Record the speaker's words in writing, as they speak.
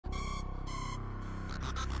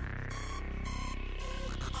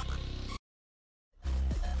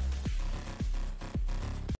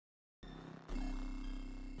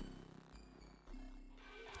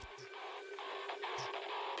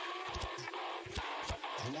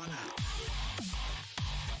Juana.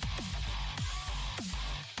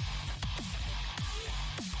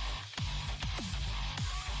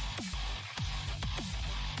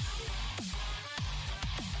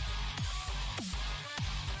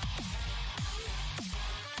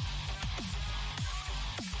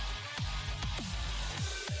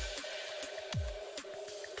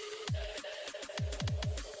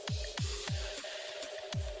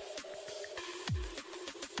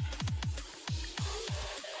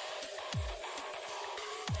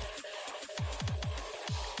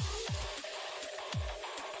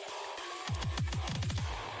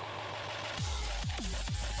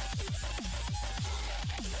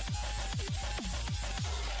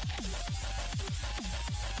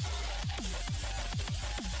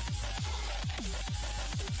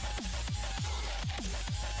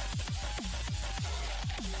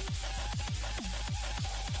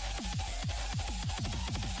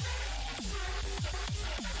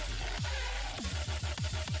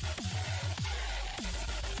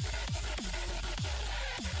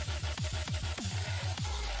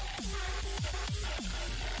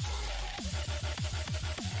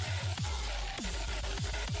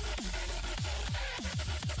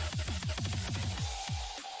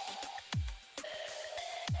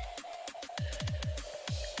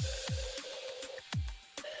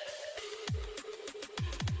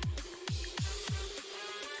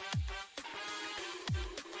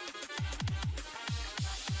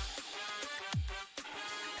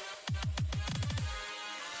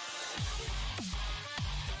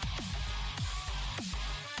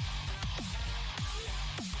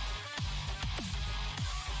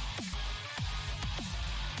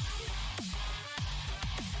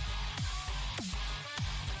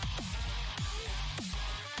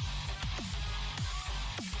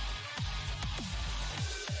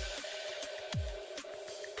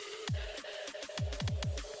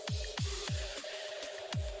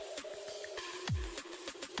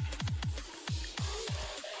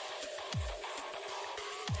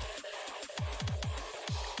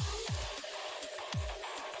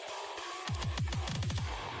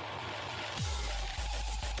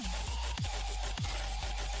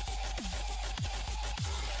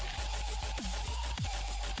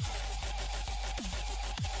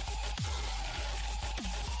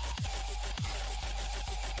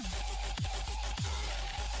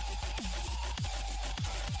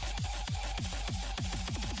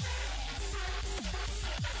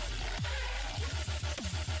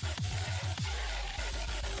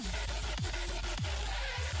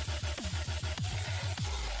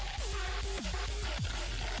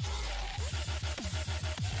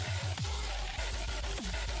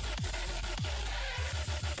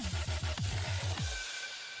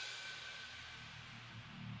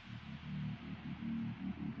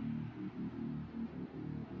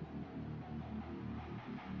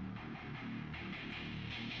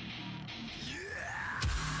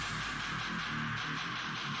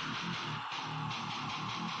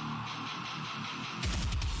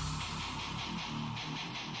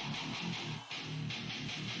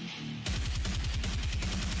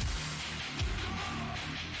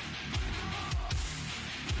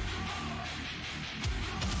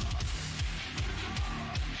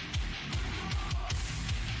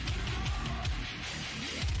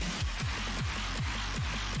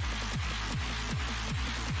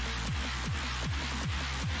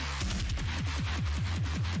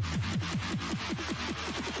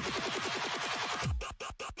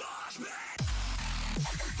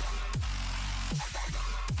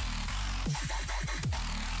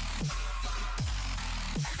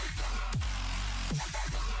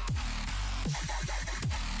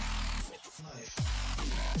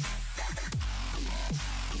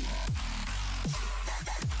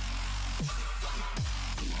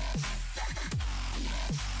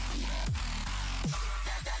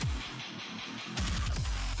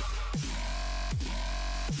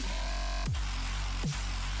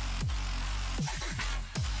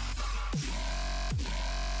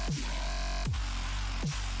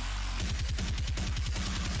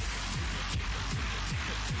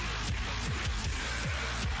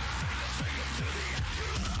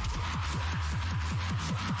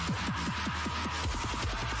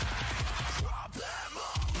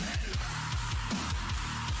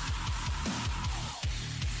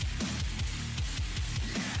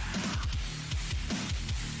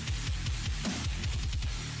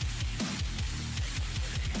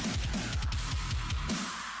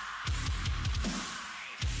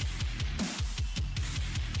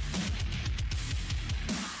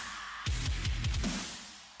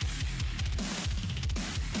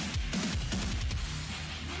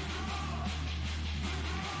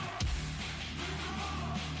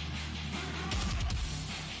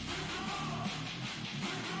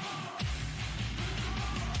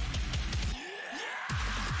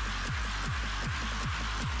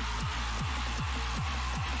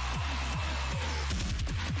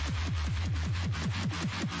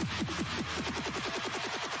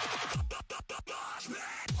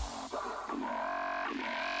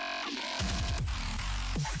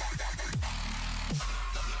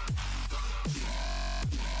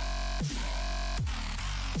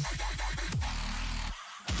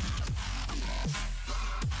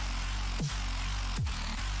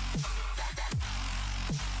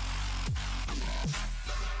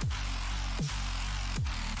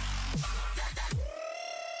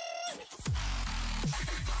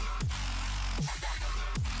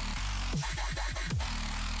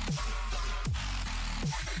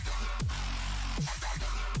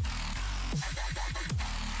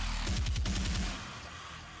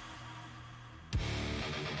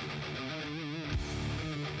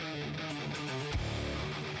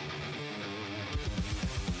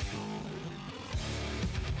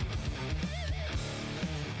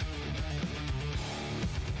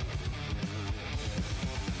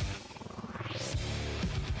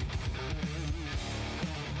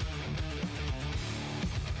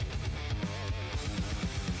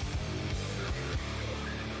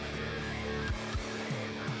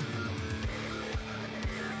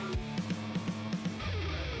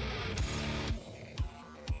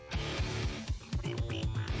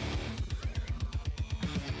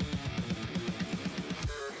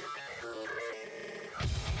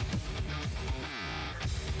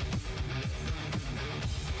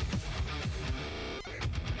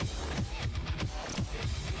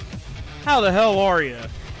 How the hell are you?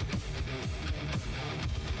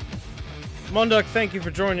 Munduk, thank you for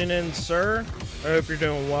joining in, sir. I hope you're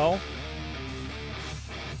doing well.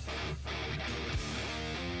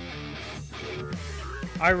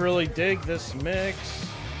 I really dig this mix.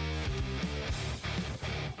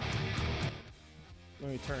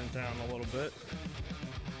 Let me turn it down a little bit.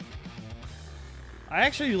 I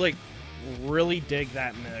actually, like, really dig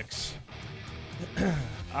that mix.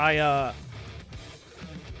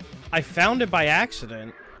 I found it by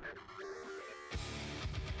accident.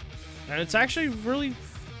 And it's actually really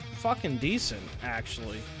fucking decent,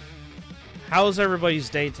 actually. How's everybody's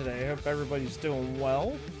day today? I hope everybody's doing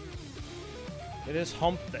well. It is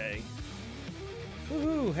hump day.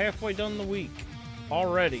 Woohoo, halfway done the week.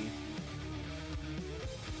 Already.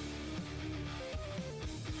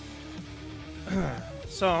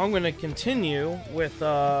 So I'm gonna continue with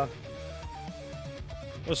some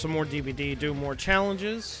more DBD, do more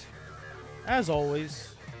challenges. As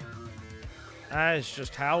always. That is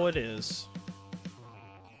just how it is.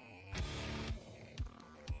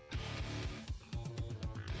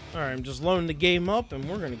 Alright, I'm just loading the game up and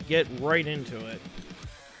we're gonna get right into it.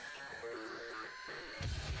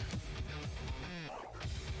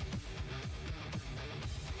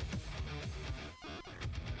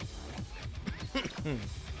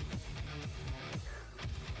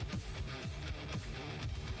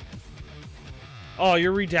 Oh,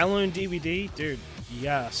 you're re-downloading DVD? Dude,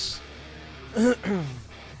 yes. You're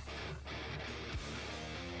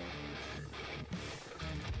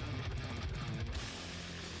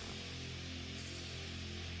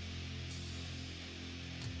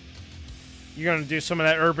gonna do some of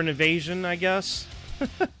that urban invasion, I guess?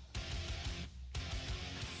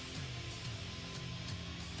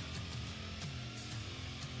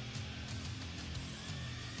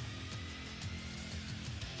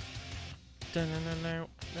 No.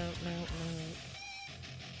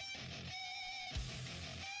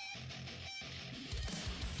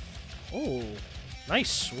 Oh,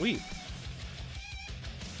 nice sweep.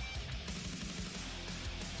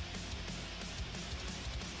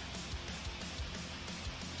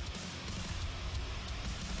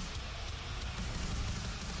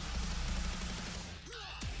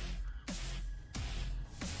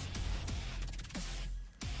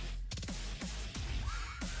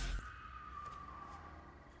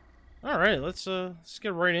 All right, let's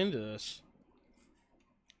get right into this.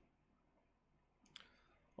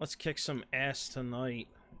 Let's kick some ass tonight.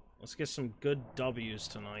 Let's get some good W's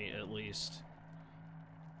tonight, at least.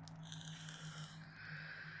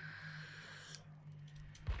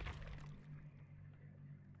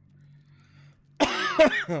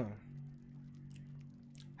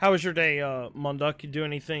 How was your day, Munduk? You do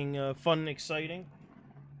anything fun and exciting?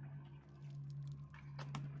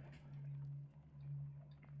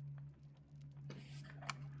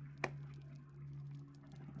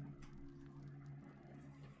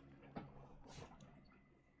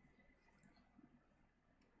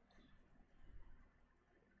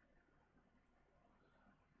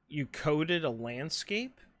 You coded a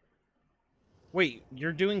landscape? Wait,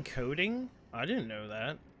 you're doing coding? I didn't know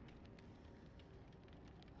that.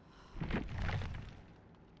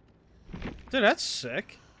 Dude, that's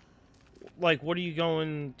sick. Like, what are you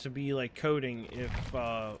going to be, like, coding if,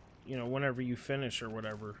 you know, whenever you finish or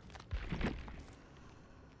whatever?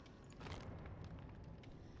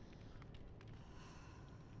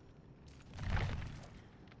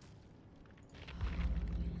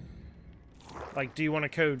 Like, do you want to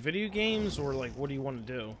code video games, or, like, what do you want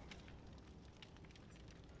to do?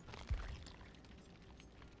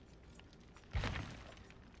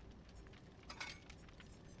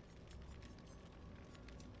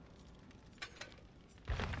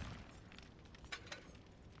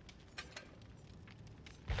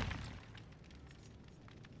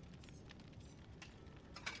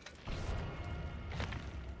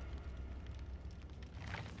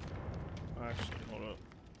 Actually, hold up.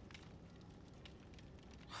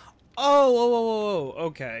 Oh,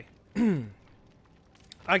 okay.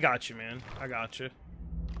 I got you, man. I got you.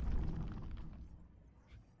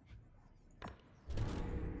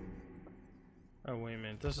 Oh, wait a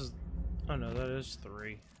minute. This is... Oh, no, that is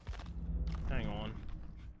 3. Hang on.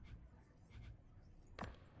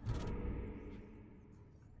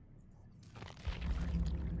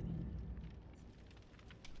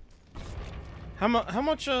 How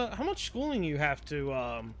much schooling you have to,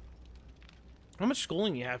 how much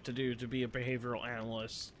schooling you have to do to be a behavioral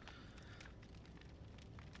analyst?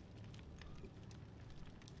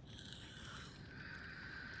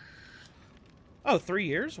 Oh, 3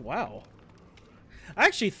 years? Wow. I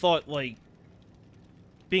actually thought, like,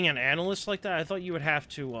 being an analyst like that, I thought you would have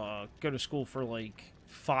to go to school for like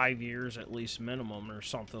 5 years at least minimum or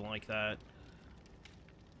something like that.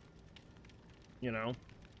 You know?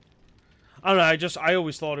 I don't know, I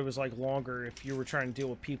always thought it was like longer if you were trying to deal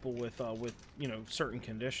with people with you know, certain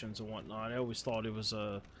conditions and whatnot. I always thought it was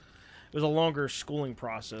a longer schooling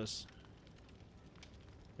process.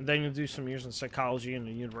 And then you'll do some years in psychology in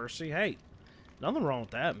the university. Hey, nothing wrong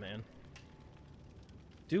with that, man.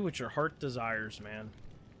 Do what your heart desires, man.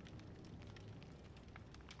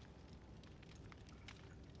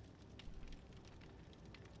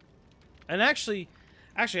 And actually,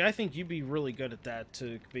 I think you'd be really good at that,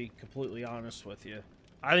 to be completely honest with you.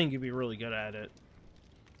 I think you'd be really good at it.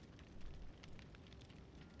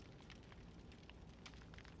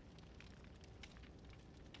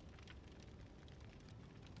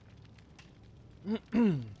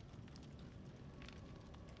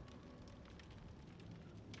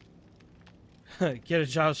 Get a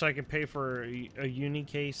job so I can pay for a uni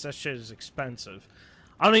case. That shit is expensive.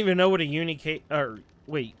 I don't even know what a uni case... Or,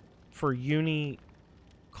 wait. For uni...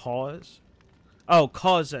 Cause? Oh,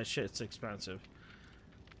 cause that shit's expensive.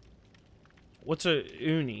 What's a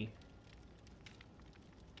uni?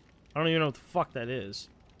 I don't even know what the fuck that is.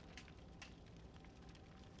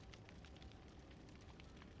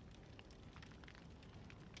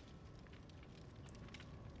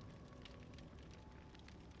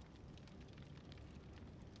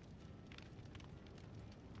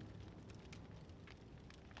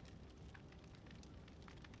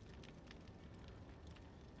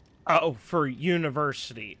 Oh, for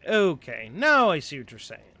university. Okay. Now I see what you're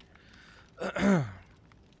saying. Well,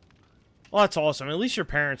 that's awesome. At least your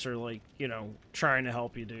parents are, like, you know, trying to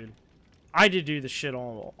help you, dude. I did do the shit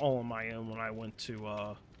all on my own when I went to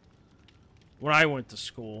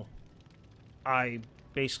school. I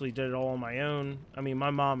basically did it all on my own. I mean, my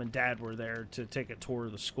mom and dad were there to take a tour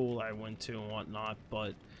of the school I went to and whatnot,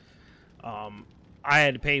 but I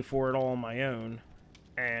had to pay for it all on my own.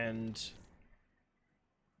 And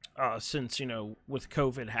since, you know, with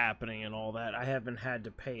COVID happening and all that, I haven't had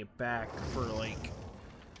to pay it back for, like,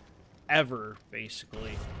 ever,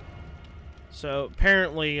 basically. So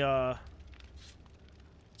apparently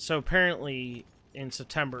in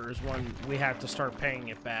September is when we have to start paying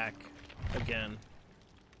it back again.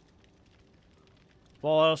 If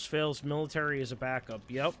all else fails, military is a backup.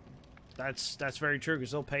 Yep, that's very true,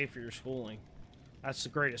 because they'll pay for your schooling. That's the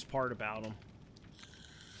greatest part about them.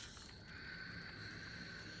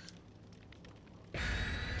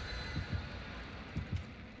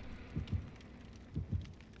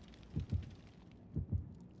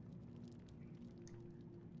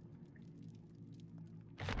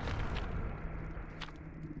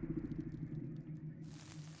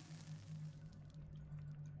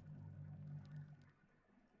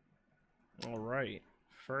 Alright,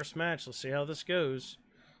 first match, let's see how this goes.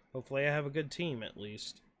 Hopefully I have a good team, at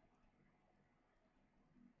least.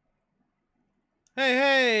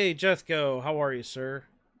 Hey, Jethko, how are you, sir?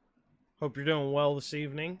 Hope you're doing well this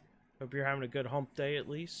evening. Hope you're having a good hump day, at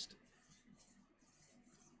least.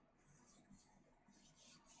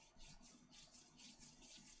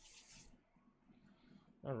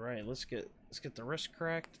 Alright, let's get the wrist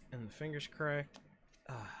cracked and the fingers cracked.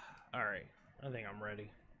 Alright, I think I'm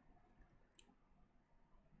ready.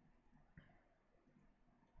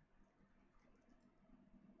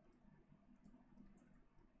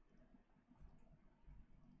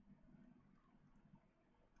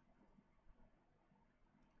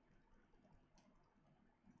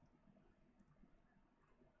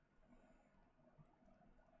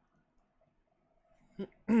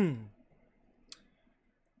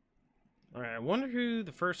 Alright, I wonder who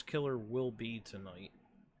the first killer will be tonight.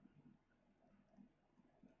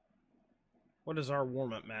 What is our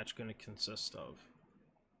warm-up match going to consist of?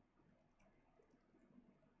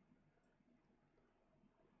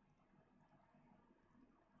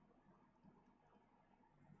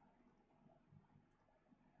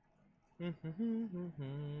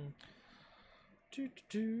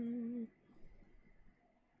 Do.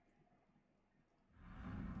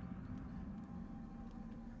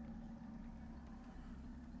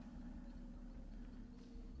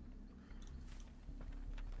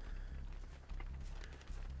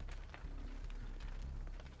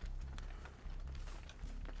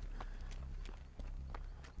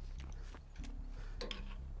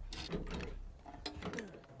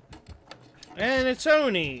 And it's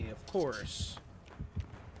Oni, of course.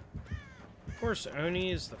 Of course,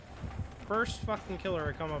 Oni is the first fucking killer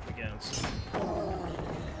I come up against.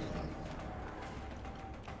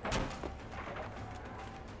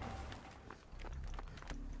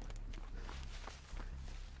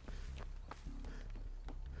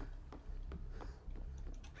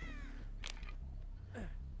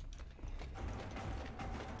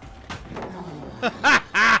 2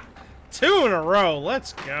 in a row.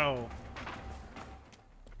 Let's go.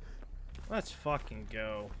 Let's fucking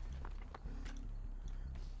go.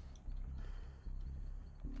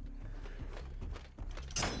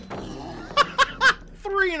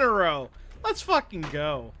 3 in a row. Let's fucking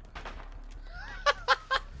go.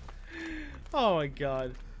 Oh my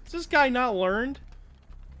god. Has this guy not learned?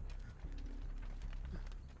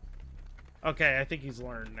 Okay, I think he's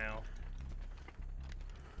learned now.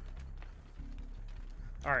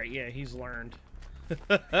 Alright, yeah, he's learned.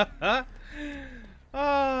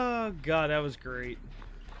 Oh god, that was great.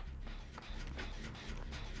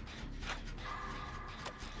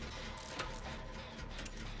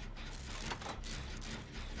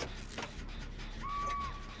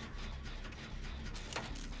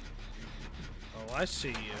 Oh, I see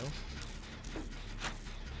you.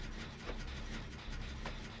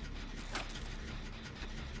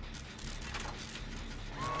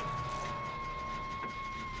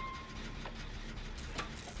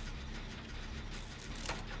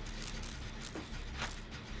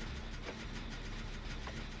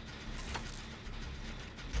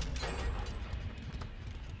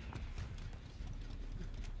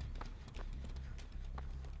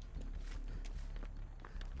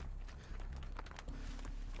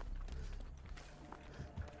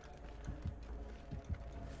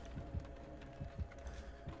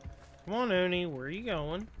 Come on, Oni, where are you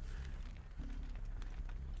going?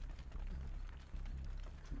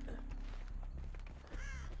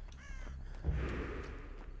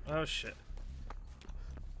 Oh, shit.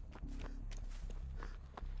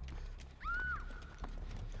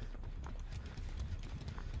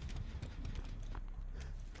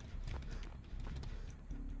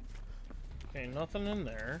 Okay, nothing in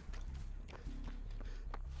there.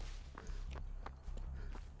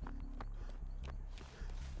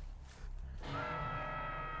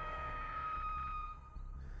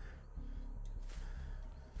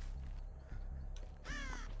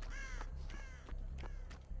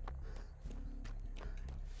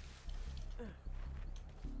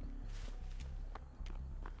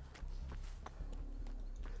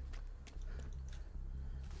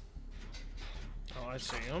 Oh, I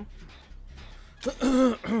see him.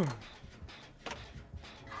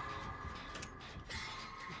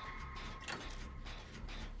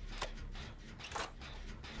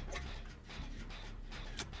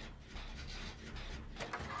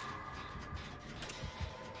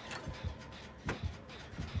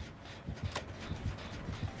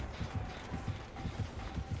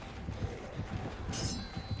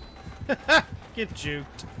 Get juked.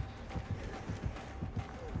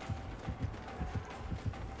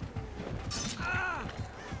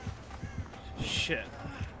 Shit.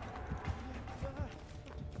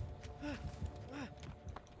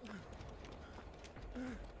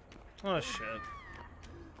 Oh shit.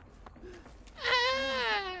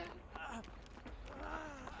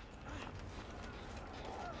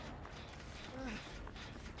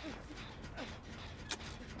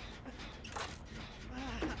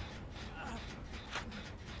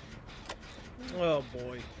 Oh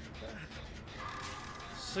boy.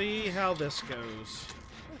 See how this goes.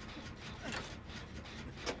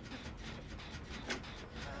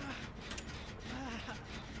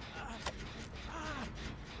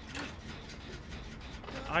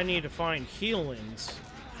 I need to find healings.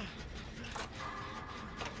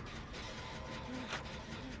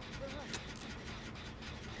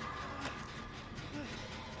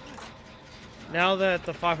 Now that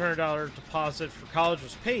the $500 deposit for college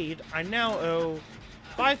was paid, I now owe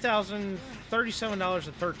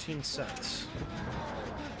 $5,037.13.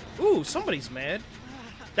 Ooh, somebody's mad.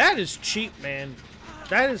 That is cheap, man.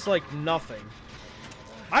 That is like nothing.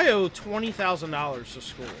 I owe $20,000 to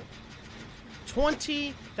school.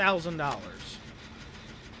 $20,000.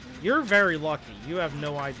 You're very lucky. You have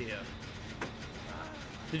no idea.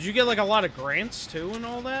 Did you get like a lot of grants too and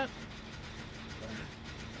all that?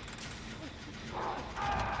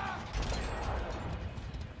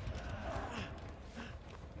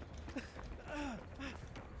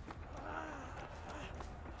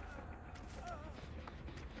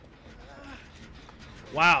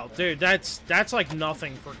 Wow, dude, that's like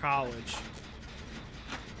nothing for college.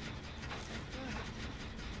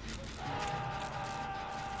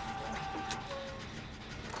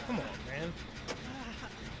 Come on, man.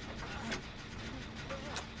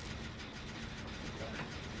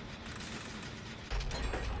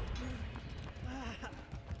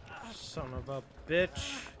 Son of a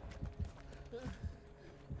bitch.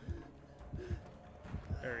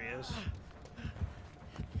 There he is.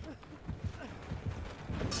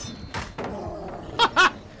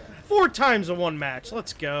 4 times in one match.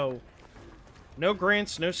 Let's go. No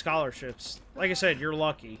grants, no scholarships. Like I said, you're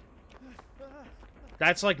lucky.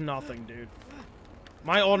 That's like nothing, dude.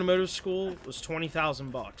 My automotive school was 20,000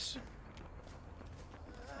 bucks.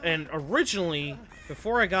 And originally,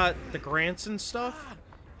 before I got the grants and stuff,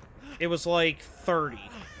 it was like 30. It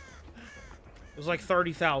was like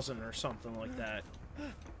 30,000 or something like that.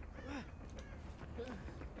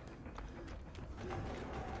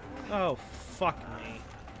 Oh, fuck me.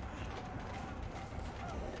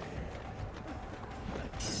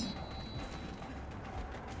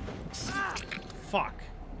 Fuck.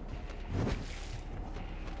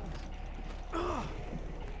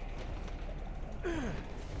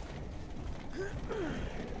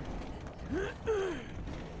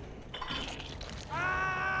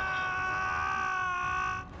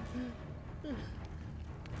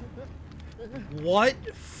 What?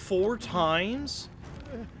 4 times?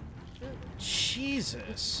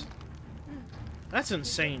 Jesus. That's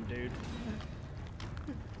insane, dude.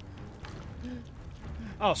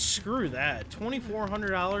 Oh, screw that.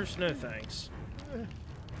 $2,400? No thanks.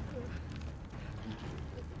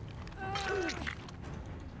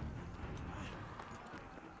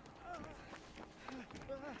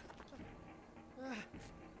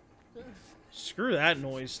 Screw that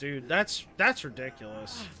noise, dude. That's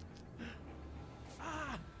ridiculous.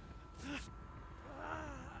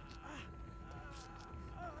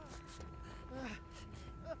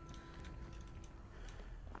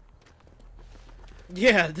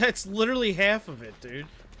 Yeah, that's literally half of it, dude.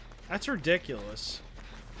 That's ridiculous.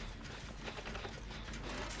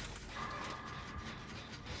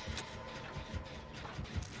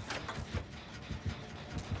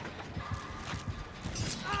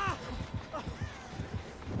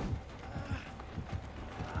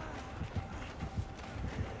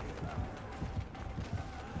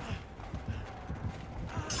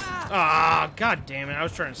 Ah, god damn it. I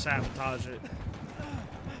was trying to sabotage it.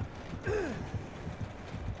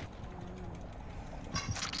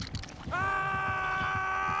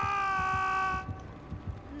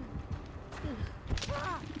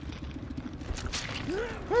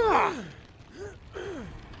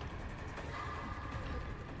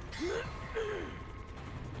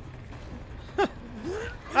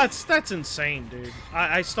 That's insane, dude.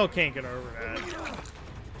 I still can't get over that.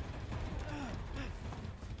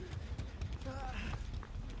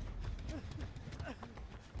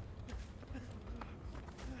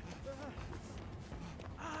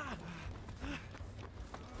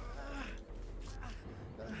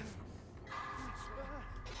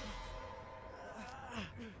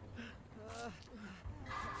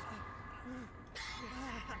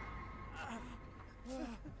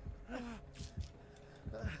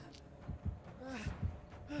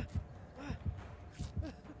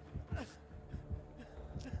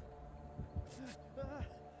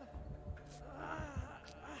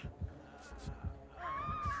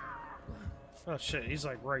 Oh shit, he's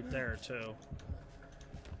like right there too.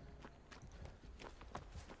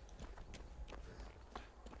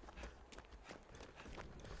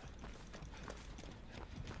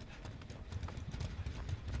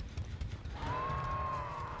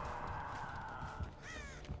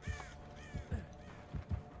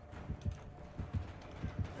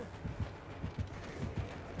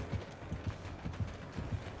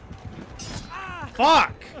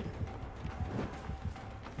 Fuck!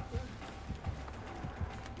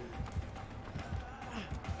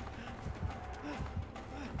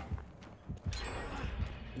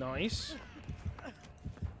 Nice.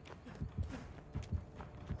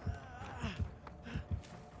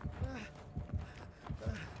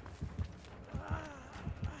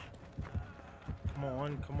 Come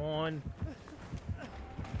on, come on.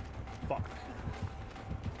 Fuck.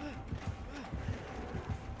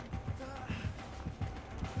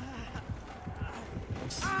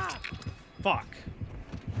 Fuck.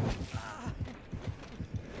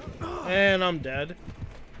 And I'm dead.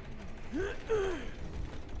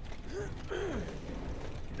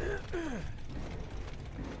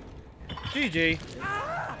 GG.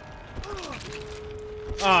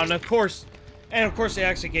 Oh, and of course the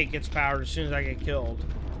exit gate gets powered as soon as I get killed.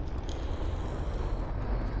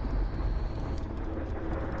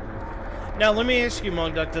 Now, let me ask you,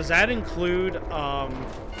 Mungduck, does that include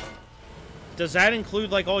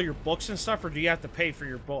like all your books and stuff, or do you have to pay for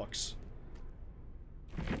your books?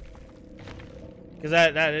 Because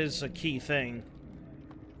that is a key thing.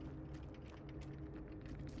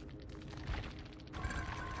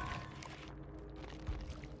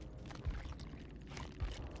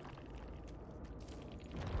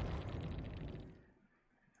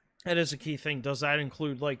 That is a key thing. Does that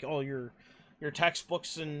include like all your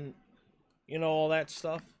textbooks and, you know, all that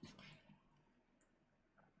stuff?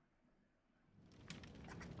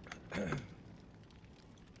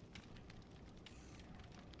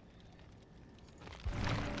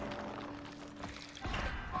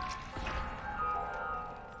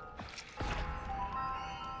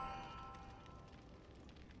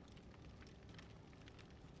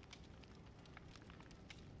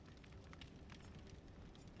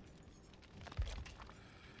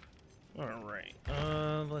 Alright,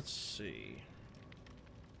 let's see.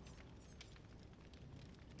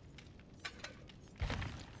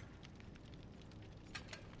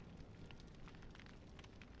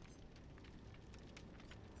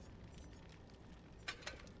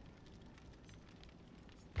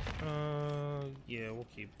 Yeah, we'll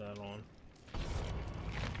keep that on.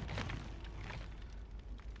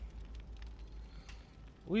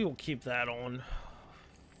 We will keep that on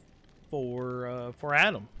for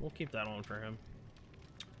Adam. We'll keep that on for him.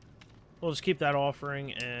 We'll just keep that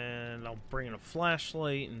offering, and I'll bring in a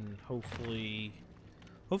flashlight, and hopefully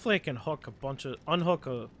I can unhook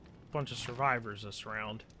a bunch of survivors this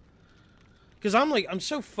round. Because I'm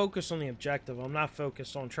so focused on the objective, I'm not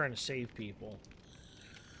focused on trying to save people.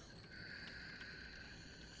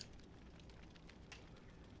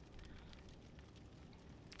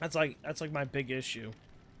 That's like my big issue.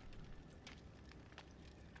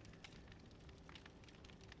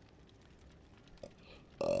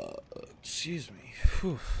 Excuse me.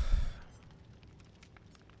 Whew.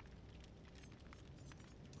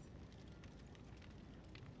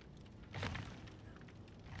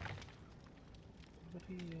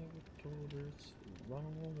 Nobody ever told us to run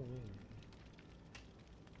away.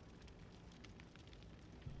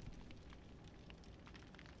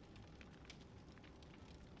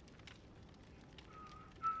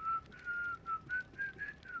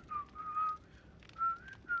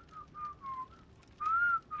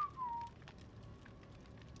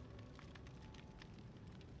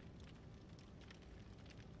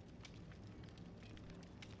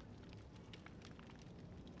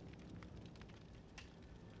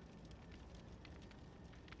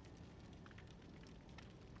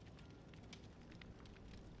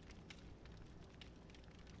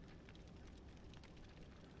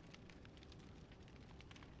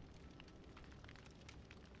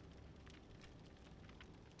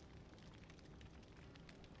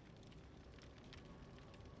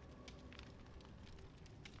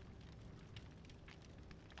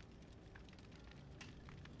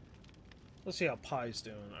 Let's see how Pi's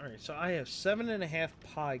doing. Alright, so I have 7.5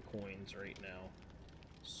 Pi coins right now.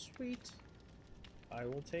 Sweet. I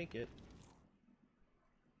will take it.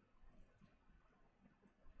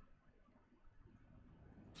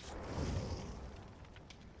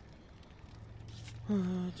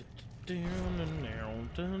 Down.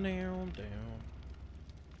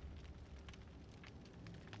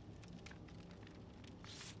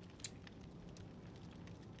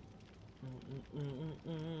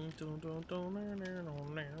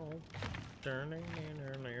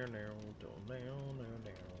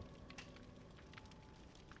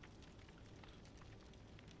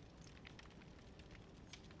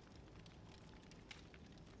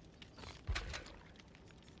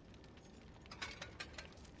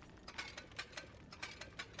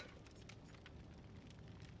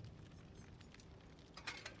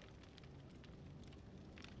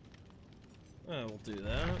 We'll do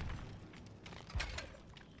that.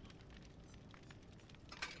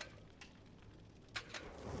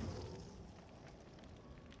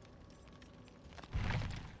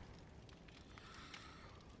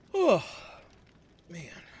 Oh, man.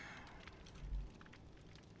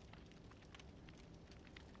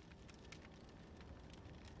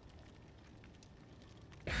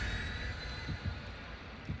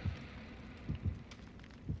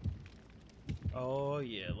 Oh,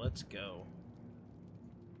 yeah, let's go.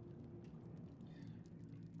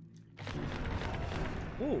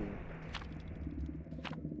 Ooh.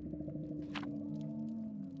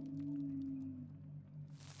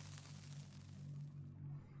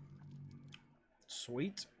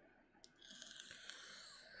 Sweet.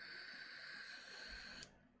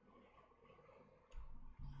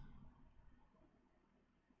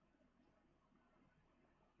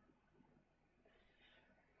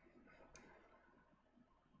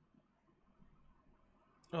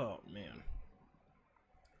 Oh, man.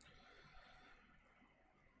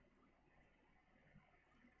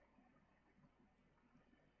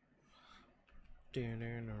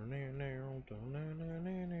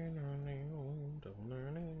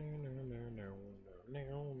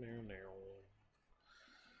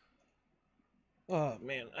 Oh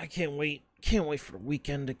man, I can't wait. Can't wait for the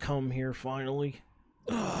weekend to come here finally.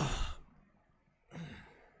 Ugh.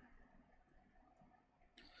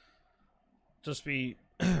 Just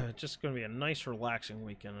gonna be a nice relaxing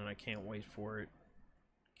weekend, and I can't wait for it.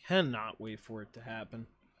 Cannot wait for it to happen.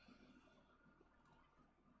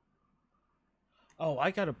 Oh,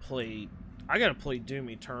 I gotta play Doom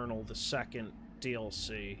Eternal, the second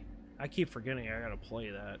DLC. I keep forgetting I gotta play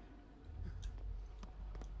that.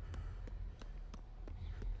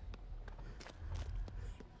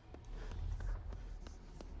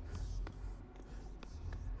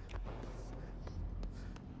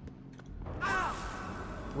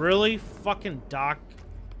 Really? Fucking Doc?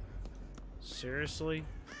 Seriously?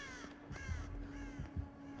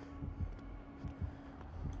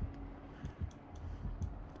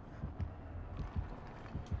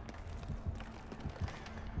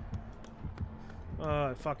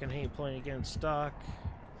 I fucking hate playing against Doc.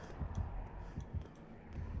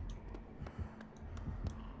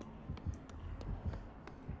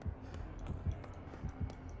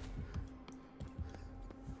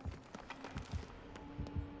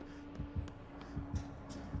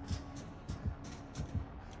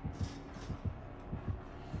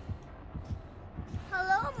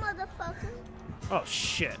 Hello, motherfucker. Oh,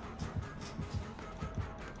 shit.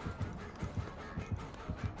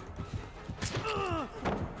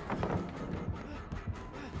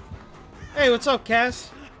 Hey, what's up, Cass?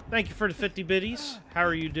 Thank you for the 50 biddies. How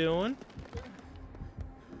are you doing?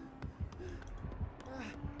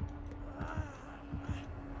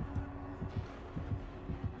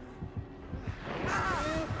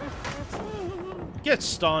 Get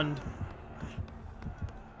stunned.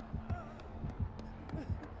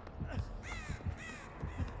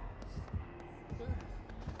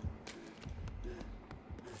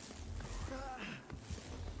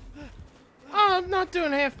 I'm not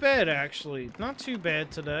doing half bad, actually. Not too bad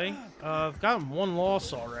today. I've gotten one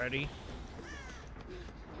loss already.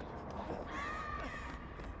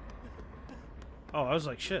 Oh, I was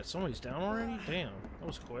like, shit, somebody's down already? Damn, that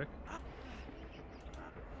was quick.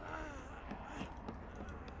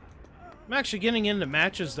 I'm actually getting into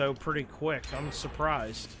matches, though, pretty quick. I'm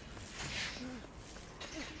surprised.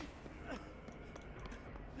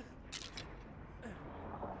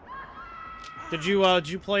 Did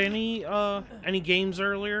you play any games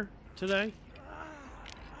earlier today?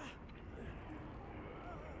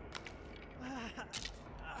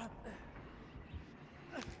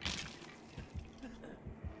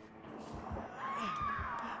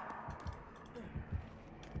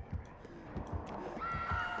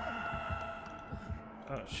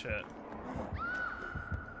 Oh, shit.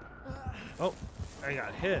 Oh, I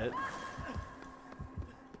got hit.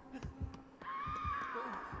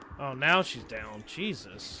 Oh, now she's down.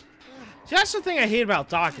 Jesus. See, that's the thing I hate about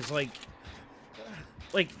Doc is, like,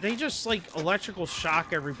 they just, like, electrical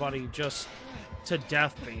shock everybody just to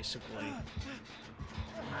death, basically.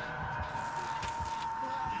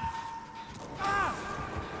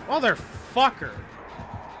 Motherfucker.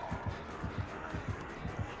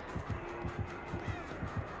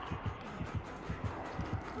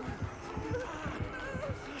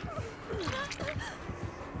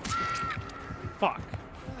 Fuck.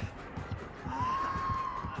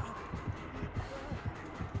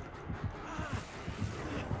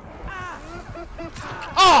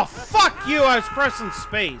 Oh, fuck you! I was pressing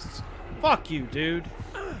space. Fuck you, dude.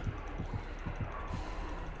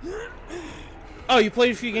 Oh, you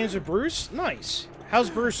played a few games with Bruce? Nice. How's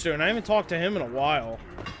Bruce doing? I haven't talked to him in a while.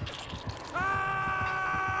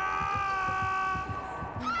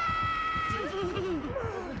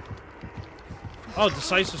 Oh,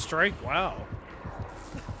 decisive strike? Wow.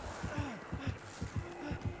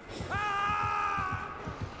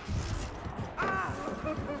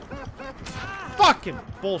 Fucking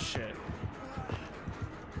bullshit.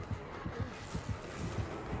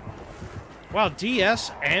 Wow,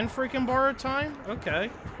 DS and freaking borrowed time? Okay.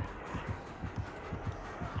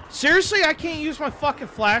 Seriously, I can't use my fucking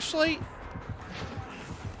flashlight?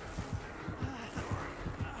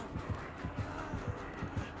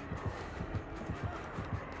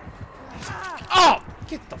 Oh!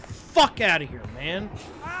 Get the fuck out of here, man.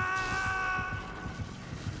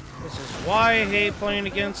 This is why I hate playing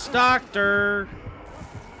against Doctor.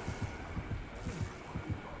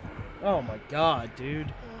 Oh my god,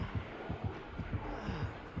 dude.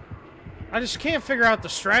 I just can't figure out the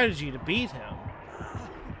strategy to beat him.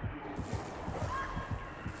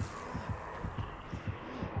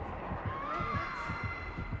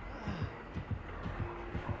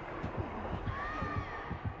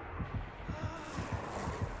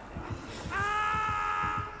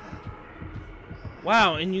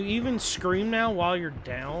 Wow, and you even scream now while you're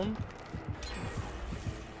down?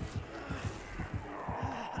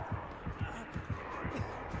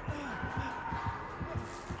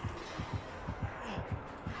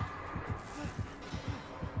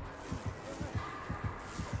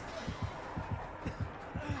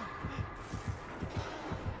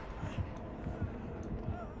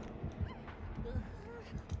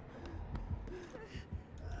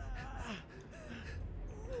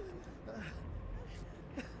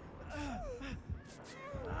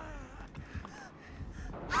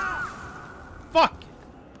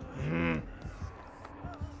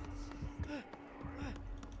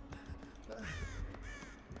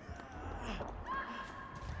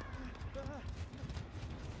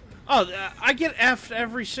 Oh, I get effed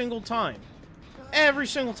every single time. Every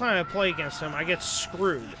single time I play against him, I get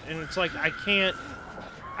screwed. And it's like, I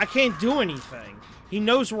can't do anything. He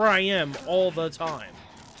knows where I am all the time.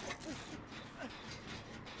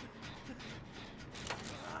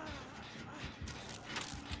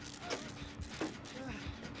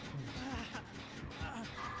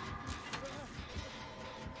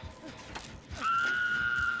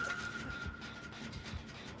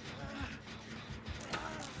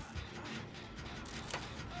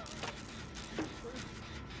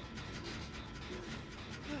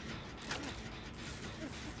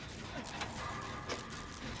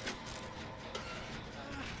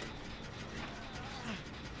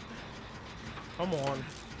 Come on.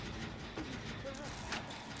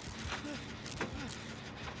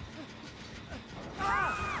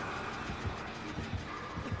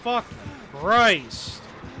 Fuck Christ.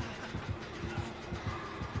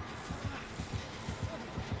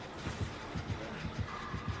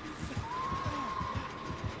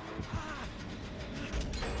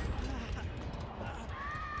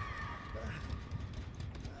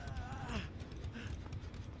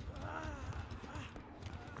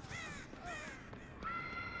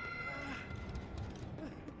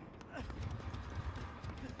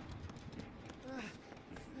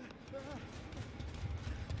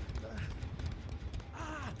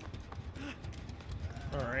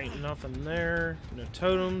 Alright, nothing there. No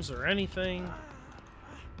totems or anything.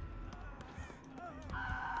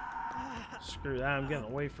 Screw that, I'm getting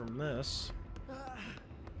away from this.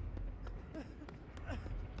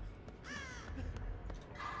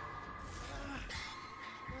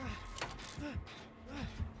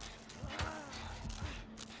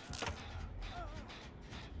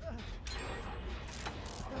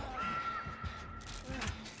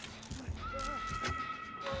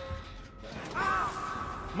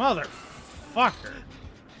 Motherfucker.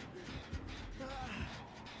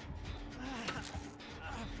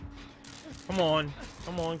 Come on.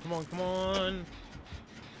 Come on, come on, come on.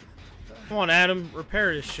 Come on, Adam.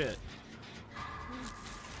 Repair this shit.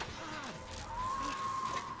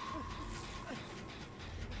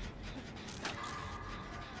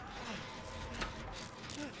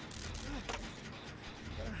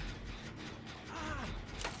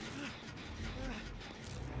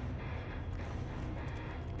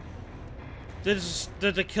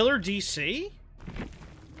 Did the killer DC?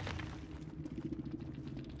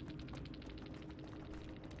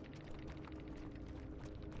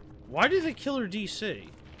 Why did the killer DC?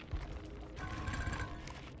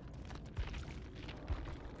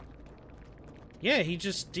 Yeah, he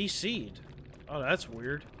just DC'd. Oh, that's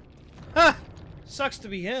weird. Ha! Sucks to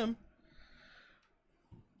be him.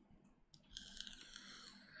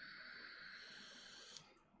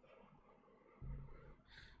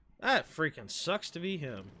 That freaking sucks to be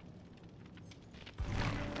him.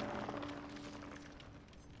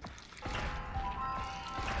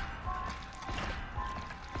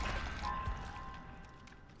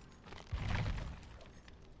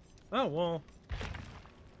 Oh, well.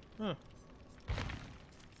 Huh.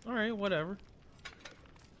 Alright, whatever.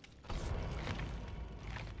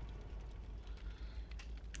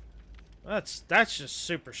 That's just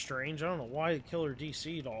super strange. I don't know why the killer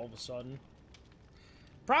DC'd all of a sudden.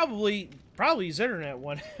 Probably his internet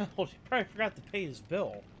went out. He probably forgot to pay his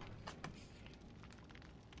bill.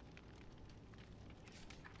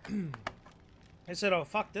 I said, oh,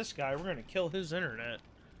 fuck this guy. We're gonna kill his internet.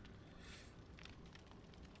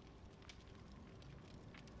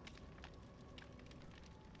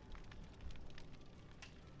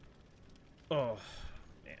 Oh,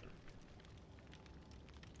 man.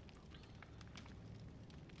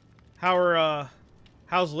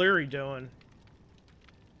 How's Leary doing?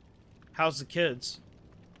 How's the kids?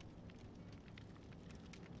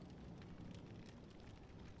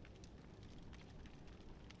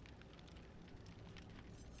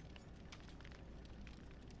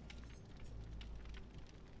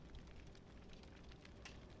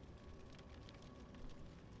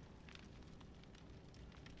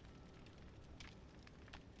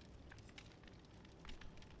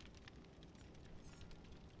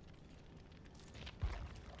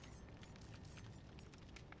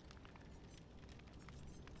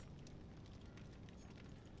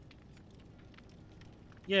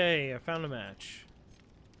 Yay, I found a match.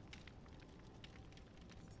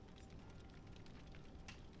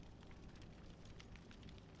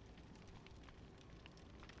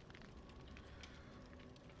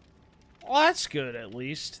 Well, that's good, at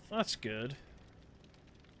least. That's good.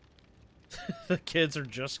 The kids are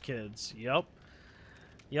just kids. Yep.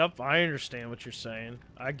 Yep, I understand what you're saying.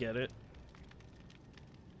 I get it.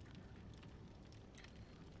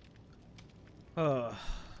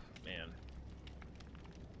 Man.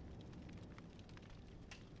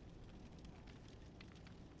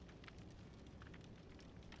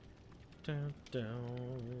 Down, down.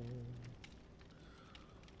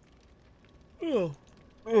 Oh,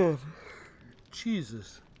 oh,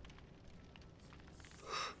 Jesus.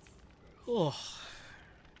 Oh.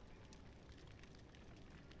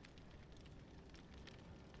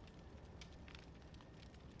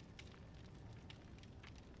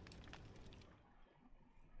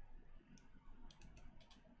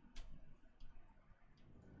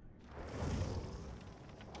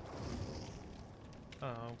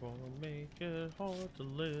 I'm gonna make it hard to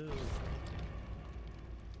live.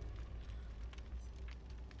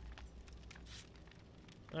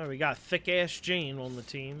 Alright, we got Thick Ass Jane on the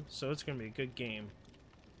team, so it's gonna be a good game.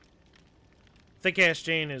 Thick Ass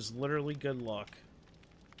Jane is literally good luck.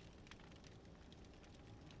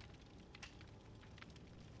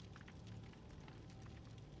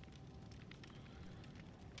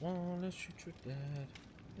 Wanna shoot your dad?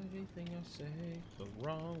 Everything I say the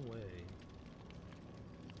wrong way.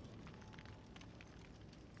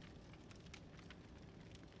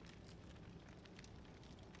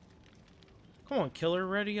 Come on, killer,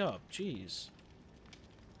 ready up. Jeez.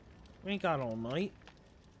 We ain't got all night.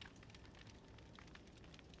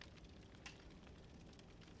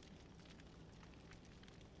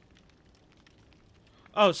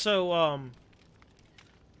 Oh, so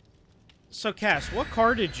Cass, what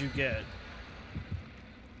car did you get?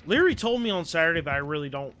 Leary told me on Saturday, but I really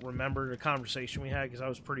don't remember the conversation we had because I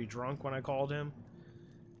was pretty drunk when I called him.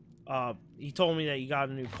 He told me that you got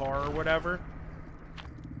a new car or whatever.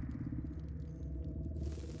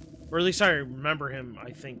 Or at least I remember him,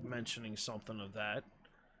 I think, mentioning something of that.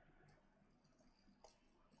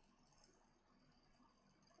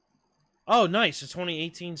 Oh, nice. A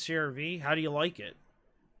 2018 CR-V. How do you like it?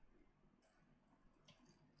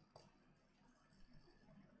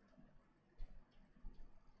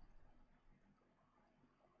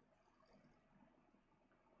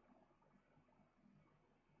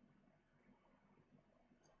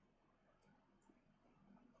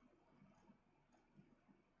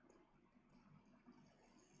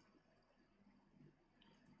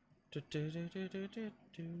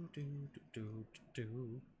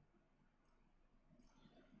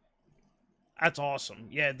 That's awesome.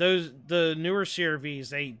 Yeah, the newer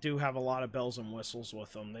CR-Vs, they do have a lot of bells and whistles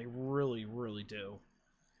with them. They really, really do.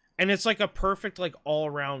 And it's like a perfect like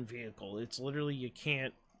all-around vehicle. It's literally you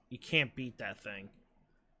can't beat that thing.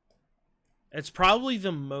 It's probably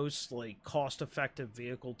the most like cost-effective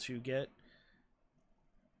vehicle to get.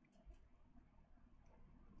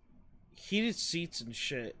 Heated seats and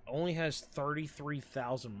shit. Only has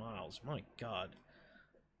 33,000 miles. My God.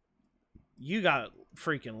 You got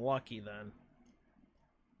freaking lucky then.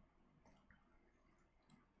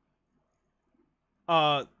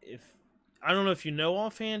 If I don't know if you know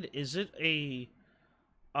offhand, is it a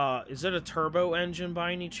turbo engine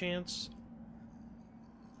by any chance?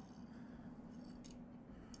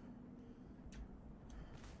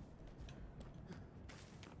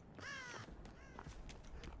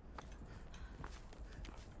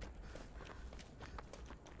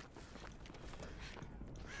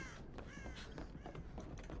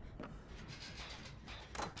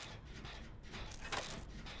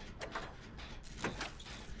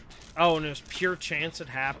 Oh, and there's pure chance it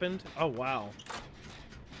happened? Oh, wow.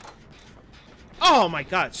 Oh my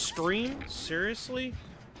God, Scream? Seriously?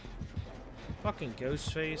 Fucking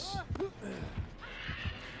Ghostface.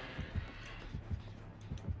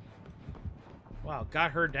 Wow,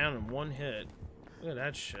 got her down in one hit. Look at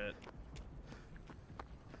that shit.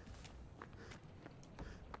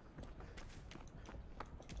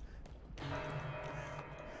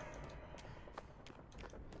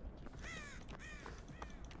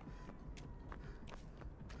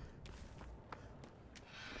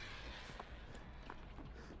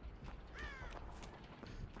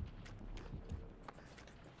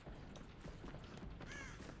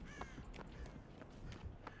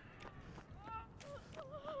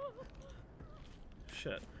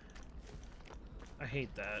 Shit. I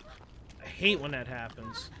hate that. I hate when that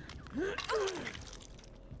happens.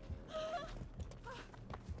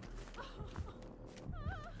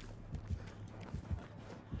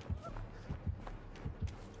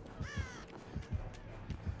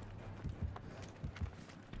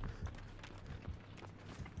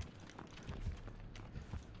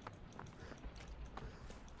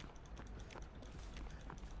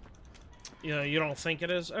 Yeah, you don't think it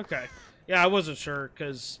is? Okay. Yeah, I wasn't sure,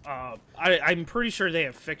 because I'm pretty sure they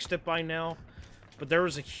have fixed it by now. But there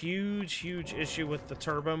was a huge, huge issue with the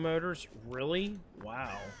turbo motors. Really?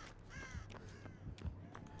 Wow.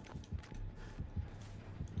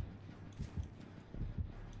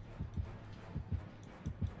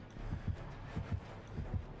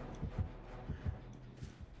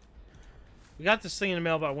 We got this thing in the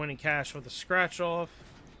mail about winning cash with a scratch off.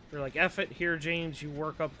 They're like, F it, here, James, you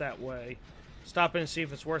work up that way. Stop in and see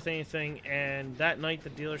if it's worth anything. And that night,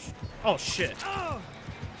 the dealers... Oh, shit.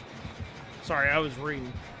 Sorry, I was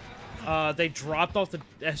reading. They dropped off the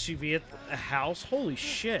SUV at a house. Holy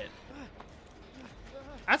shit.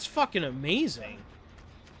 That's fucking amazing.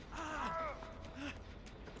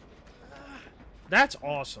 That's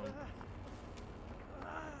awesome.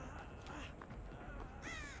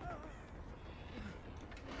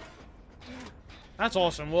 That's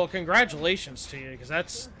awesome. Well, congratulations to you, because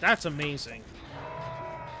that's amazing.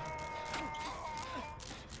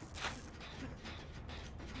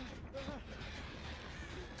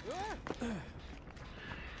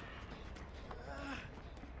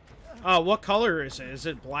 What color is it? Is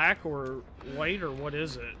it black or white, or what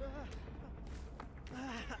is it?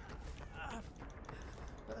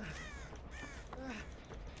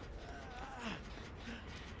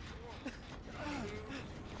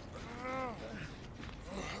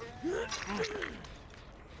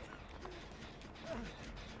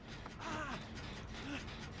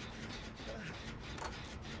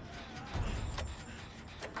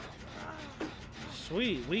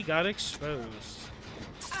 Sweet, we got exposed.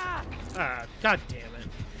 Ah, god damn it.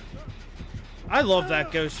 I love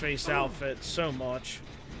that Ghostface outfit so much.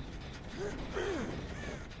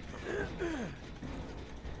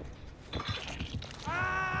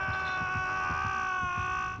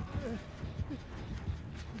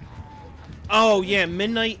 Oh yeah,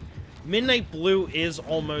 Midnight Blue is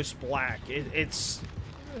almost black. It's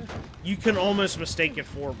you can almost mistake it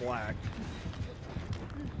for black.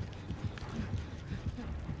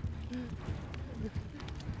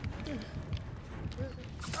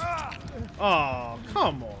 Oh,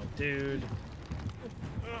 come on, dude.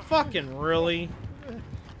 Fucking really?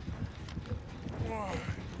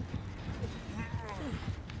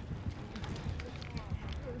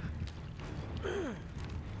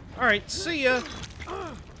 Alright, see ya.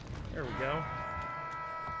 There we go.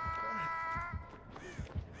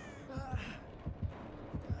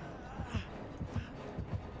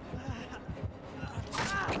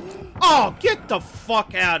 Oh, get the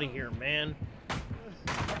fuck out of here, man.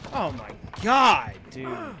 Oh my god, dude.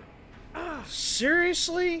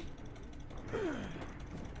 Seriously?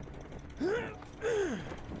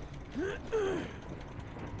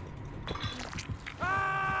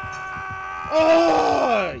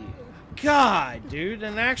 Oh, god, dude.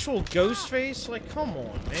 An actual Ghostface? Like, come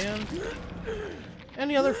on, man.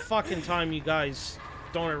 Any other fucking time you guys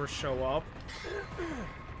don't ever show up.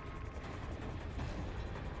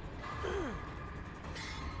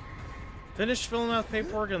 Finished filling out the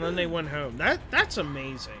paperwork and then they went home. That's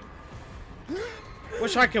amazing.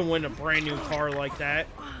 Wish I could win a brand new car like that.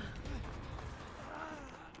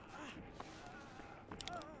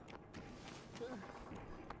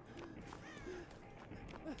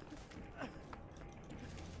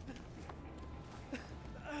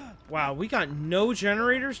 Wow, we got no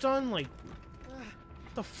generators done? Like,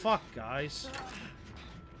 what the fuck, guys?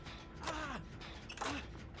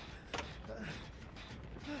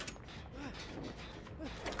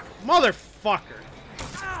 Motherfucker.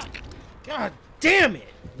 God damn it.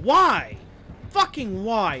 Why? Fucking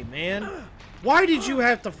why, man? Why did you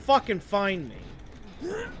have to fucking find me?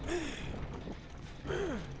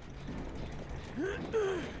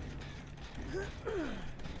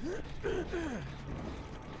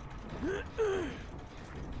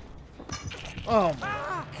 Oh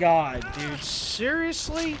my god, dude.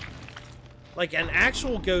 Seriously? Like an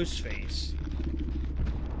actual Ghostface.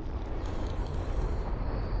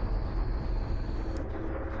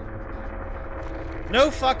 No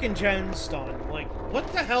fucking gen stun. Like, what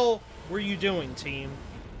the hell were you doing, team?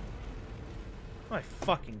 My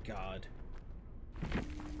fucking god.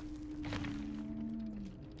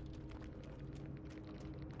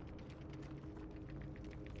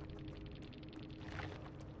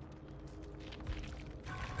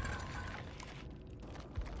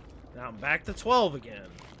 Now I'm back to 12 again.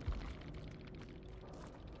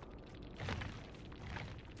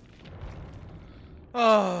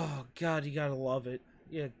 Oh, God, you gotta love it.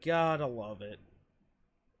 You gotta love it.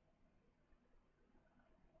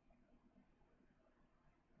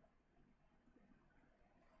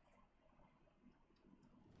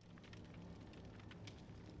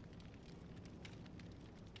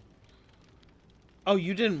 Oh,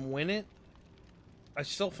 you didn't win it? I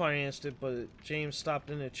still financed it, but James stopped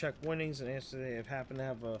in to check winnings and asked if they happened to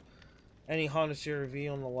have any Honda CR-V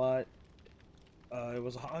on the lot. It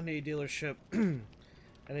was a Hyundai dealership, and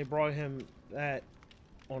they brought him that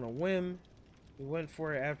on a whim. We went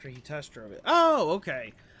for it after he test drove it. Oh,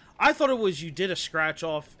 okay. I thought it was you did a scratch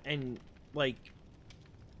off and like,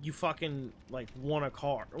 you fucking, like, won a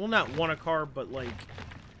car. Well, not won a car, but, like,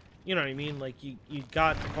 you know what I mean? Like, you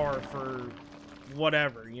got the car for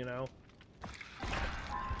whatever, you know?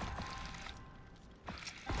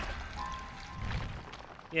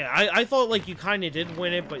 Yeah, I thought, like, you kind of did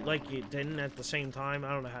win it, but, like, you didn't at the same time. I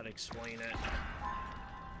don't know how to explain it.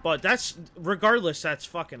 But that's, regardless, that's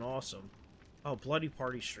fucking awesome. Oh, bloody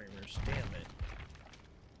party streamers. Damn it.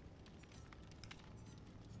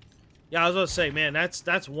 Yeah, I was about to say, man,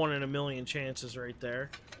 that's 1 in a million chances right there.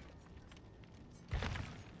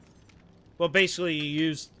 Well, basically,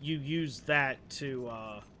 you use that to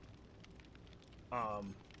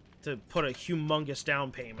put a humongous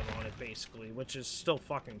down payment on it, basically, which is still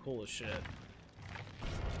fucking cool as shit.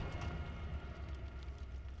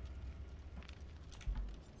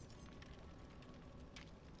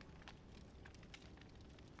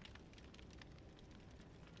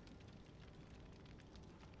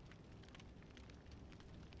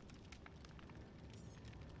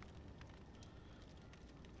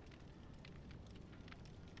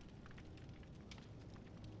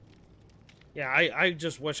 Yeah, I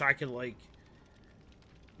just wish I could, like,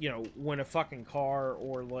 you know, win a fucking car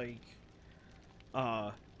or, like,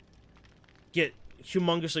 get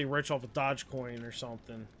humongously rich off of Dogecoin or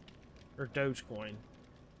something. Or Dogecoin.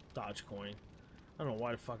 Dogecoin. I don't know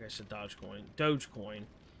why the fuck I said Dogecoin. Dogecoin.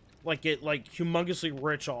 Like, get, like, humongously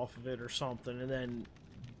rich off of it or something, and then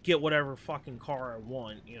get whatever fucking car I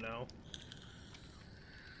want, you know?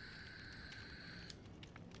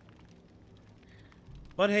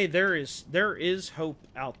 But hey, there is hope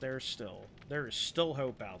out there still. There is still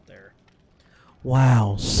hope out there.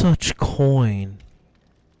 Wow, such coin.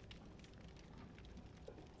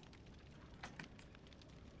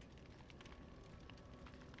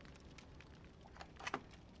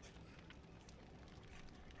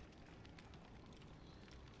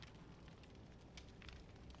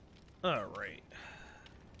 Alright.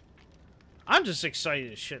 I'm just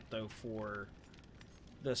excited as shit, though, for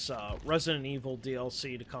this Resident Evil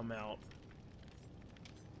DLC to come out.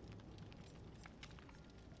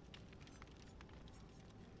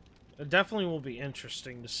 It definitely will be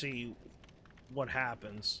interesting to see what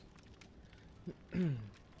happens.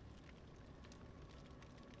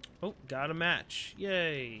 Oh, got a match.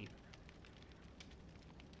 Yay.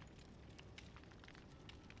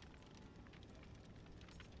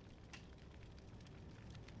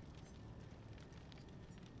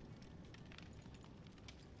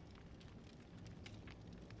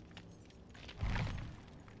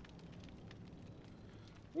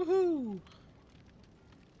 Woohoo!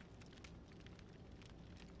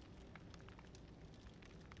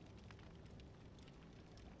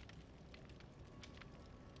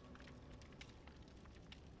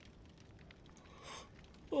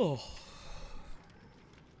 Oh.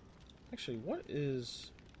 Actually, what is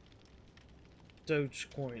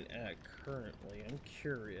Dogecoin at currently? I'm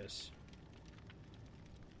curious.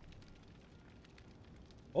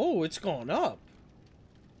 Oh, it's gone up.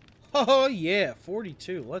 Oh, yeah,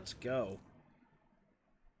 42. Let's go.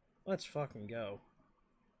 Let's fucking go.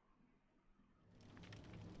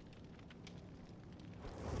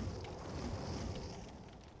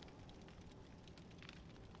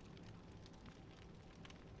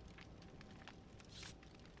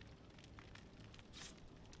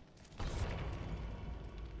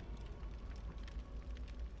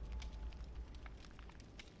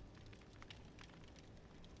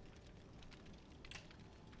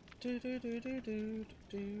 Do do do do do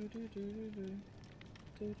do do do do do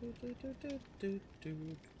do do do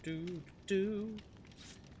do do do.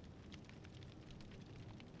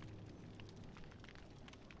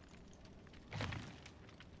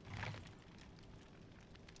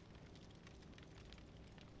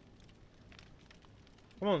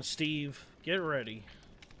 Come on, Steve, get ready.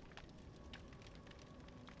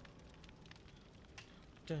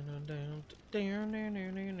 I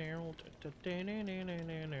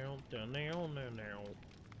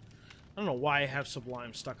don't know why I have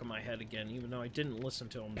Sublime stuck in my head again, even though I didn't listen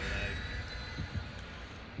to him today.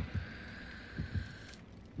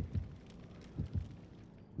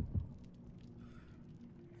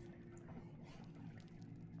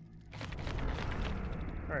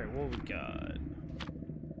 Alright, what we got?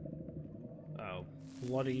 Oh,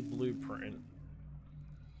 Bloody Blueprint.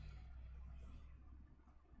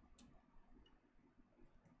 Oh,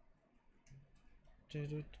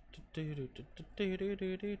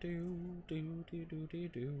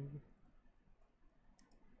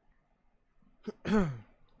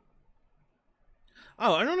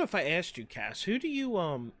 I don't know if I asked you, Cass. Who do you,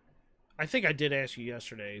 I think I did ask you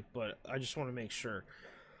yesterday, but I just want to make sure.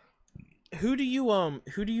 who do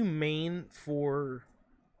you main for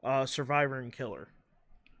Survivor and Killer?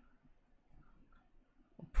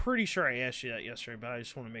 I'm pretty sure I asked you that yesterday, but I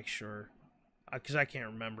just want to make sure because I can't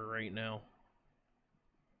remember right now.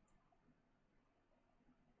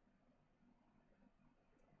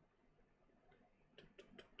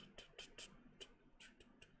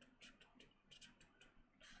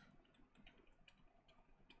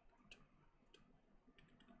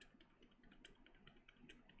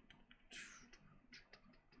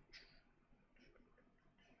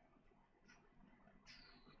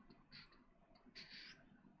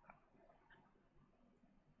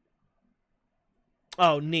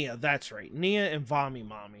 Oh, Nia, that's right. Nia and Vami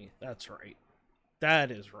Mommy. That's right. That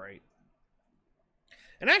is right.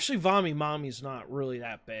 And actually, Vami Mommy's not really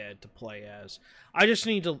that bad to play as. I just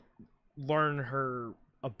need to learn her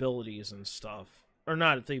abilities and stuff. Or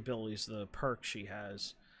not the abilities, the perks she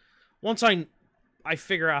has. Once I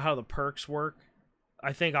figure out how the perks work,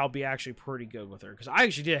 I think I'll be actually pretty good with her. Because I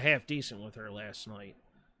actually did half decent with her last night.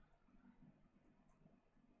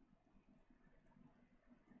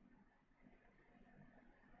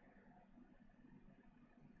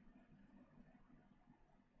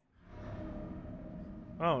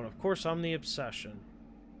 Oh, and of course I'm the obsession.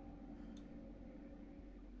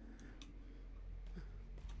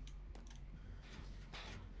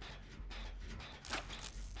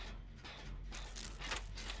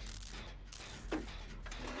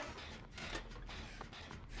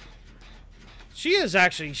 She is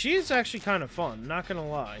actually kind of fun, not gonna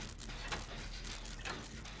lie.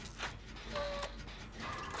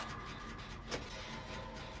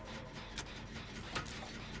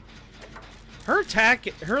 Her attack,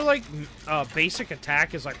 her like basic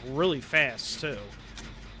attack is like really fast too.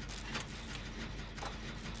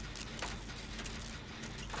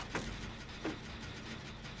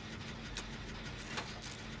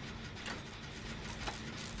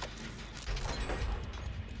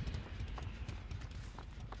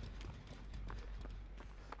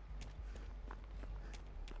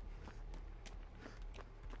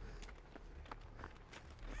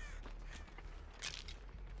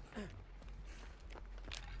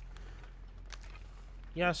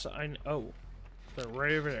 Yes, oh, they're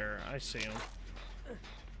right over there. I see them.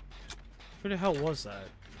 Who the hell was that?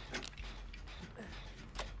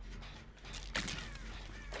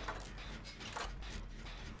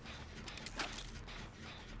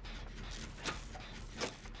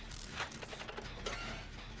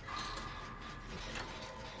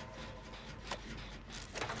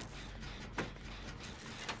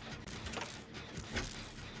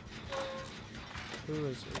 Who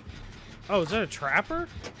is it? Oh, is that a trapper?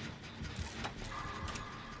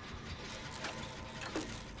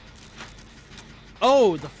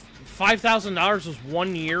 Oh, the $5,000 was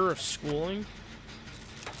 1 year of schooling?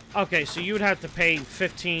 Okay, so you would have to pay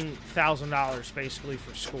 $15,000 basically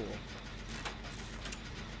for school.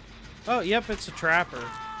 Oh, yep, it's a trapper.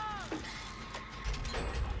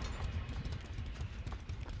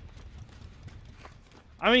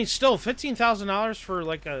 I mean, still, $15,000 for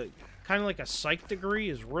like a kind of like a psych degree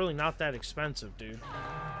is really not that expensive, dude.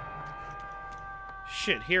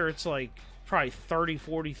 Shit, here it's like probably 30,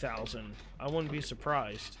 40,000. I wouldn't be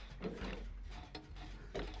surprised.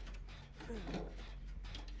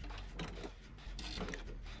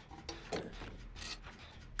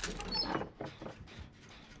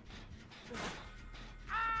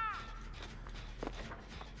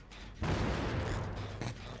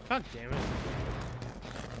 God damn it.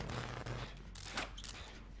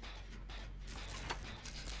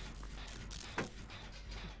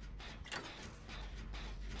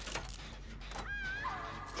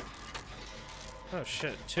 Oh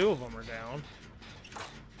shit, 2 of them are down.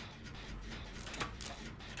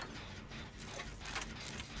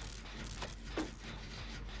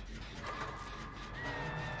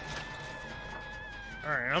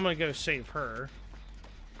 Alright, I'm gonna go save her.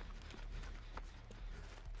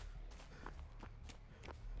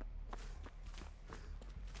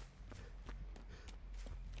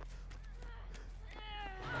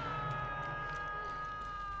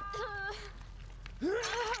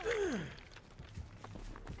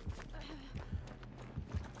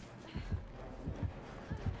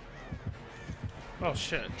 Oh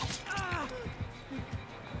shit.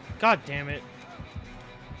 God damn it.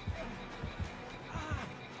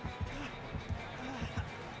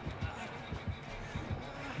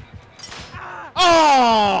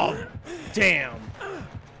 Oh! Damn.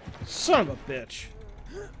 Son of a bitch.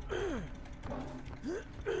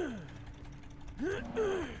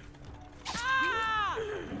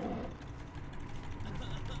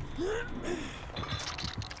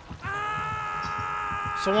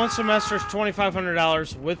 So one semester is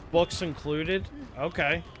 $2,500 with books included?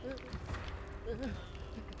 Okay.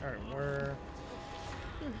 Alright, where...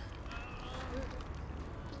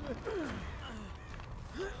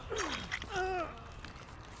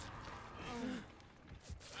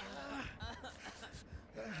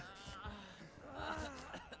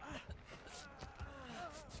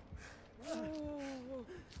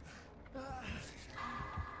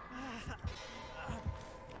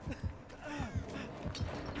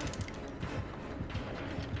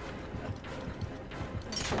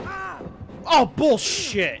 Oh,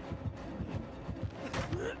 bullshit!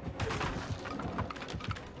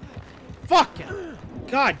 Fucking...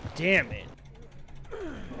 God damn it.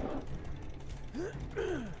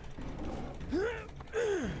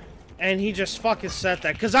 And he just fucking said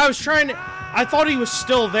that. Because I was trying to... I thought he was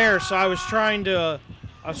still there, so I was trying to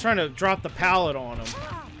drop the pallet on him.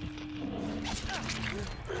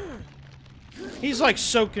 He's like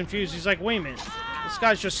so confused. He's like, wait a minute. This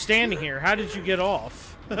guy's just standing here. How did you get off?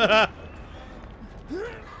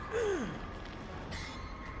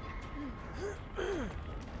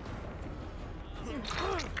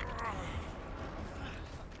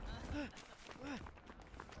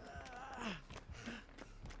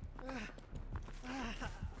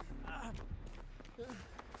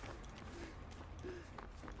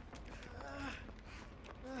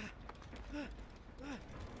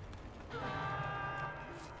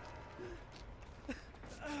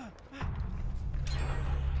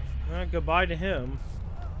 Goodbye to him.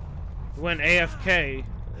 He went AFK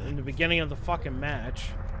in the beginning of the fucking match.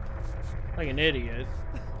 Like an idiot.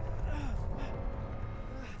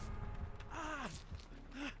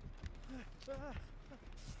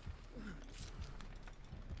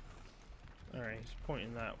 Alright, he's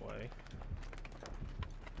pointing that way.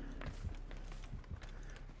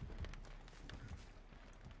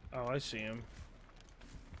 Oh, I see him.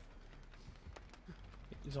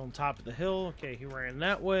 He's on top of the hill. Okay, he ran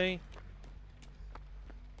that way.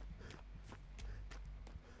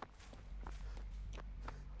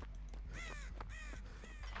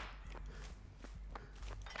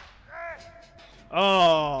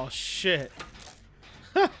 Oh, shit.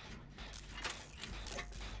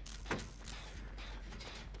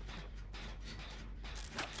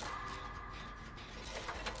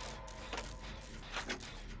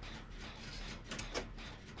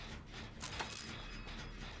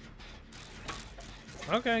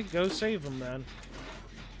 Okay, go save him then.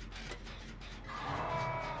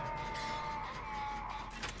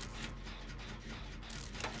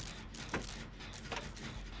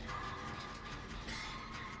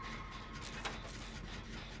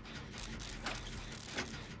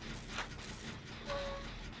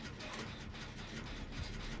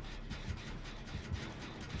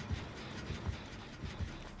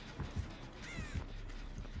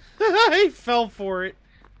 He fell for it.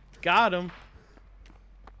 Got him.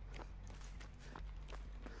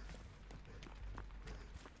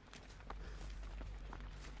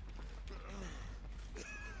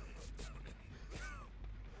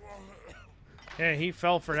 Yeah, he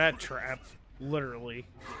fell for that trap. Literally.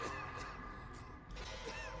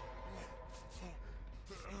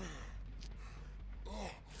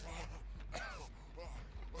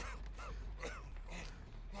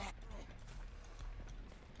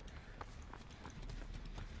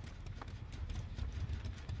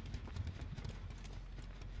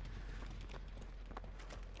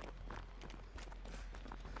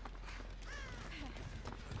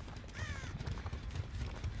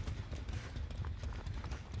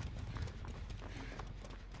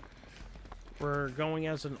 We're going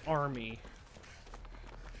as an army.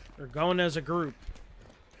 We're going as a group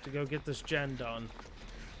to go get this gen done.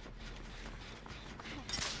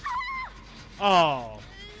 Oh.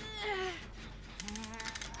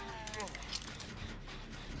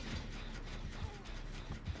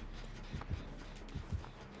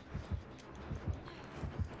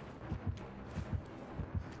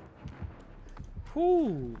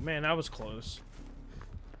 Whew, man, that was close.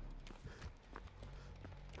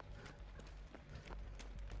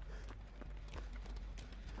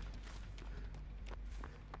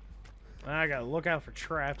 I gotta look out for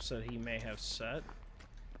traps that he may have set.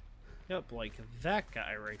 Yep, like that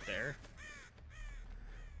guy right there.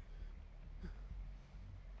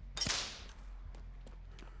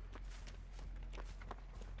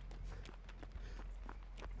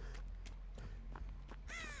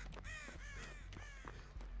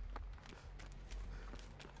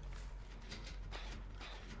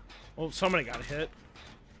 Well, somebody got hit.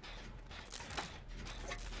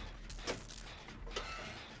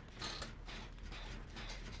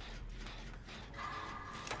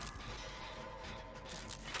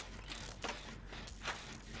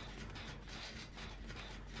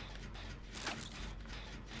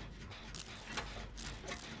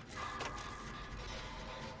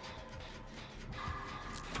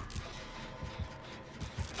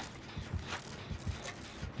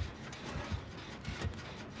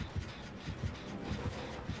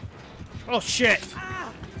 Oh, shit!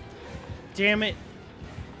 Damn it.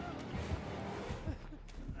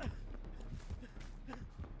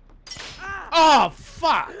 Oh,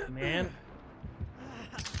 fuck, man.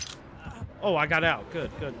 Oh, I got out. Good,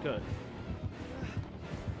 good, good.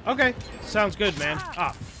 Okay, sounds good, man.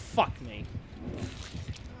 Ah, fuck me.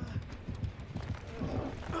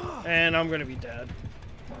 And I'm gonna be dead.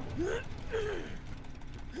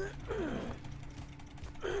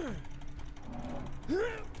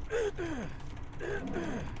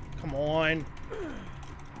 Come on.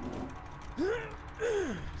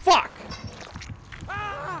 Fuck!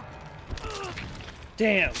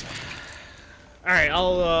 Damn. Alright,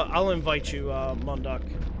 I'll invite you, Munduk.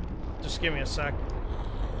 Just give me a sec.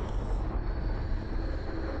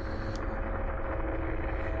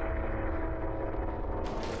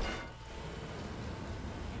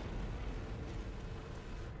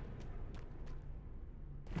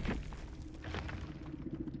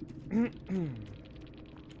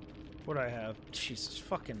 What do I have? Jesus,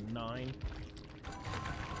 fucking 9.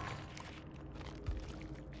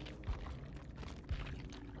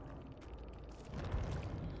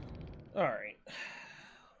 Alright.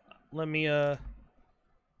 Let me get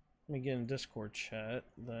in Discord chat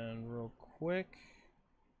then real quick.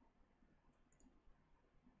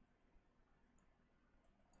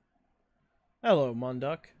 Hello,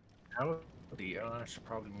 Munduk. Howdy. I should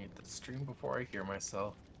probably mute the stream before I hear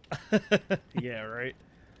myself. Yeah, right.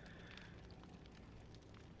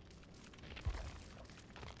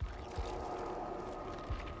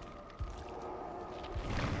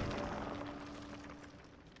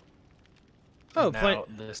 Oh, now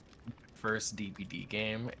this first DBD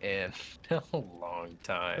game in a long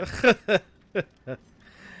time.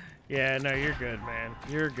 Yeah, no, you're good, man.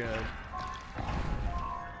 You're good.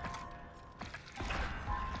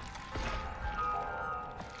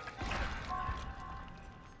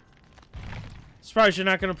 Surprised you're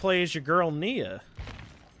not gonna play as your girl Nia.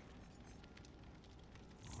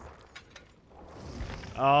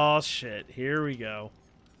 Oh shit! Here we go.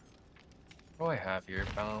 What do I have here?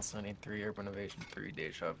 Balance Landing 3, Urban Evasion 3,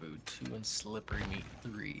 Deja Vu 2, and Slippery Meat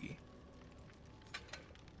 3.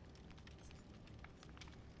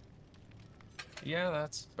 Yeah,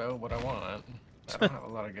 that's about what I want. I don't have a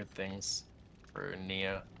lot of good things for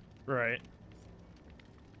Nia. Right.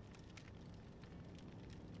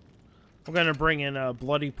 I'm gonna bring in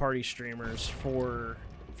Bloody Party streamers for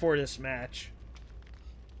this match.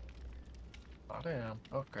 Oh damn.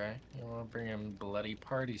 Okay. You want to bring in Bloody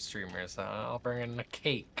Party streamers? I'll bring in a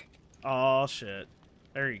cake. Oh shit!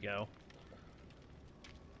 There you go.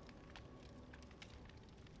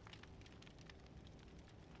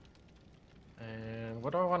 And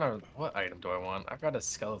what do I want to? What item do I want? I've got a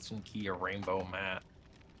skeleton key, a rainbow mat,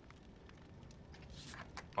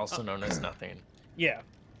 also known as nothing. Yeah.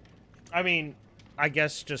 I mean, I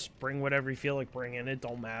guess just bring whatever you feel like bringing. It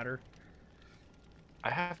don't matter. I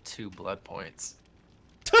have 2 blood points.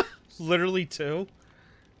 Literally 2?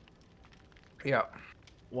 Yeah.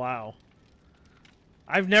 Wow.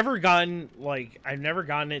 I've never gotten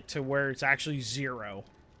it to where it's actually 0.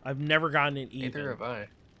 I've never gotten it even. Neither have I.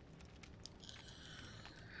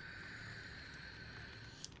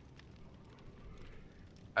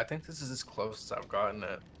 I think this is as close as I've gotten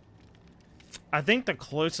it. I think the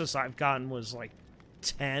closest I've gotten was like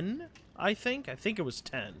 10, I think it was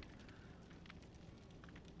 10.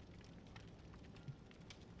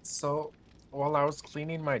 So, while I was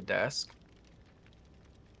cleaning my desk,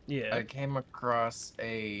 Yeah. I came across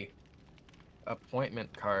a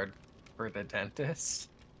appointment card for the dentist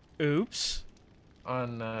Oops.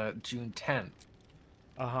 on June 10th.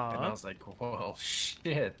 Uh-huh. And I was like, whoa,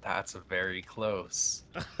 shit, that's very close.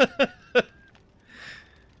 But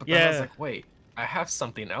then I was like, wait, I have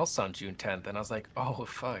something else on June 10th. And I was like, oh,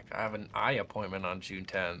 fuck, I have an eye appointment on June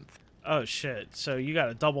 10th. Oh, shit. So you got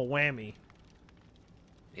a double whammy.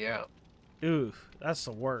 Yeah. Ooh, that's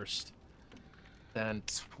the worst. Then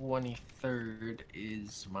 23rd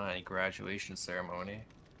is my graduation ceremony.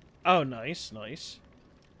 Oh, nice, nice.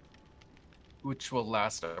 Which will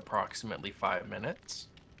last approximately 5 minutes.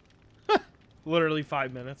 Literally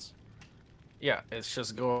 5 minutes. Yeah, it's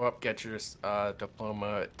just go up, get your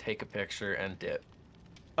diploma, take a picture, and dip.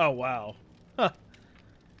 Oh, wow. Huh.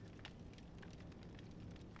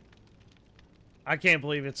 I can't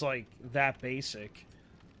believe it's, like, that basic.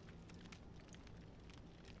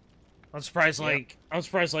 I'm surprised, like,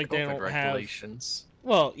 COVID they don't regulations. have...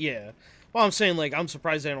 Well, yeah. Well, I'm saying, like, I'm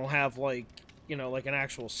surprised they don't have, like, you know, like an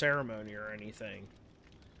actual ceremony or anything.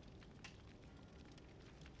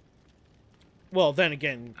 Well, then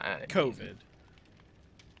again, COVID.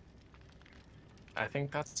 I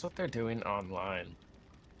think that's what they're doing online.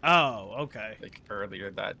 Oh, okay. like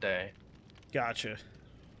earlier that day. Gotcha.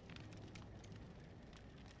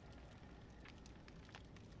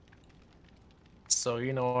 So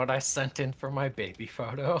you know what I sent in for my baby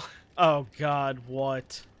photo? Oh God,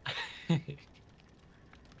 what? Yeah.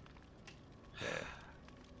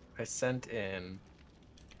 I sent in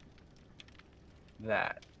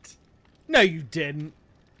that. No, you didn't.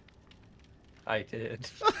 I did.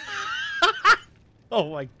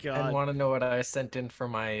 Oh my And God. want to know what I sent in for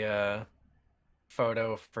my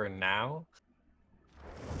photo for now?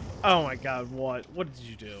 Oh my God, what? What did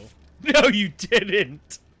you do? No, you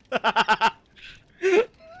didn't.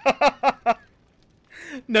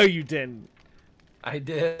 No, you didn't. I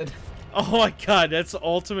did. Oh my God, that's the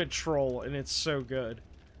ultimate troll, and it's so good.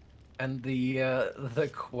 And the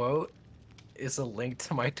quote is a link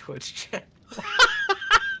to my Twitch channel.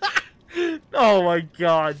 Oh my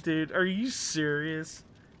God, dude, are you serious?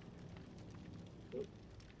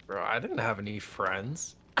 Bro, I didn't have any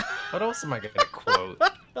friends. What else am I gonna quote?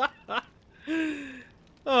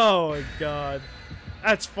 Oh my God,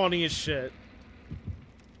 that's funny as shit.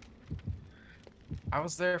 I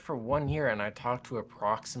was there for 1 year and I talked to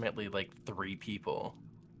approximately like 3 people.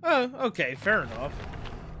 Oh, okay, fair enough.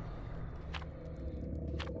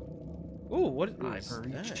 Ooh, what is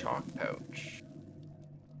Ivory that? chalk pouch.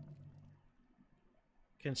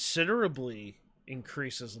 Considerably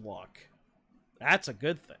increases luck. That's a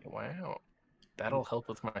good thing. Wow. That'll help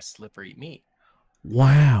with my slippery meat.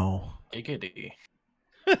 Wow. Giggity.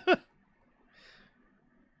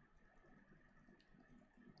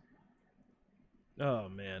 Oh,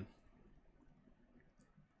 man.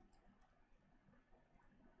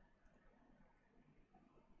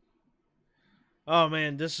 Oh,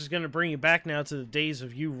 man, this is going to bring you back now to the days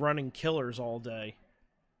of you running killers all day.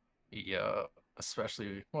 Yeah,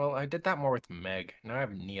 especially, well, I did that more with Meg. Now I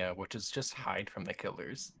have Nia, which is just hide from the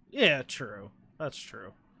killers. Yeah, true. That's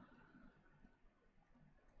true.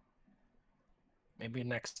 Maybe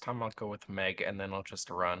next time I'll go with Meg and then I'll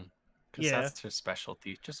just run. Because Yeah. that's her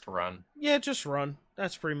specialty. Just run. Yeah, just run.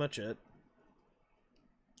 That's pretty much it.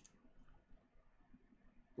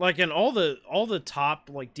 Like, and all the top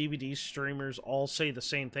like DVD streamers all say the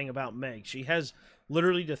same thing about Meg. She has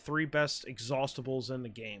literally the 3 best exhaustibles in the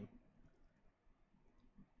game.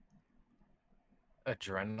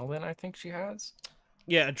 Adrenaline, I think she has.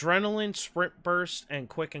 Yeah, Adrenaline, Sprint Burst, and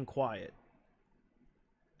Quick and Quiet.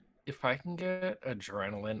 If I can get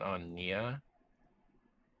Adrenaline on Nia,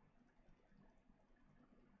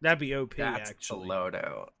 That'd be OP, that's actually. the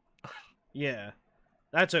loadout. Yeah,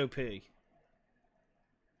 that's OP.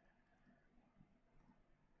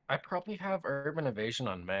 I probably have Urban Evasion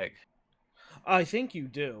on Meg. I think you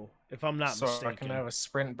do, if I'm not so mistaken. I can have a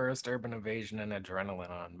Sprint Burst, Urban Evasion, and Adrenaline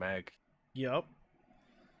on Meg. Yep.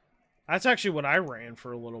 That's actually what I ran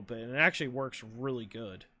for a little bit, and it actually works really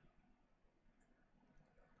good.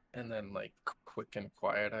 And then, like, Quick and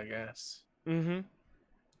Quiet, I guess. Mm-hmm.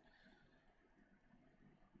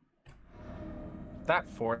 That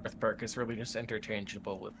 4th perk is really just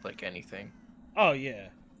interchangeable with, like, anything. Oh, yeah.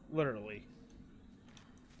 Literally.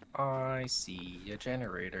 I see a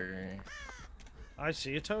generator. I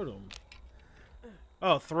see a totem.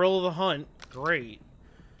 Oh, Thrill of the Hunt. Great.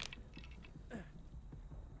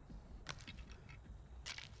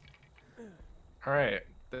 Alright,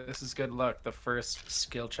 this is good luck. The first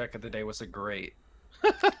skill check of the day was a great.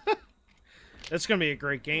 It's gonna be a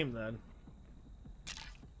great game, then.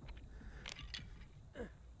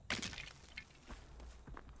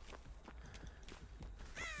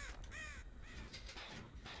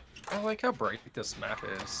 I like how bright this map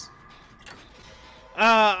is.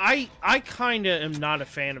 I kind of am not a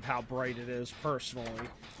fan of how bright it is, personally.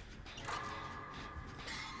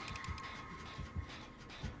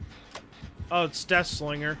 Oh, it's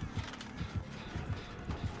Deathslinger.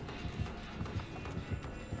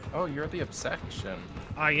 Oh, you're the Obsession.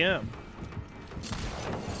 I am.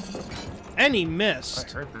 And he I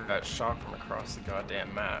missed. heard that shot from across the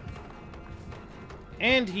goddamn map.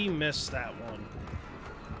 And he missed that one.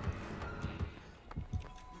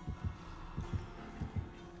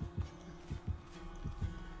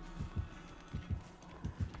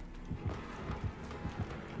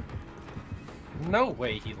 No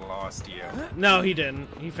way he lost you. No, he didn't.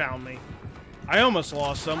 He found me. I almost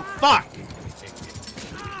lost him. Fuck!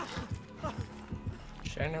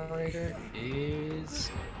 Generator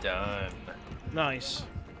is done. Nice.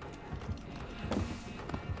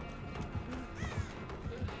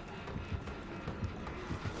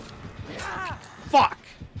 Fuck!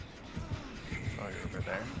 Oh, you're over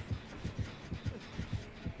there.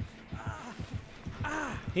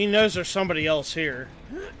 He knows there's somebody else here.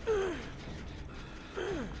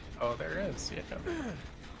 Oh, there is. Yeah.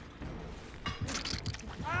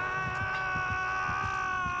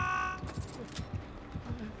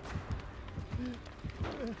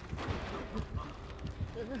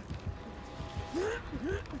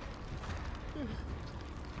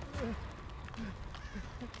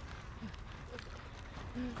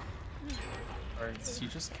 Or is he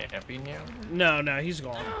just camping you? No, no, he's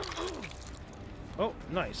gone. Oh,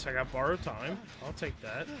 nice. I got borrowed time. I'll take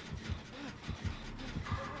that.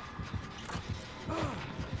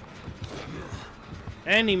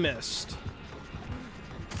 And he missed.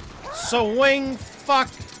 Swing, fuck.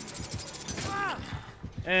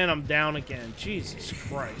 And I'm down again. Jesus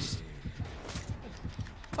Christ.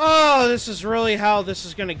 Oh, this is really how this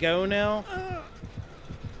is gonna go now?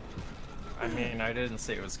 I mean, I didn't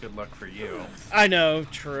say it was good luck for you. I know,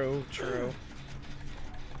 true, true.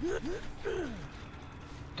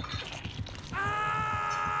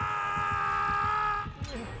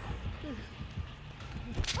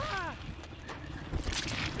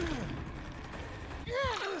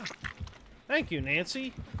 Thank you,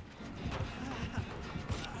 Nancy.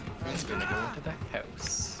 I'm gonna go into the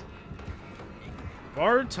house.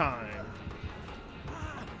 Guard time.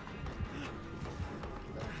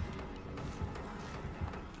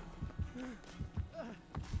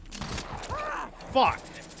 Fuck.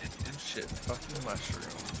 Good shit, fucking mushroom.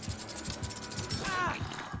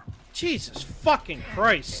 Jesus fucking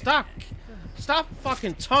Christ. Stop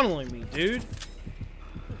fucking tunneling me, dude.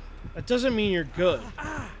 That doesn't mean you're good.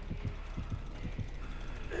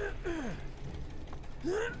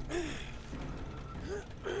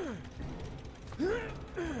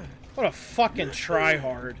 What a fucking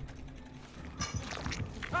tryhard.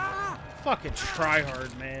 Fucking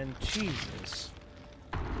tryhard, man. Jesus.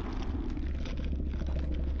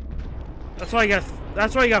 That's why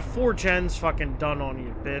you got 4 gens fucking done on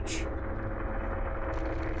you, bitch.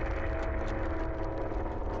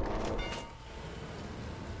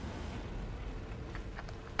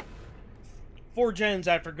 Four gens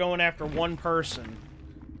after going after one person.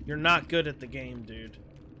 You're not good at the game, dude.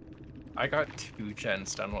 I got 2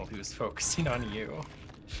 gens done while he was focusing on you.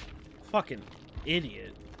 Fucking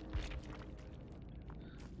idiot.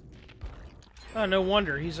 Oh, no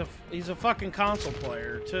wonder. He's a fucking console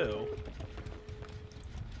player, too.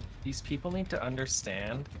 These people need to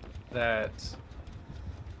understand that...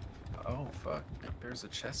 Oh, fuck. There's a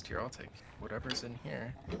chest here. I'll take whatever's in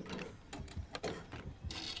here.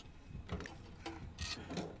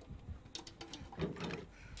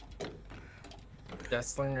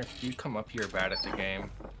 Deathslinger, if you come up, you're bad at the game.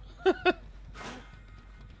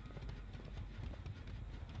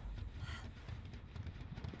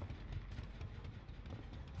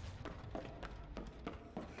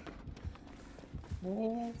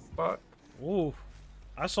 Oh, fuck. Ooh.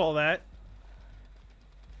 I saw that.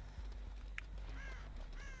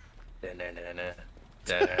 Da-na-na-na.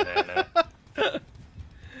 Da-na-na-na.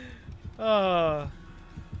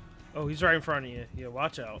 Oh, he's right in front of you. Yeah,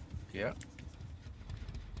 watch out. Yeah.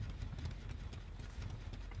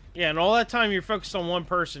 Yeah, and all that time you're focused on one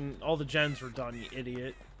person, all the gens were done, you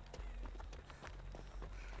idiot.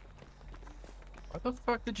 Why the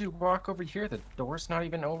fuck did you walk over here? The door's not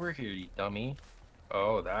even over here, you dummy.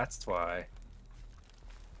 Oh, that's why.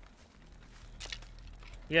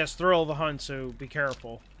 Yes, thrill of the hunt, so be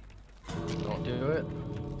careful. Don't do it.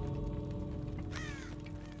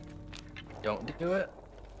 Don't do it.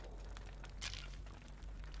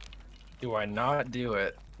 Do I not do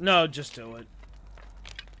it? No, just do it.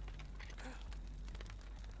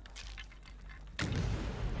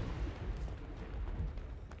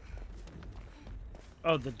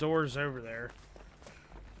 Oh, the door's over there.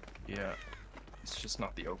 Yeah. It's just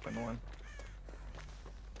not the open one.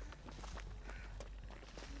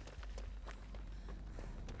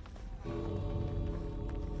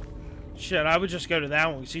 Shit, I would just go to that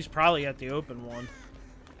one, because he's probably at the open one.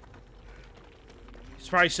 He's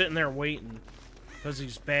probably sitting there waiting, because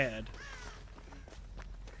he's bad.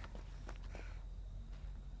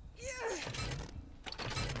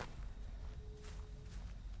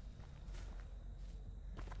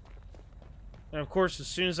 And of course, as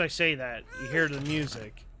soon as I say that, you hear the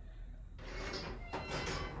music.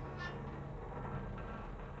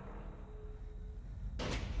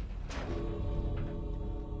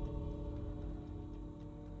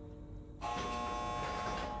 You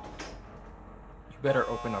better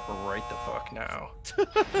open up right the fuck now.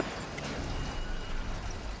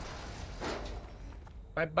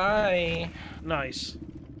 Bye-bye. Nice.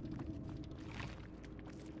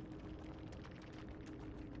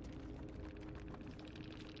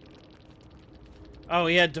 Oh,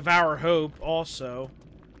 he had Devour Hope also.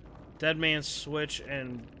 Dead Man's Switch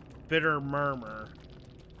and bitter murmur.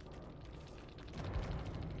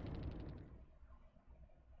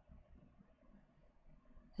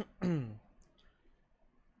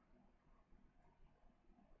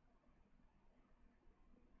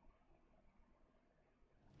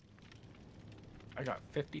 I got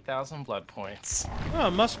 50,000 blood points. Oh,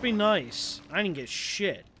 it must be nice. I didn't get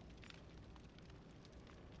shit.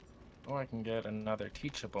 Oh, I can get another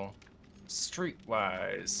teachable.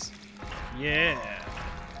 Streetwise. Yeah.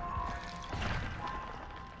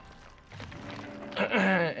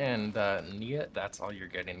 And Nia, that's all you're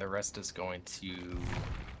getting. The rest is going to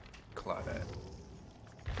Claudette.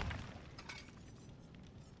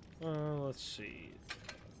 Let's see.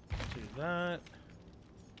 Do that.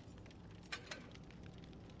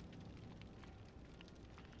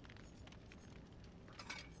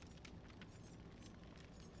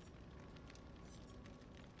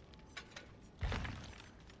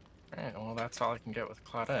 Alright, well that's all I can get with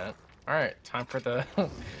Claudette. Alright, time for the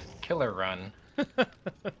killer run.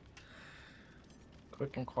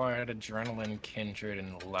 Quick and quiet, adrenaline, kindred,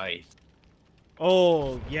 and life.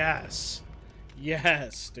 Oh, yes.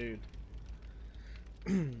 Yes, dude.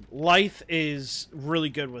 Lithe is really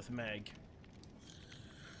good with Meg.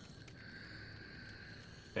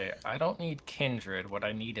 Okay, I don't need kindred. What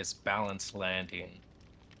I need is balanced landing.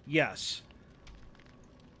 Yes.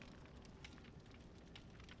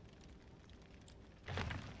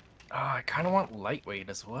 Oh, I kind of want lightweight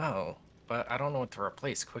as well, but I don't know what to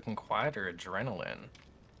replace. Quick and quiet or adrenaline?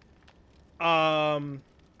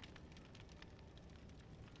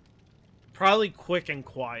 Probably quick and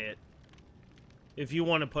quiet. If you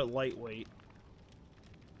want to put lightweight.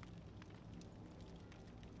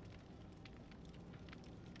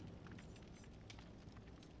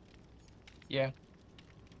 Yeah.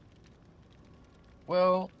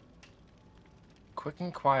 Well, quick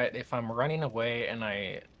and quiet, if I'm running away and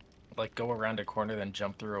I like go around a corner then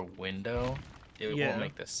jump through a window, it Yeah. won't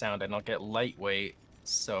make the sound, and I'll get lightweight,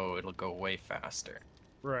 so it'll go way faster.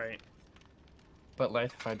 Right. But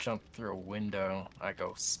like if I jump through a window, I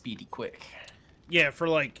go speedy quick. Yeah, for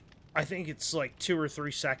like, I think it's like 2 or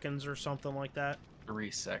 3 seconds or something like that. 3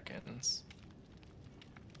 seconds.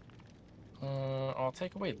 I'll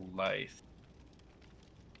take away life.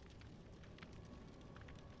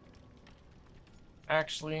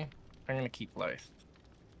 Actually, I'm gonna keep life.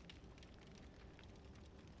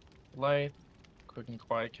 Light, quick and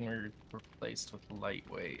quiet can be replaced with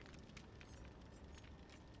lightweight.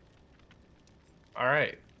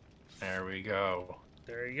 Alright, there we go.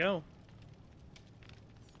 There you go.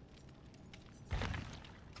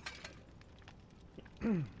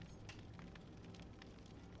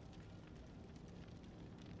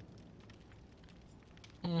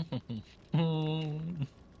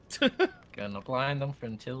 Gonna blind them for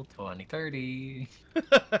until 2030.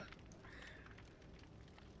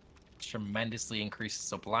 Tremendously increases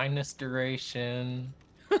the blindness duration.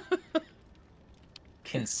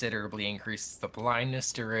 Considerably increases the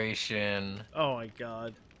blindness duration. Oh my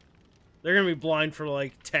god. They're gonna be blind for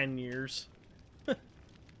like 10 years.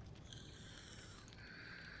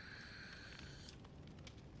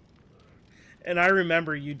 And I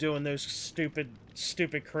remember you doing those stupid,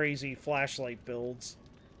 crazy flashlight builds.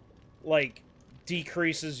 Like,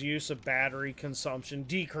 decreases use of battery consumption,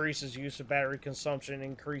 increases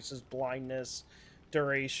blindness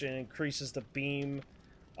duration, increases the beam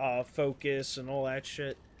focus, and all that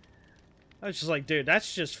shit. I was just like, dude,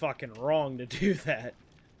 that's just fucking wrong to do that.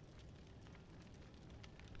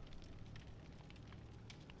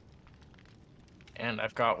 And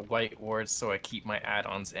I've got white wards, so I keep my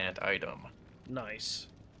add-ons and item. Nice.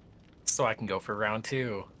 So I can go for round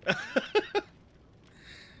 2.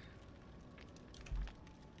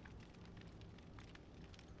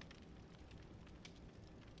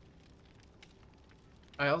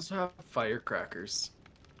 I also have firecrackers.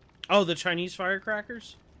 Oh, the Chinese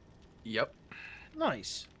firecrackers? Yep.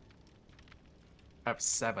 Nice. I have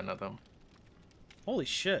 7 of them. Holy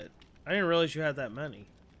shit. I didn't realize you had that many.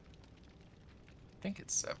 I think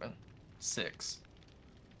it's 7. 6.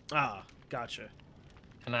 Ah, gotcha.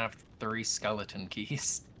 And I have 3 skeleton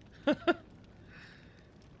keys.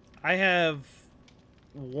 I have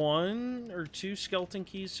 1 or 2 skeleton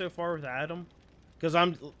keys so far with Adam. Because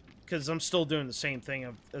I'm still doing the same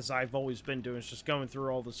thing as I've always been doing. It's just going through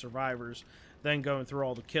all the survivors, then going through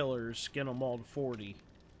all the killers, getting them all to 40.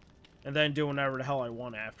 And then doing whatever the hell I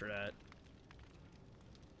want after that.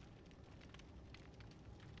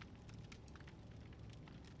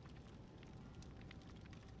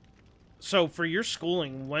 So for your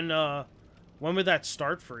schooling, when would that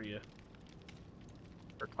start for you?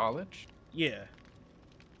 For college? Yeah.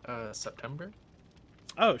 September?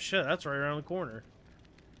 Oh shit, that's right around the corner.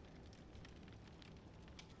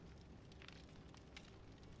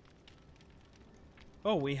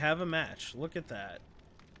 Oh, we have a match. Look at that.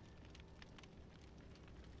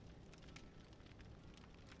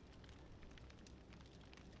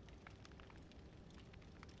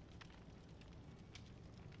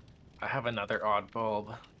 I have another odd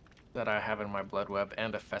bulb that I have in my blood web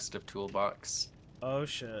and a festive toolbox. Oh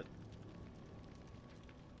shit.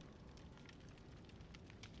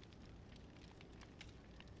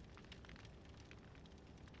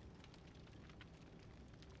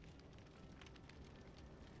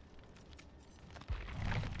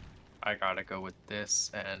 I gotta go with this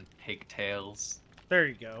and pigtails. There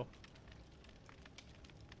you go.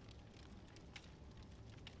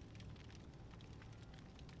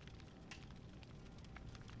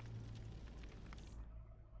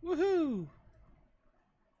 Woohoo!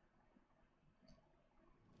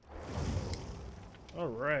 All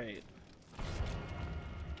right.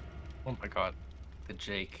 Oh my god, the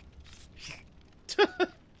Jake.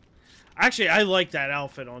 Actually, I like that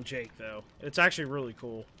outfit on Jake, though. It's actually really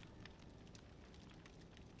cool.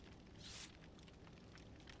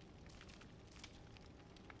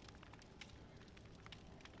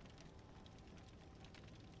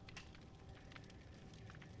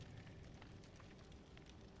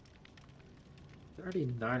 It's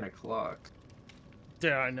already 9 o'clock.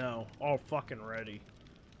 Yeah, I know. All fucking ready.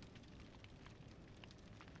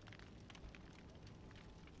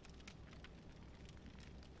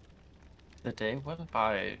 The day went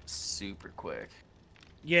by super quick.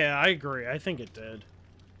 Yeah, I agree. I think it did.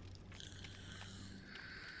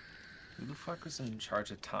 Who the fuck was in charge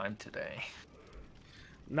of time today?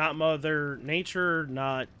 Not Mother Nature,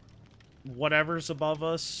 not whatever's above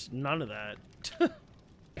us. None of that.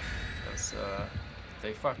 Because,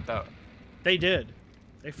 they fucked up. They did.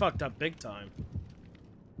 They fucked up big time.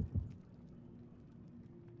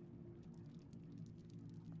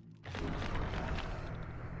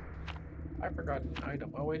 I forgot an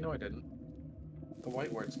item. Oh wait, no I didn't. The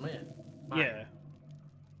white word's man. Mine. Yeah.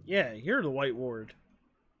 Yeah, you're the White Ward.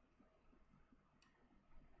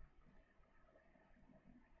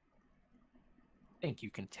 Think you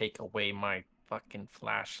can take away my fucking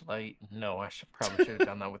flashlight? No, I probably should have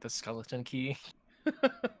done that with the skeleton key.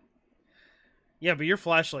 Yeah, but your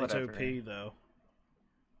flashlight's Whatever. OP, though.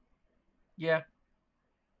 Yeah.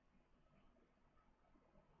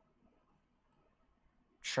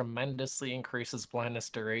 Tremendously increases blindness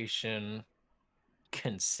duration.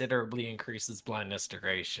 Considerably increases blindness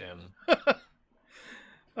duration.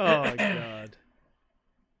 Oh, my God.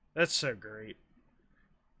 That's so great.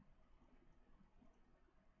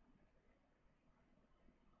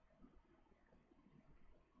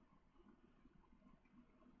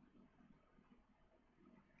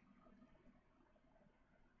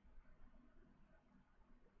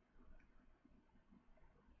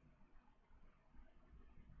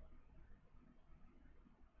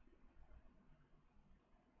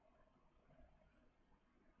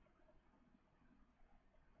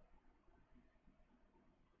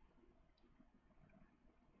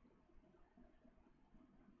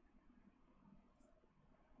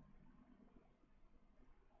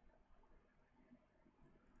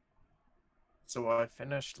 So I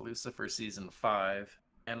finished Lucifer season 5,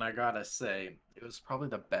 and I gotta say, it was probably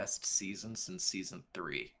the best season since season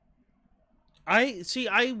 3.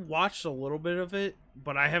 I watched a little bit of it,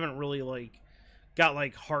 but I haven't really, like, got,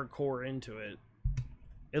 like, hardcore into it.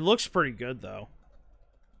 It looks pretty good, though.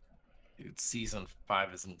 Dude, season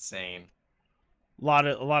 5 is insane. A lot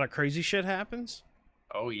of crazy shit happens.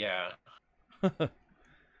 Oh yeah.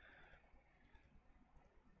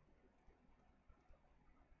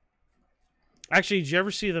 Actually, did you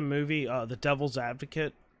ever see the movie The Devil's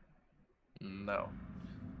Advocate? No.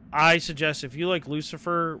 I suggest if you like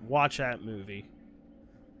Lucifer, watch that movie.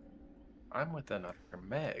 I'm with another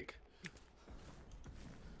Meg.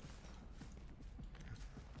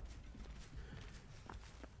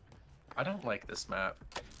 I don't like this map.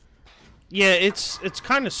 Yeah, it's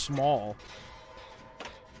kind of small.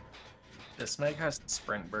 This Meg has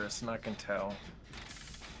sprint burst, and I can tell.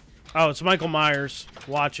 Oh, it's Michael Myers.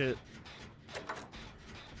 Watch it.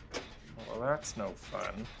 Well, that's no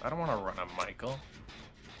fun. I don't want to run a Michael.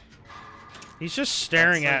 He's just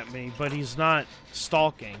staring That's at me, but he's not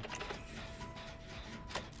stalking.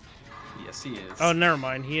 Yes, he is. Oh, never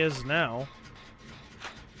mind. He is now.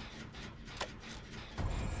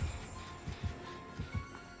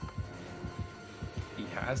 He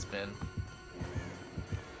has been.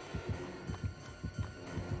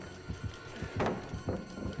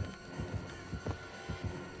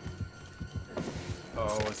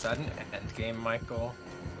 Oh, is that an end game, Michael?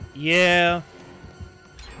 Yeah.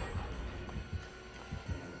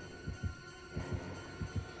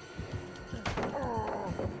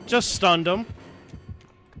 Just stunned him.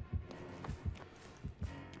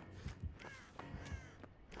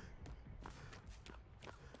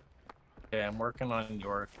 Okay, I'm working on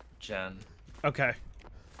your gen. Okay.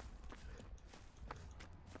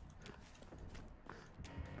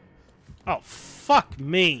 Oh, fuck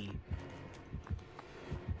me.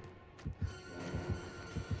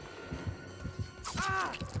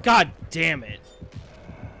 God damn it.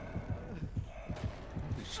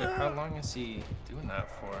 Holy shit, how long is he doing that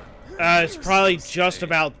for? It's probably just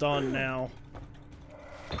about done now.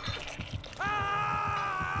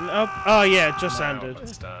 Nope. Oh, yeah, it just ended.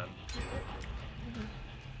 It's done.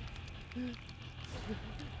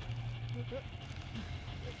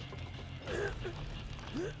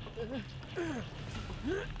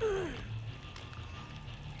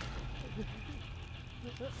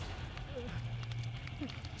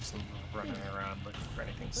 Just running around looking for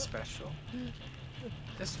anything special.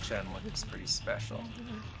 This gen looks pretty special.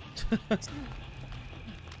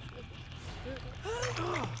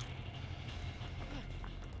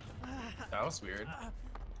 That was weird.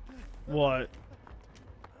 What?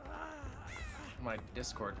 My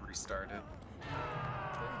Discord restarted.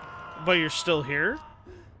 But you're still here?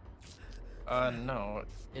 No.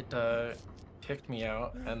 It, kicked me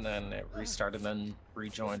out, and then it restarted, then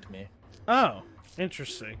rejoined me. Oh,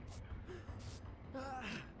 interesting.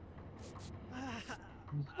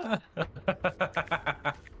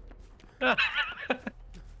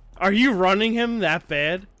 Are you running him that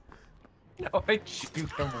bad? No, I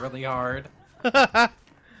shoot him really hard.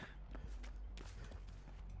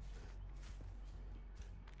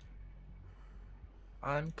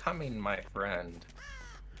 I'm coming, my friend.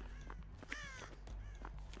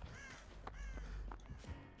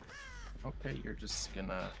 Okay, you're just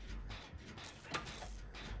gonna...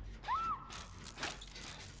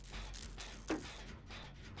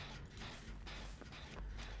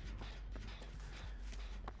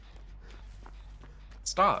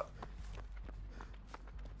 Stop.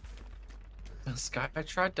 This guy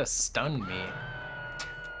tried to stun me.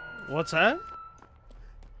 What's that?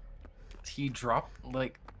 He dropped,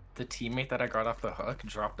 like, the teammate that I got off the hook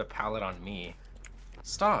dropped a pallet on me.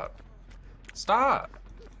 Stop. Stop!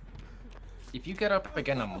 If you get up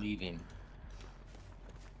again, I'm leaving.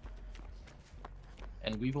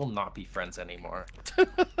 And we will not be friends anymore.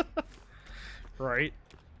 Right.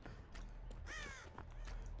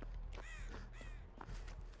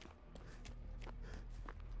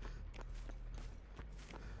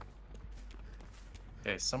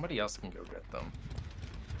 Okay, somebody else can go get them.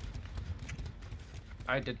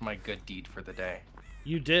 I did my good deed for the day.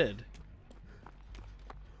 You did.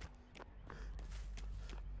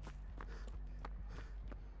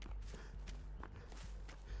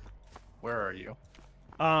 Where are you?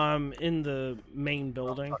 In the main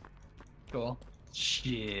building. Cool.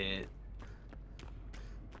 Shit.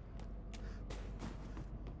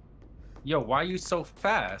 Yo, why are you so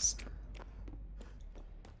fast?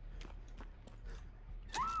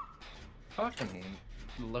 Fucking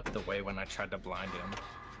looked away when I tried to blind him.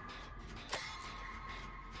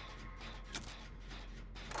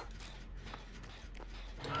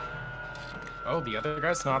 Oh, the other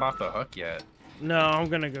guy's not off the hook yet. No, I'm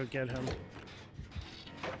gonna go get him.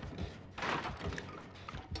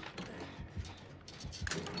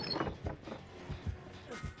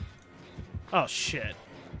 Oh, shit.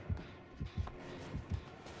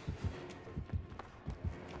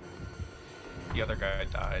 The other guy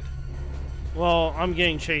died. Well, I'm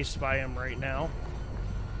getting chased by him right now.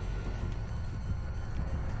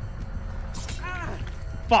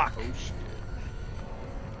 Fuck! Oh shit.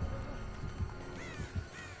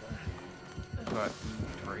 Got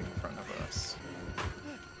moved right in front of us.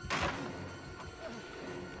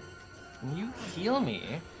 Can you heal me?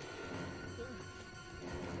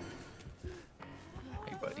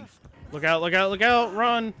 Hey, buddy. Look out, look out, look out!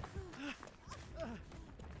 Run!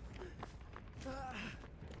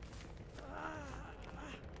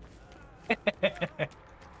 I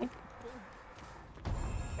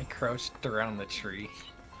crouched around the tree.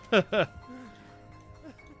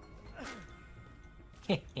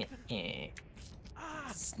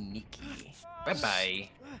 Sneaky. Bye-bye.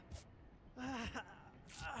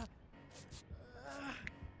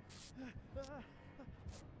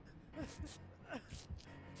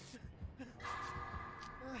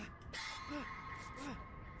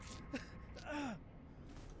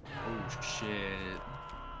 Oh, shit.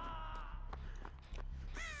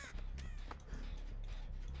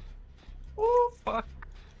 Oh, fuck.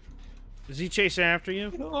 Is he chasing after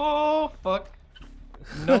you? Oh, fuck.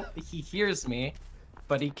 Nope, he hears me,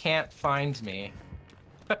 but he can't find me.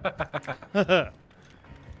 Because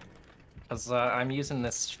I'm using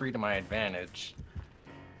this tree to my advantage.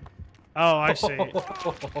 Oh, I see.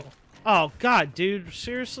 Oh, God, dude.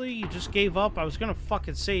 Seriously? You just gave up? I was gonna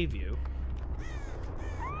fucking save you.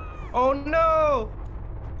 Oh, no!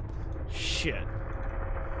 Shit.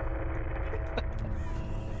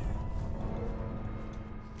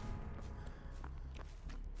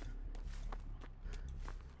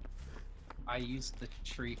 I used the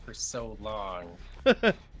tree for so long.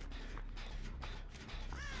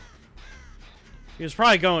 He was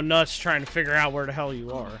probably going nuts trying to figure out where the hell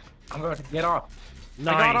you are. I'm going to get off.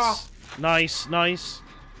 Nice. I got off. Nice, nice.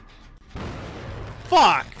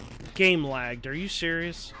 Fuck! Game lagged. Are you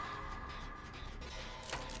serious?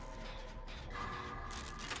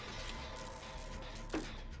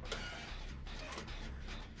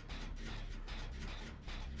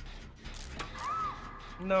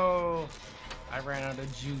 No. I ran out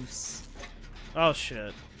of juice. Oh,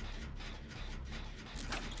 shit.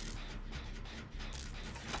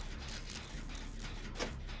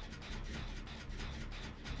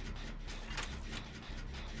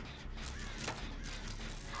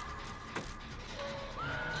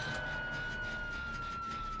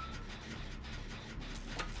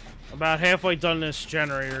 About halfway done this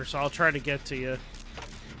generator, so I'll try to get to you.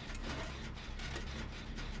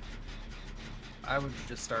 I would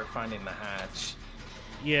just start finding the hatch.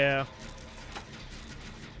 Yeah.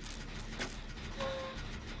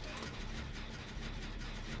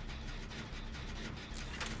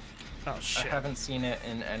 Oh, shit. I haven't seen it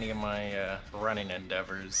in any of my running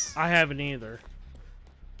endeavors. I haven't either.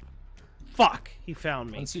 Fuck! He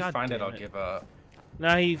found me. Once you God find it, damn I'll give up.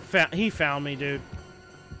 No, he found me, dude.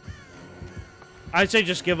 I'd say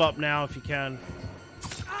just give up now if you can.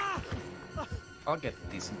 I'll get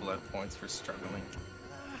decent blood points for struggling.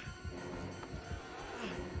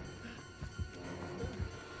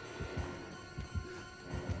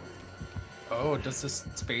 Oh, does this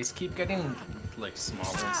space keep getting, like,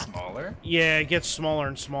 smaller and smaller? Yeah, it gets smaller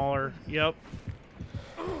and smaller. Yep.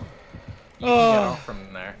 You can get off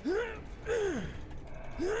from there.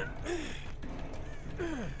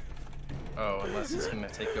 Oh, unless he's gonna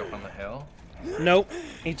take you up on the hill? Nope.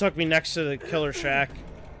 He took me next to the killer shack.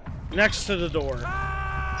 Next to the door. Rip.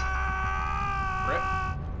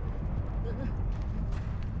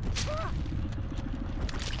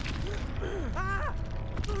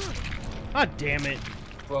 God damn it.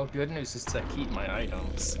 Well, good news is to keep my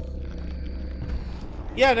items.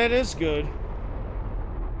 Yeah, that is good.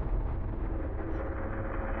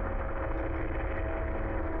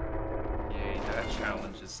 Yay, that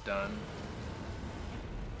challenge is done.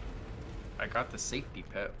 I got the safety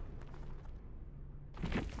pit.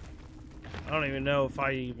 I don't even know if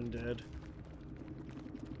I even did.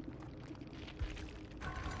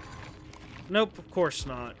 Nope, of course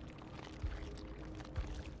not.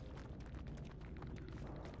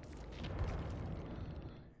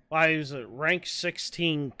 I was a rank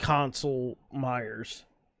 16 console Myers.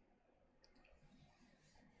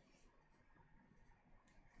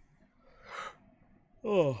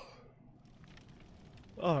 Oh.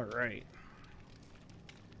 All right.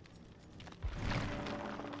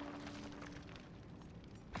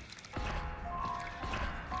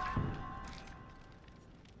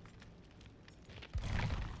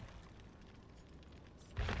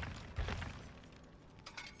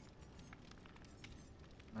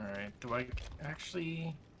 Alright, do I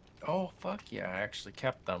actually... Oh, fuck yeah, I actually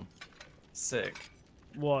kept them. Sick.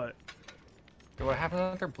 What? Do I have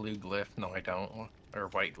another blue glyph? No, I don't. Or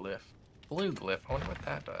white glyph. Blue glyph, I wonder what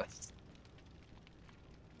that does.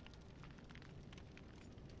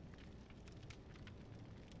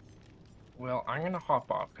 Well, I'm gonna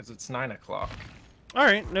hop off, because it's 9 o'clock.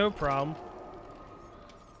 Alright, no problem.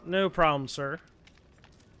 No problem, sir.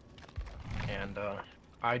 And,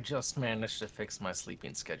 I just managed to fix my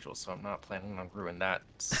sleeping schedule, so I'm not planning on ruining that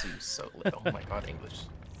so little. Oh my god, English.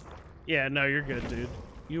 Yeah, no, you're good, dude.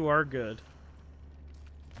 You are good.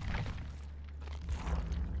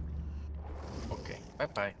 Okay,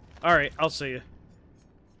 bye-bye. Alright, I'll see you.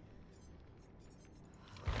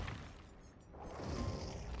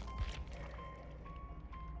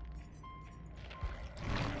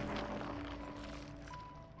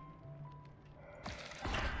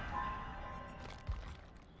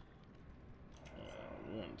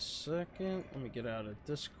 One second. Let me get out of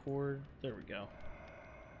Discord. There we go.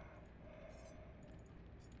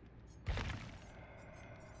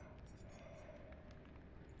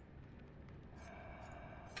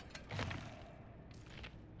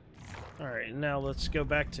 Alright. Alright, now let's go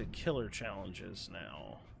back to killer challenges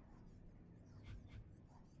now.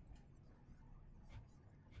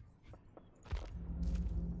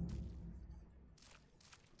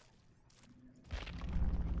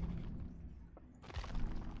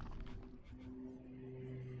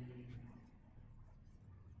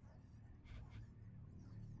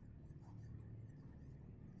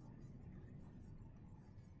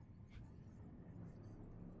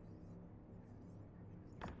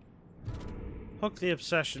 Hook the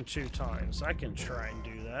obsession 2 times. I can try and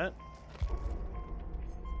do that.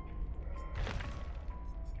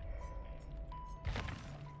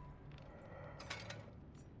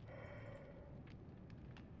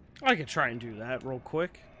 I can try and do that real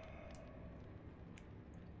quick.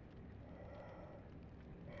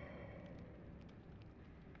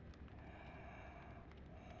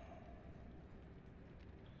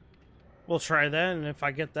 We'll try that, and if I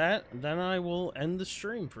get that, then I will end the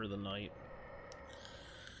stream for the night.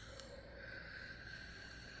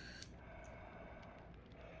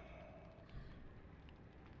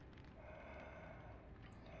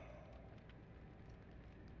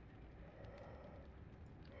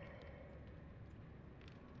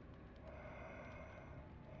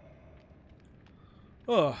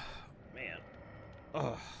 Oh, man.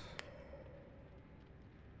 Ugh.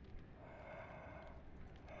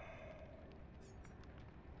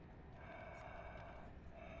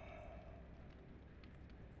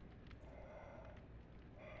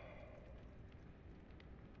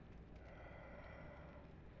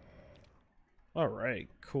 Alright,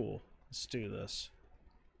 cool. Let's do this.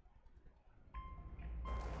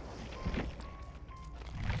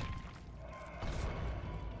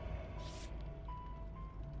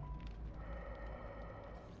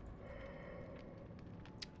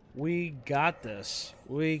 We got this.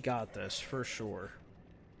 We got this, for sure.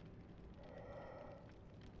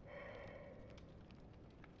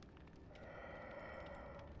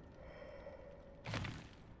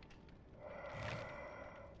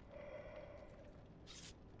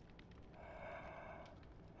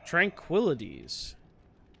 Tranquilities.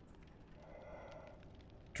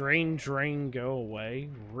 Drain, drain, go away.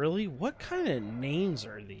 Really? What kind of names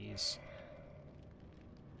are these?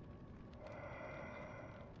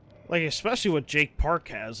 Like, especially what Jake Park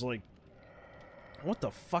has, like, what the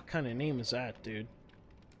fuck kind of name is that, dude?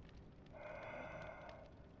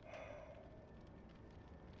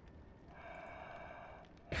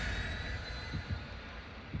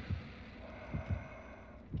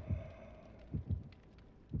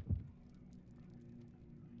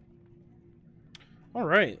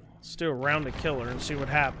 Alright, let's do a round of killer and see what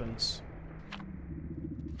happens.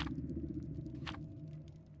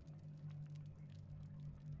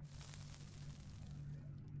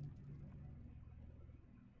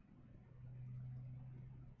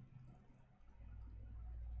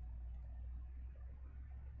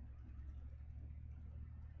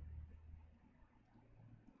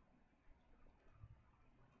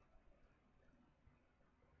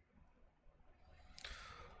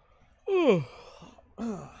 Oh.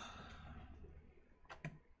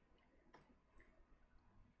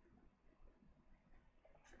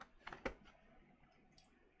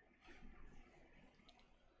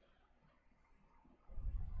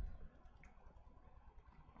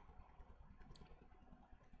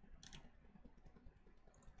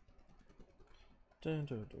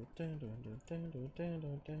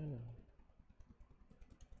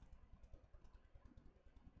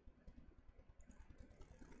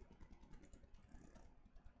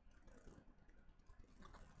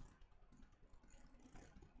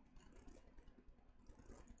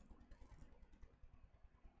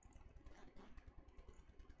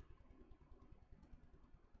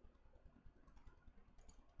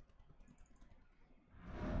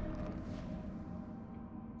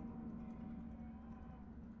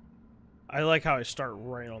 I like how I start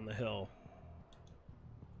right on the hill.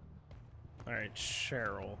 Alright,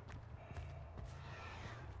 Cheryl.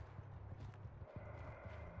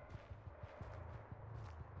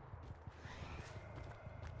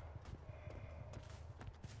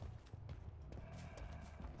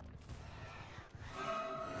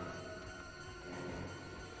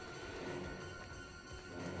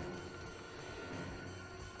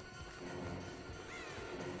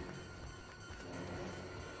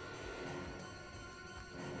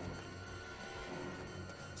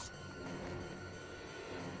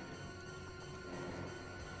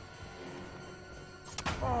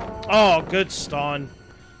 Oh, good stun.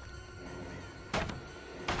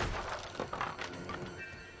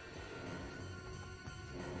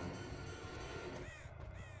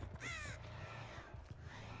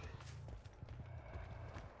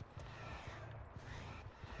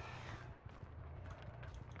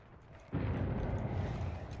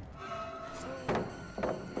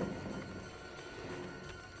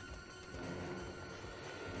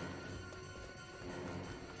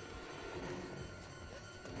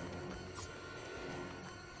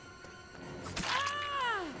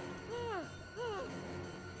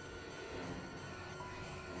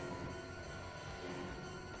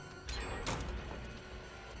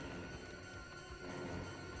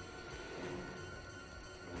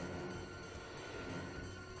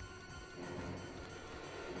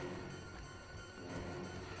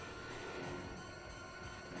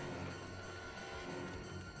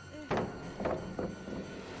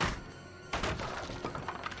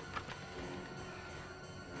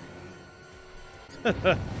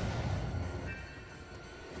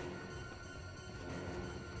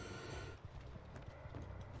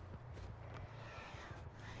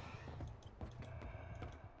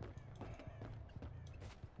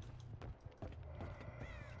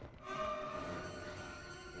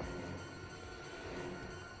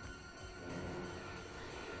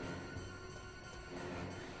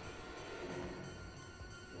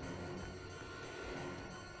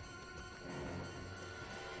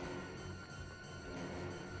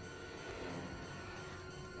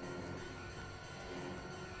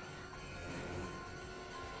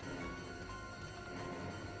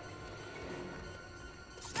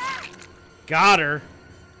 Got her.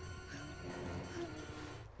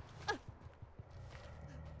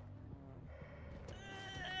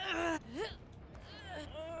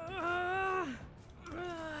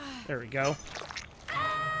 There we go.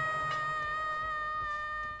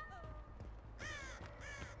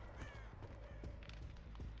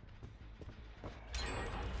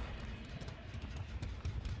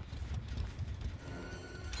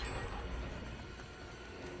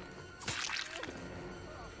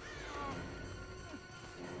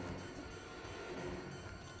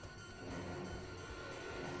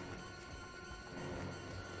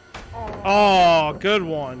 Oh, good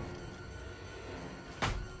one.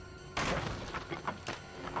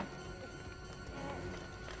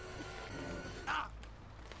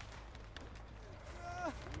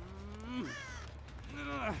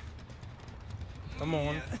 Come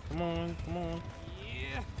on, come on, come on.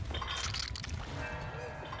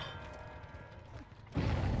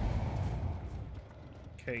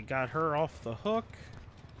 Okay, got her off the hook.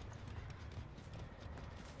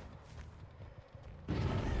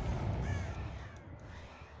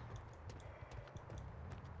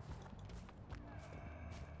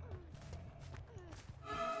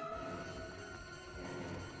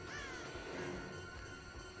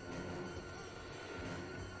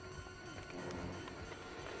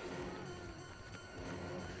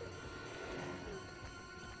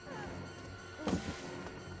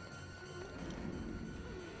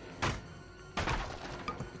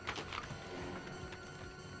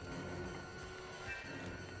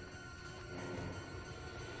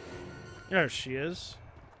 There she is.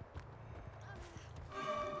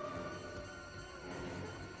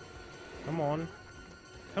 Come on.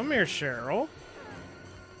 Come here, Cheryl.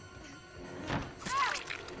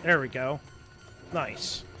 There we go.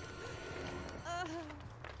 Nice.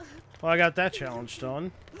 Well, I got that challenge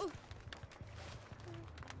done.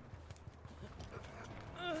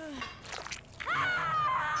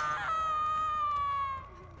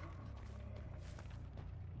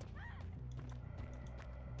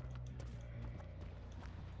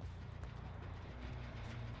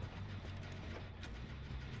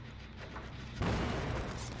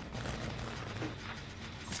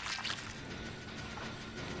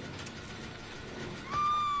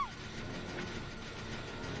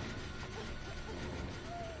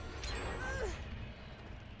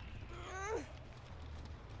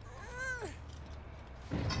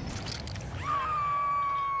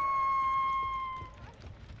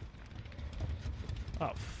 Oh,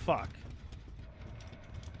 fuck.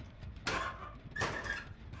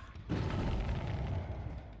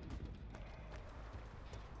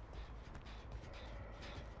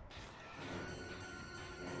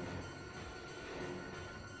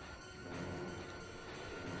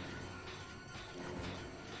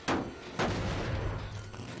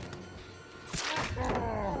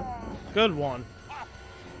 Good one.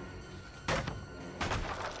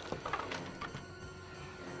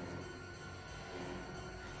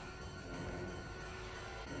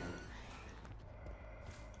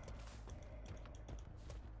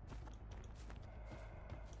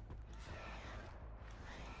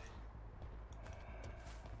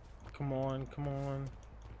 Come on, come on.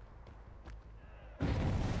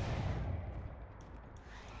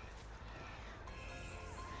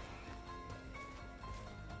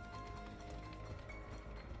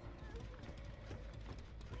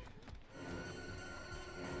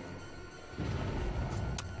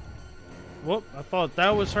 Whoop, I thought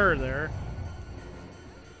that was her there.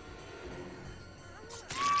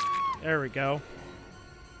 There we go.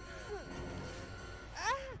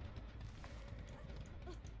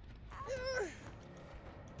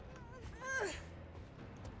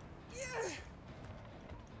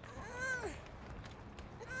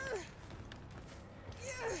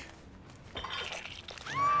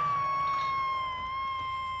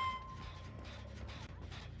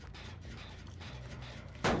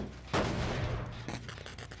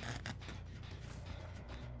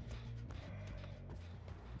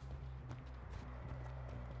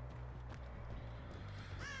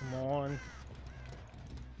 Come on.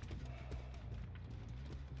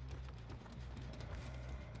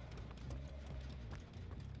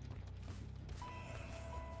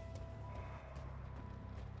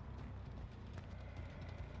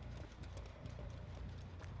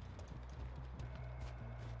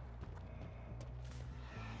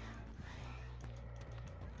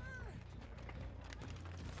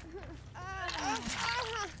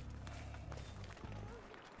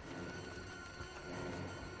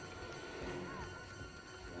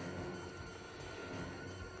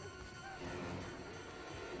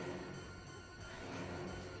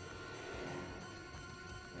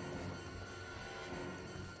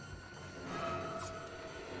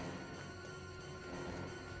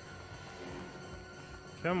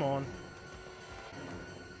 Come on.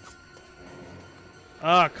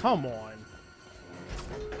 Ah, come on.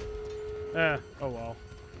 Oh well.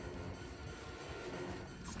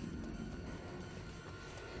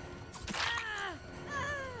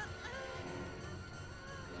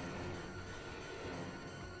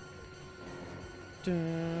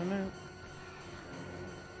 Dun-dun.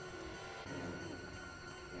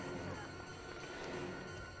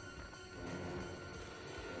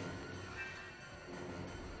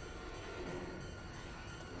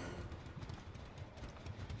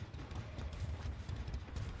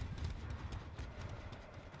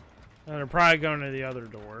 And they're probably going to the other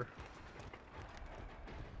door.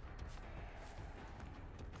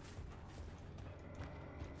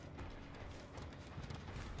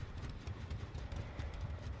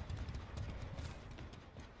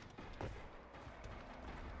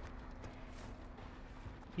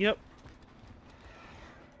 Yep.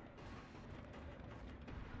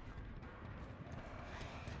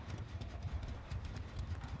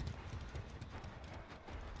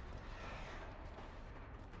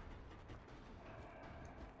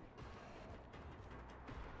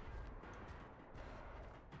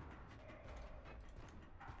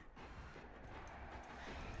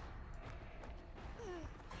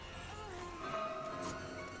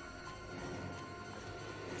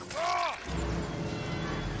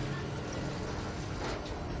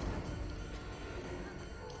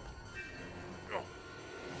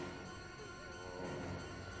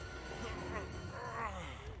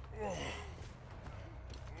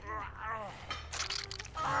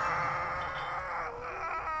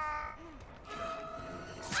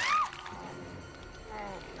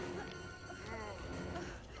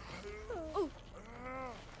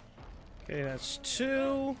 Okay, that's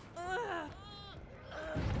 2.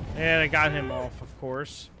 And I got him off, of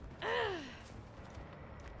course.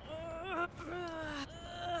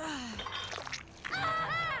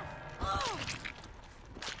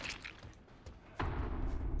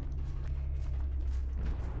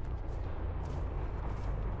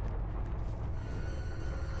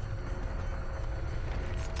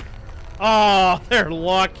 Oh, they're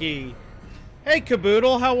lucky. Hey,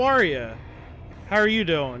 Caboodle, how are you? How are you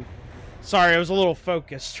doing? Sorry, I was a little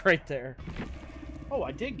focused right there. Oh,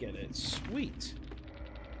 I did get it. Sweet.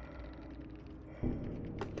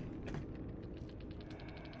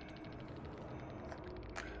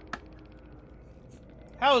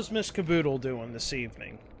 How is Miss Caboodle doing this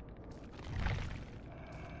evening?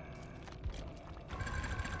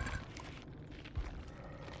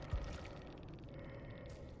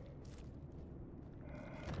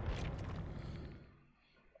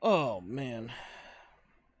 Oh, man.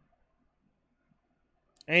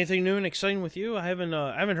 Anything new and exciting with you? I haven't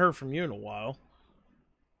heard from you in a while.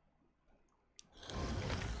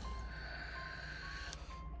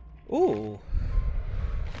 Ooh.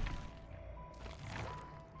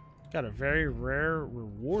 Got a very rare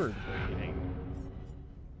reward waiting.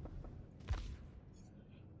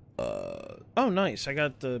 Oh, nice. I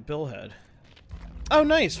got the billhead. Oh,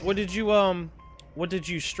 nice. What did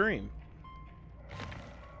you stream?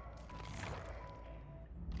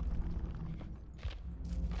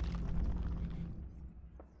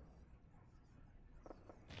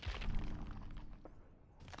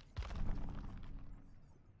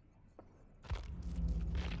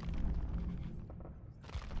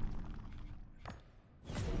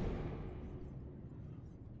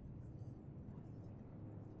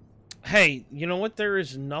 Hey, you know what? There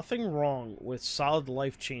is nothing wrong with solid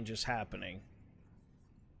life changes happening.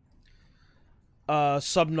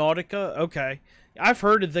 Subnautica? Okay. I've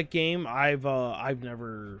heard of the game. I've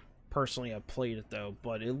never personally have played it though,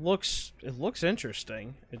 but it looks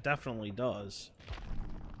interesting. It definitely does.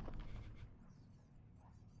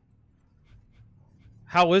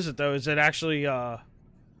 How is it though? Is it actually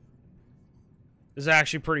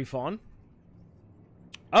pretty fun?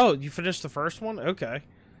 Oh, you finished the first one? Okay.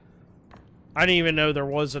 I didn't even know there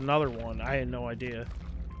was another one. I had no idea.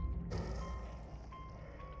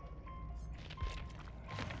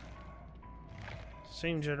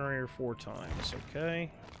 Same generator 4 times,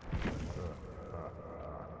 okay.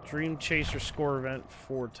 Dream Chaser score event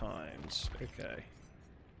 4 times, okay.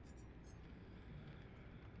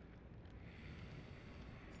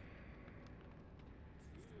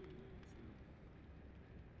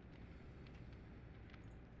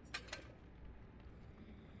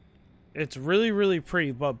 It's really, really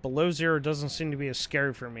pretty, but below 0 doesn't seem to be as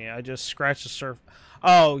scary for me. I just scratched the surface.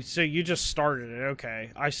 Oh, so you just started it.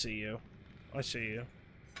 Okay, I see you. I see you.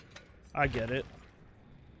 I get it.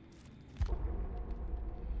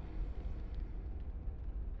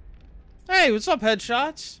 Hey, what's up,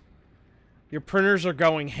 Headshots? Your printers are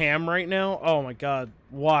going ham right now? Oh my god.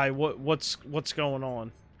 Why? What's going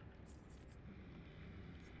on?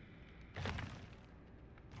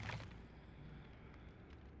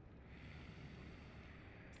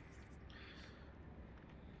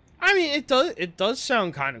 I mean, it does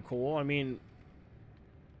sound kind of cool. I mean,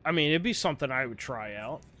 it'd be something I would try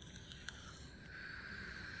out.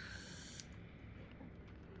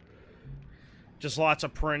 Just lots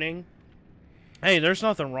of printing. Hey, there's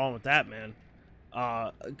nothing wrong with that, man.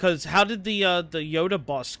 Cause how did the Yoda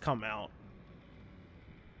bus come out?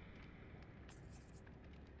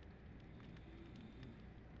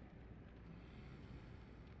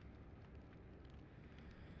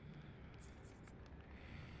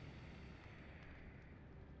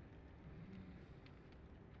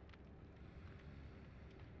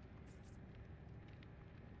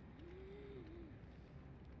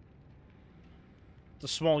 The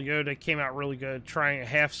small Yoda came out really good. Trying a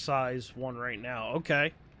half-size one right now.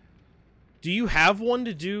 Okay. Do you have one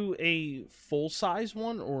to do a full-size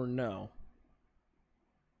one, or no?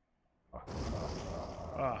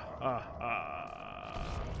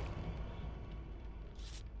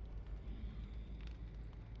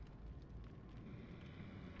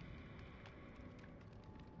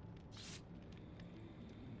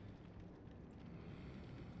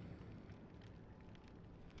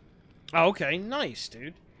 Oh, okay, nice,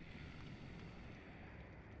 dude.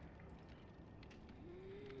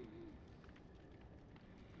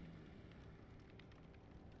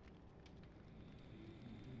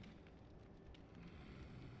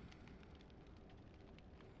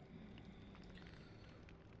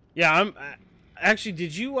 Yeah, I'm actually.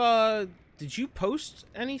 Did you post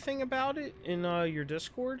anything about it in your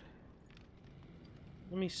Discord?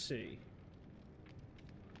 Let me see.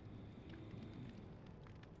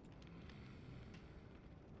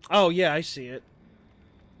 Oh yeah, I see it.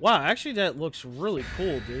 Wow, actually that looks really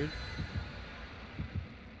cool, dude.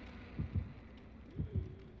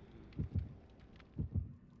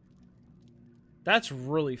 That's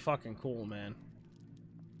really fucking cool, man.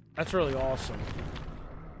 That's really awesome.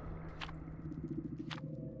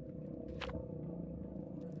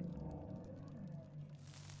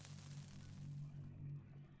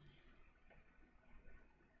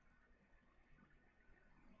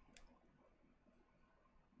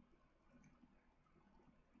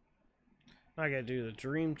 I gotta do the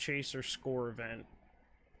Dream Chaser score event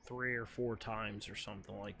 3 or 4 times or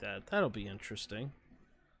something like that. That'll be interesting.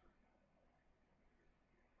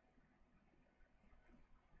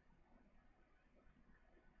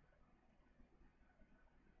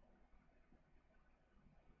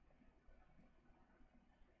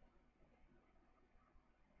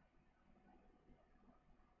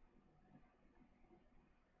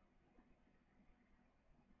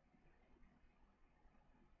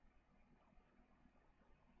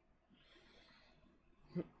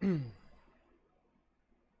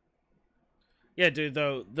 Yeah, dude,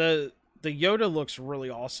 though, the Yoda looks really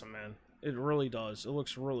awesome, man. It really does. It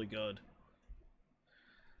looks really good.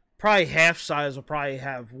 Probably half size will probably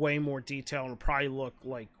have way more detail and will probably look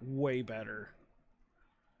like way better.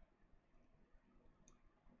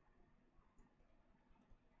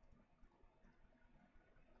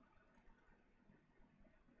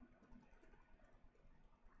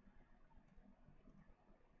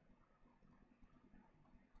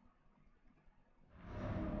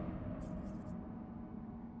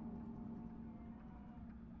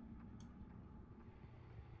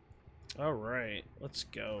 All right, let's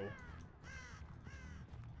go.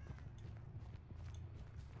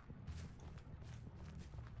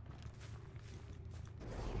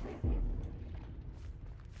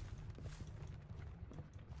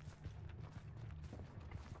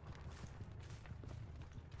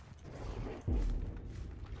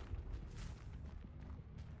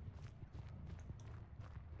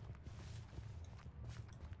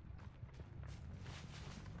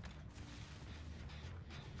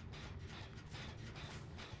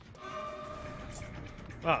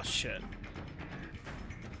 Oh, shit.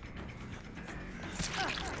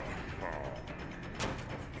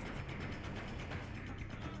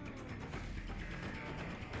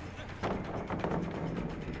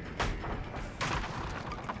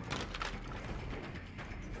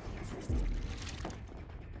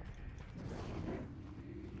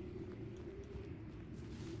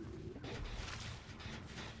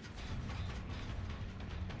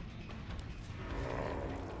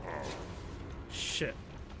 Shit.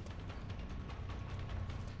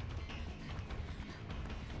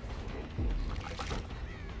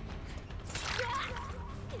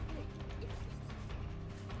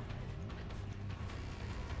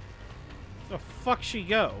 The fuck she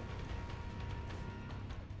go?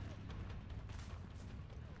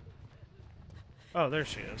 Oh, there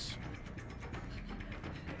she is.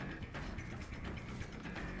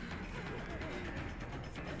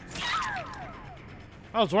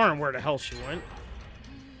 I was wondering where the hell she went.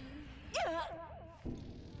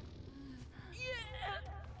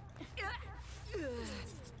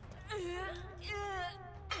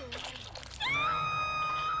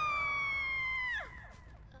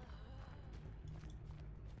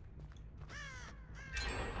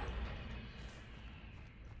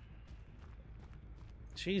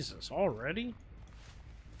 Jesus, already?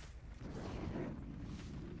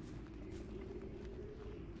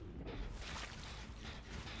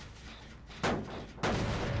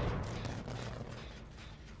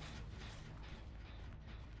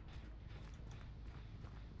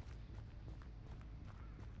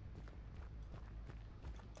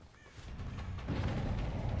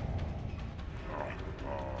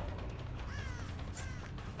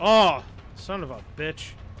 Oh, son of a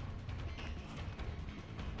bitch.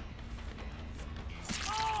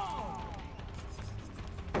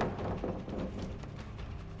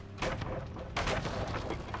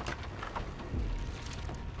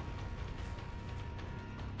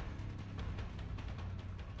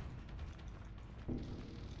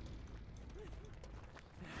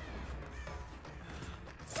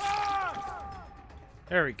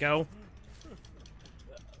 There we go.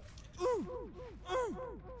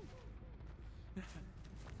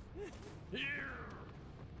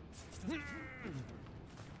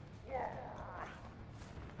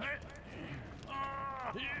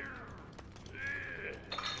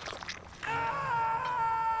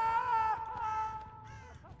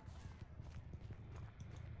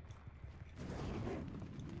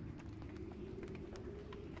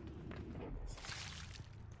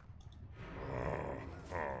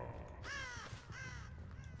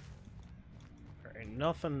 Alright,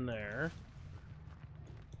 nothing there.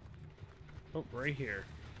 Oh, right here.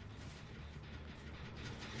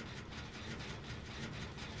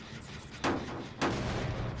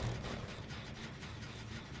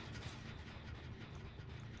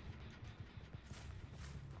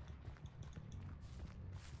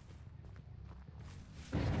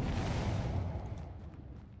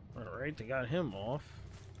 Alright, they got him off.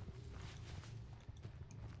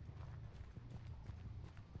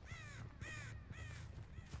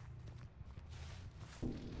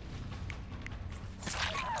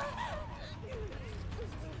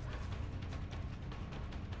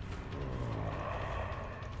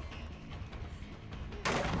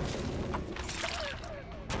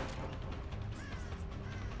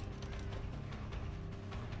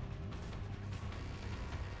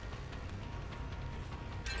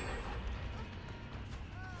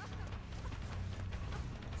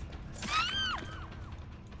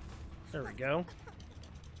 There we go.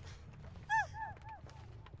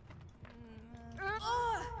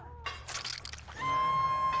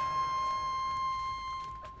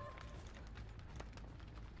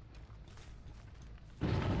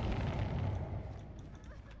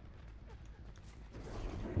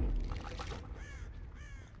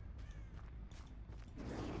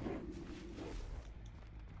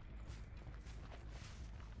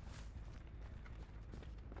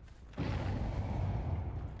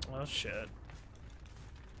 Oh shit.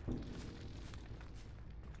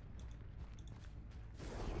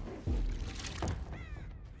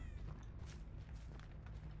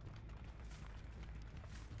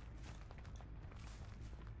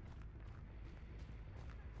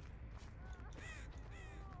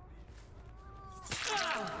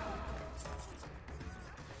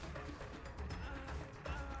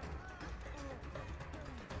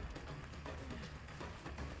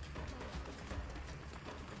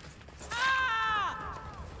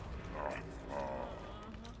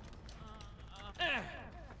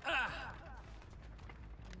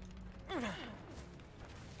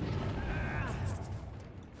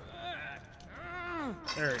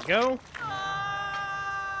 There we go.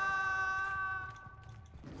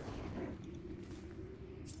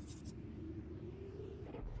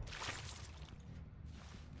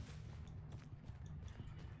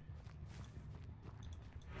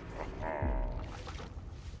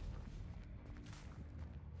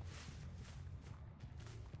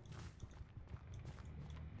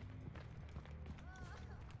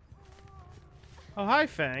 Oh, hi,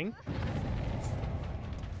 Fang.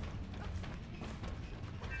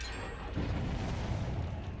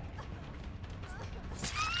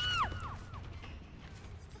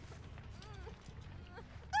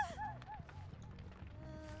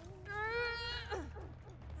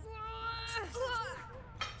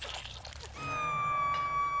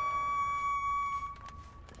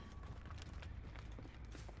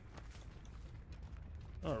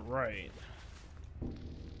 All right.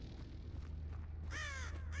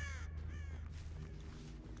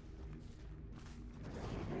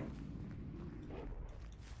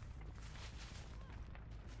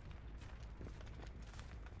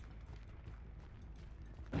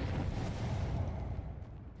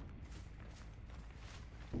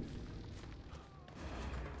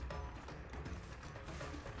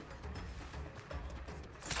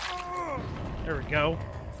 There we go.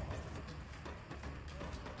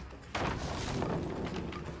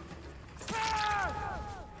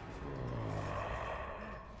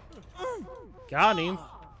 Got him.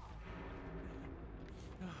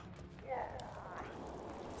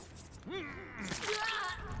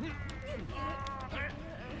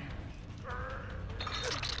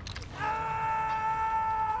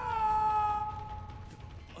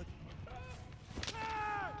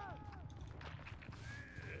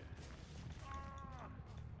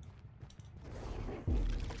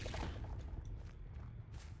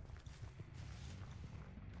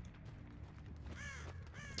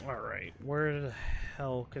 Alright, where the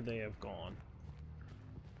hell could they have gone?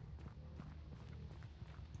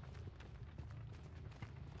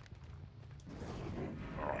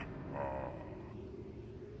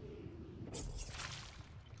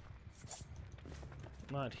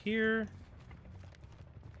 Not here.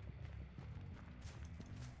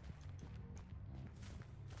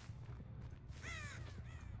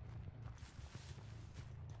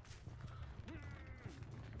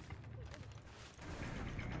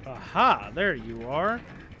 Aha, there you are.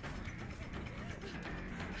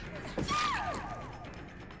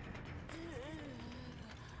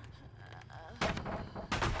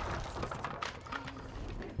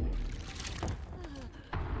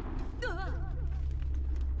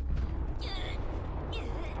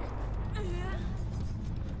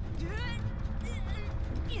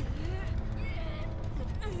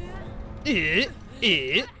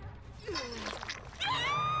 It.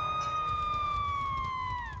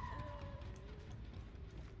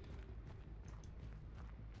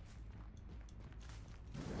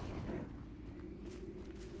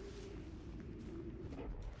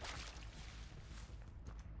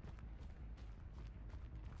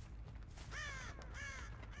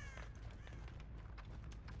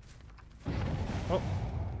 Oh,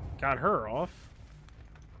 got her off.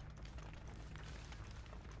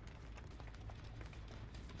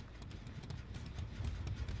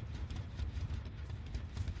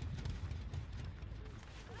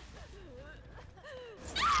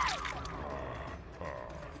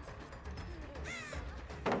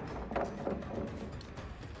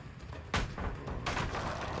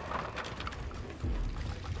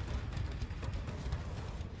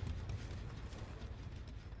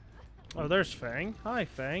 Oh, there's Fang. Hi,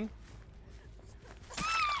 Fang.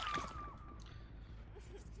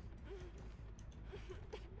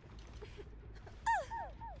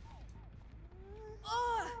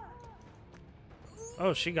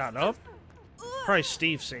 Oh, she got up? Probably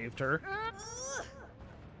Steve saved her.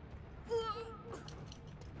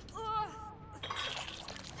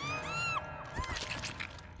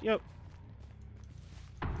 Yep.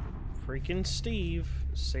 Freaking Steve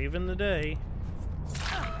saving the day.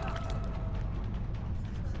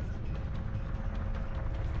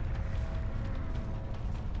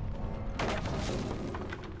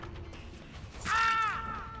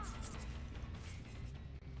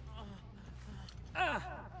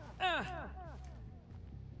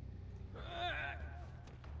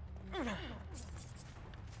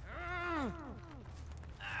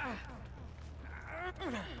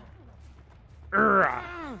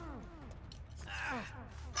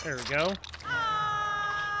 There we go.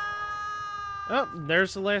 Oh,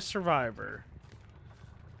 there's the last survivor.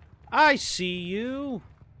 I see you.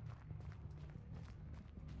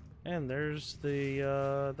 And there's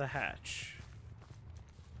the hatch.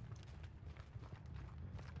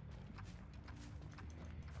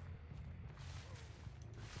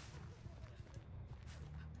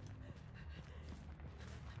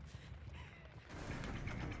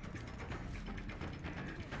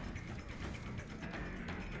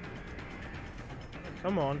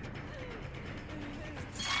 Come on.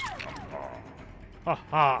 Ha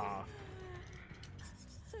ha.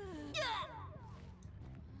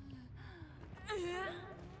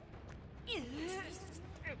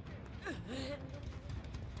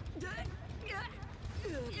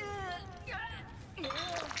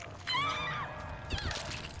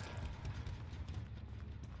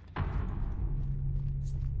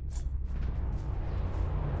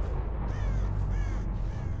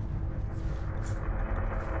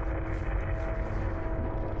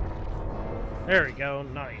 There we go.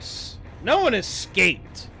 Nice. No one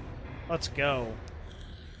escaped. Let's go.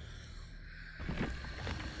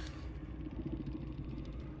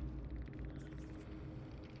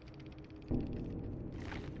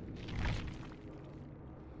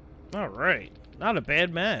 All right. Not a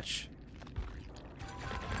bad match.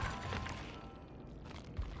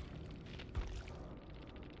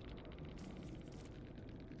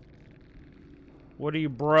 What are you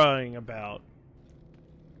bruhing about?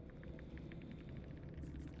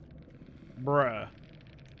 Bruh.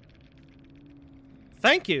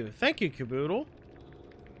 Thank you, Caboodle.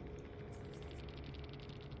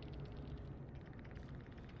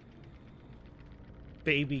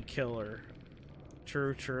 Baby killer.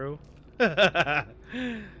 True, true. Oh,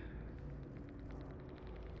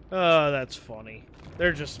 that's funny.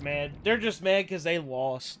 They're just mad. They're just mad because they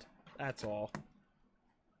lost. That's all.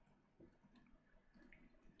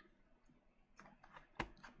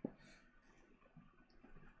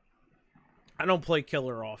 I don't play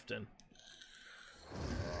killer often.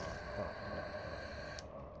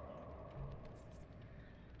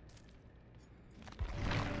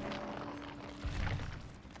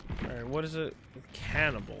 Alright, what is it?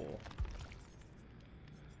 Cannibal.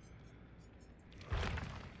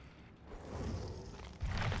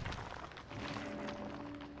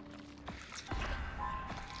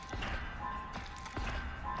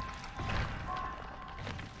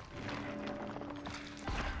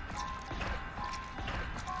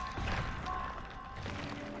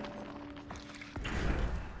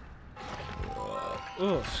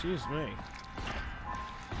 Oh, excuse me.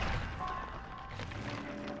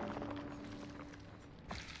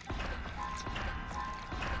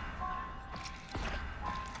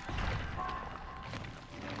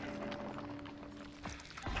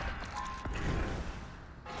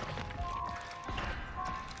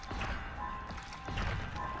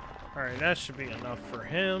 Alright, that should be enough for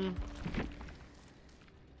him.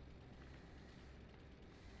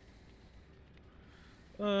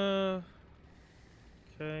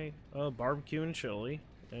 Okay. Barbecue and chili.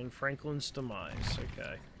 And Franklin's demise.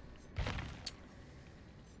 Okay.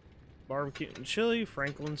 Barbecue and chili,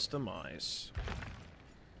 Franklin's demise.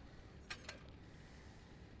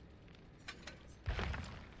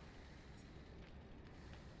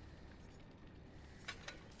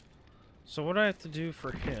 So what do I have to do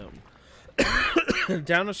for him?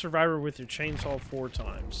 Down a survivor with your chainsaw 4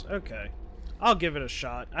 times. Okay. I'll give it a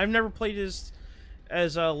shot. I've never played as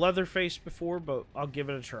Leatherface before, but I'll give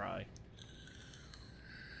it a try.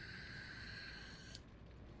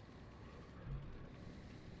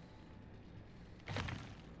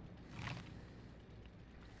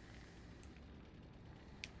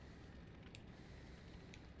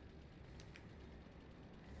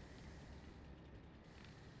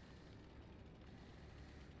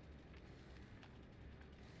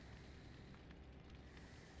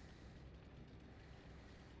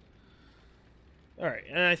 Alright,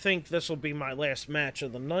 and I think this will be my last match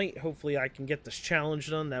of the night. Hopefully I can get this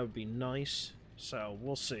challenge done. That would be nice. So,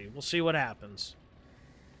 we'll see. We'll see what happens.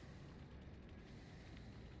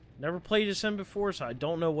 Never played as him before, so I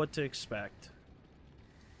don't know what to expect.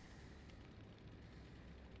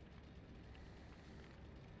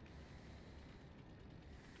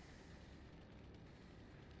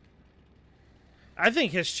 I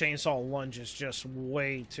think his chainsaw lunge is just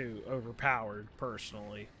way too overpowered,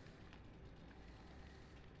 personally.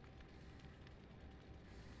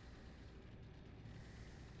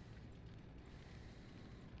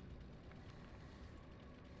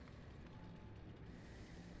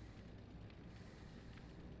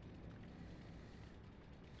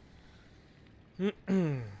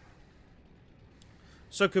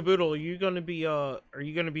 So Caboodle, are you gonna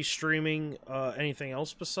be streaming anything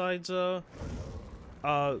else besides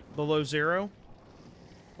Below Zero?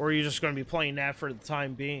 Or are you just gonna be playing that for the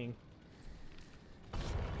time being?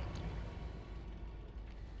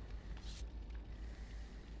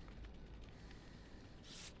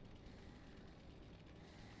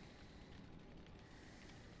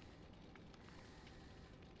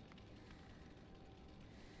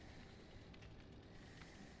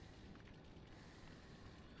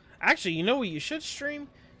 Actually, you know what you should stream?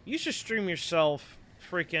 You should stream yourself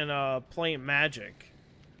freaking playing Magic.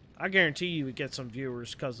 I guarantee you would get some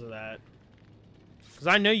viewers because of that. Because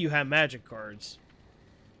I know you have Magic cards.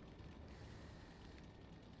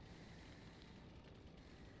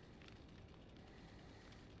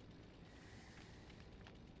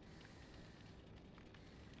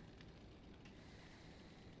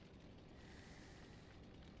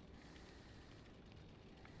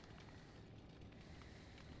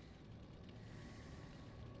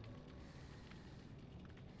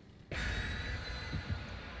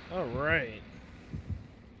 All right.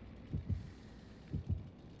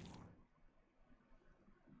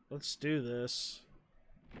 Let's do this.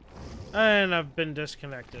 And I've been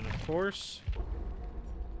disconnected, of course.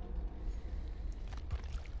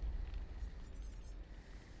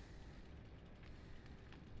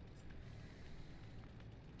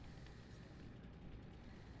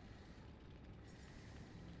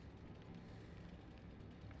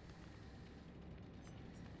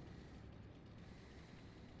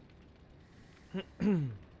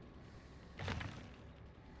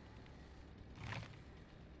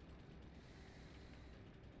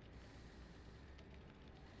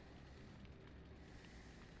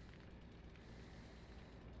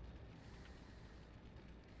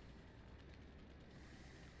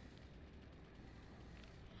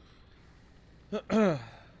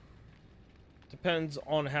 Depends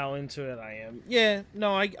on how into it I am. Yeah,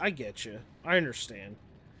 no, I get you. I understand.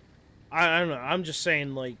 I don't know. I'm just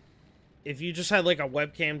saying, like, if you just had, like, a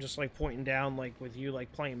webcam just, like, pointing down, like, with you,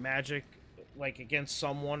 like, playing Magic, like, against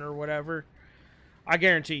someone or whatever, I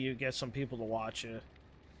guarantee you get some people to watch you.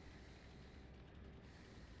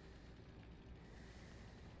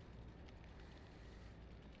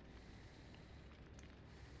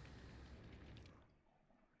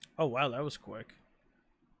 Oh, wow, that was quick.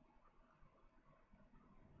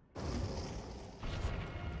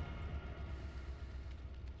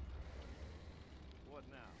 What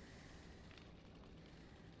now?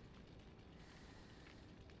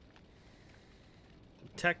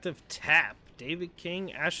 Detective Tapp, David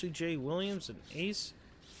King, Ashley J. Williams, and Ace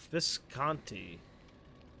Visconti.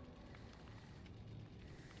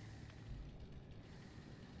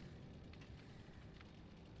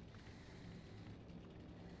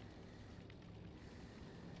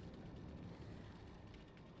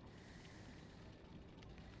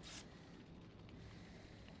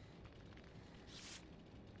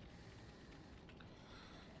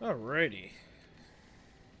 Alrighty.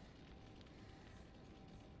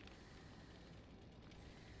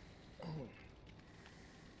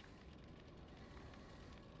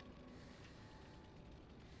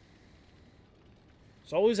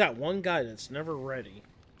 There's always that one guy that's never ready.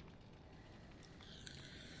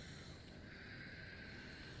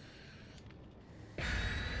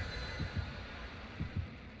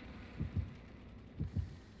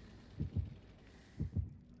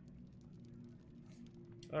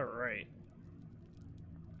 All right.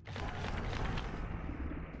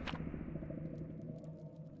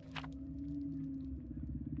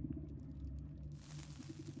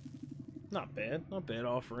 Not bad. Not bad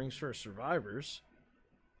offerings for survivors.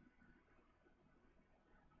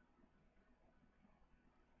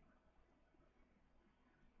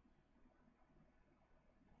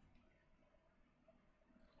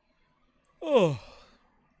 Oh.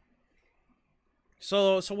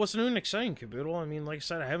 So what's new and exciting, Caboodle? I mean, like I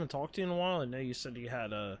said, I haven't talked to you in a while. I know you said you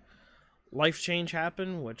had a life change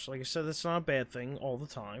happen, which, like I said, that's not a bad thing all the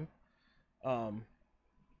time.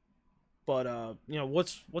 But you know,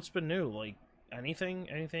 what's been new? Like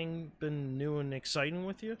anything been new and exciting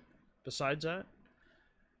with you besides that?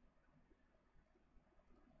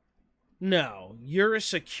 No, you're a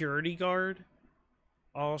security guard.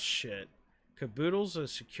 Oh shit. Caboodle's a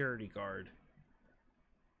security guard.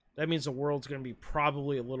 That means the world's going to be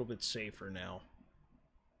probably a little bit safer now.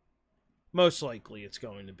 Most likely it's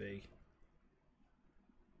going to be.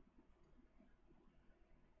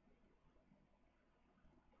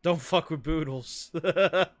 Don't fuck with Boodles.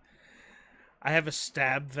 I have a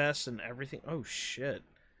stab vest and everything. Oh shit.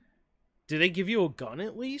 Did they give you a gun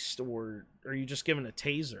at least? Or are you just given a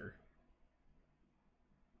taser?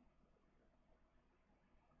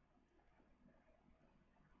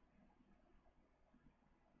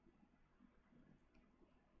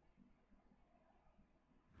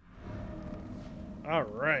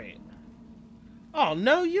 Alright. Oh,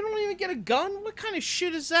 no? You don't even get a gun? What kind of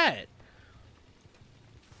shit is that?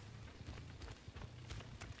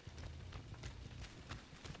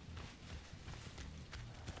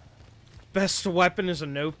 Best weapon is a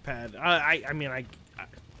notepad. I mean,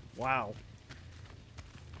 wow.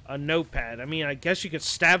 A notepad. I mean, I guess you could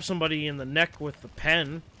stab somebody in the neck with the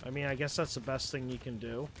pen. I mean, I guess that's the best thing you can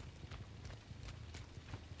do.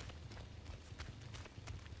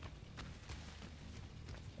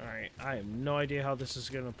 Alright, I have no idea how this is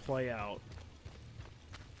going to play out.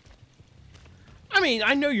 I mean,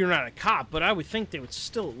 I know you're not a cop, but I would think they would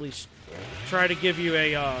still at least try to give you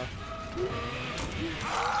a,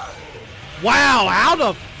 Wow, how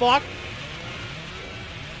the fuck?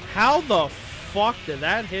 How the fuck did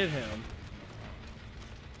that hit him?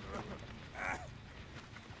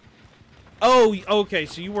 Oh, okay,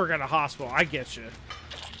 so you work at a hospital. I get you.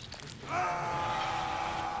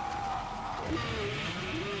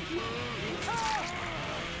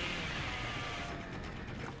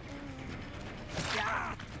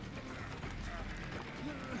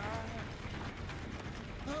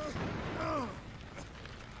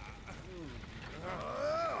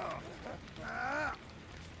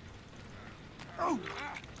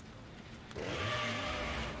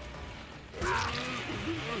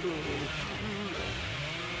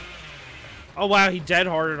 Oh wow, he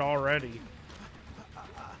dead-hearted already.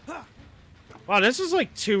 Wow, this is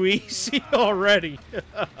like too easy already.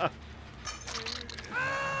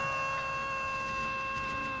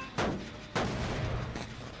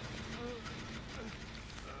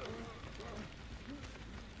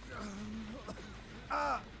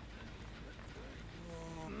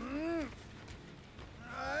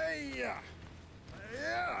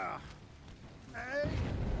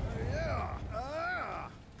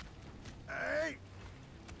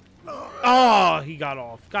 Oh, he got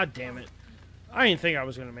off. God damn it. I didn't think I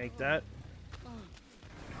was gonna make that.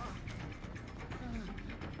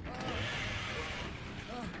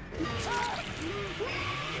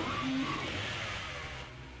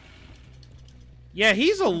 Yeah,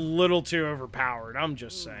 he's a little too overpowered, I'm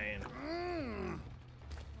just saying.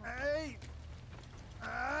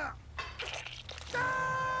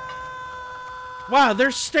 Wow,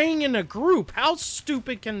 they're staying in a group. How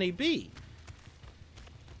stupid can they be?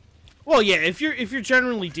 Well, yeah, if you're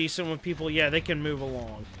generally decent with people, yeah, they can move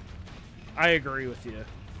along. I agree with you.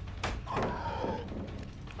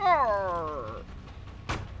 Arr.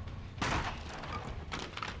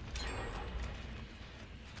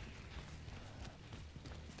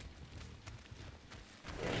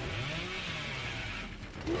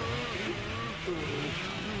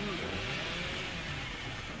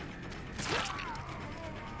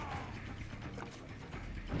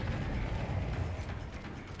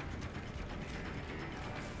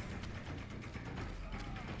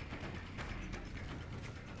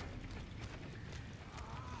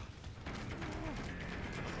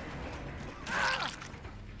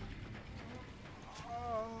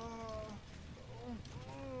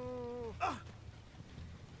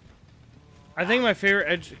 I think my favorite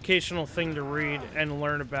educational thing to read and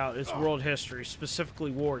learn about is world history,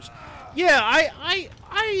 specifically wars. Yeah, I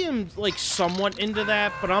am, like, somewhat into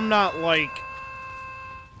that, but I'm not, like,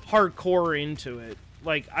 hardcore into it.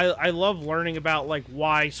 Like, I love learning about, like,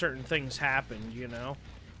 why certain things happened, you know?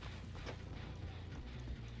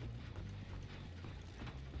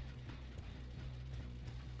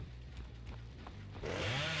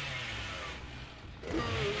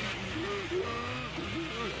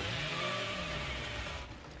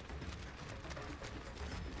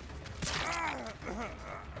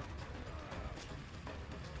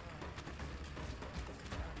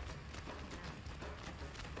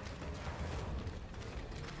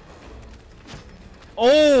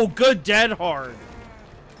 Oh, good dead hard.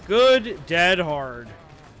 Good dead hard.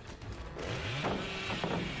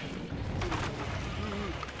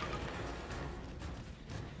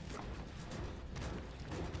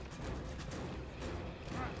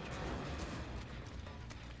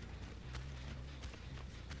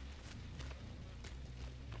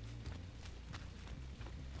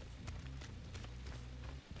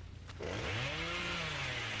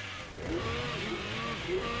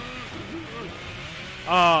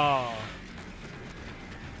 Oh.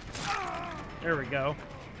 There we go.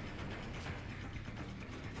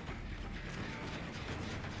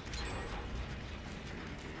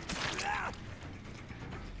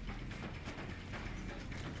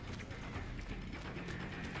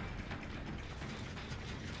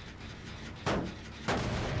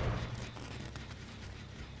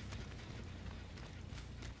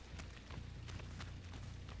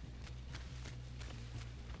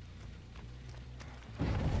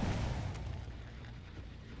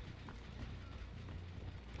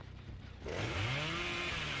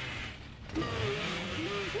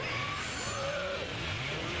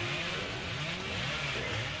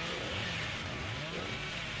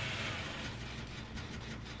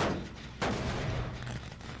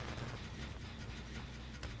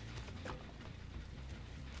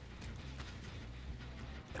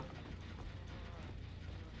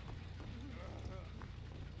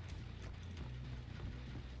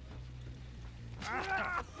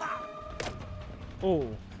 Oh.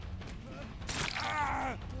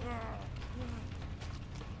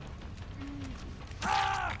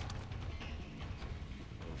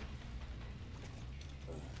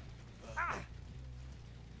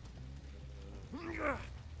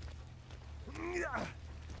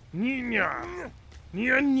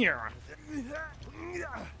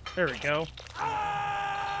 There we go.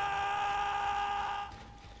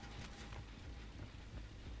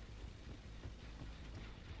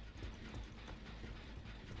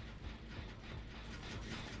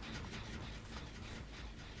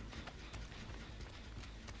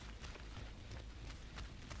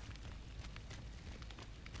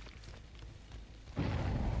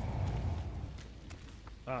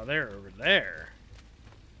 Oh, they're over there.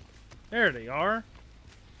 There they are.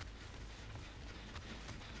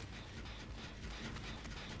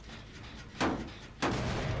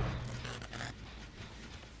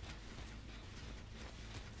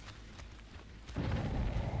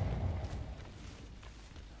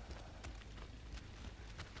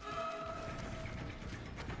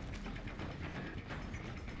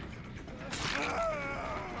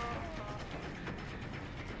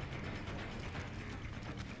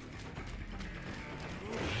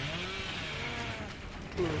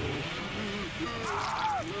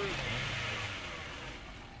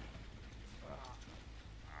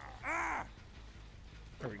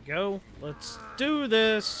 There we go. Let's do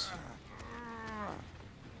this.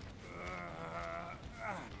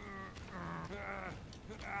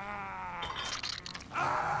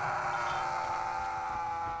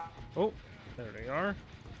 Oh, there they are.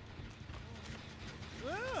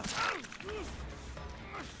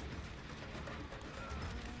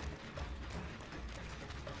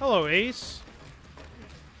 Hello, Ace.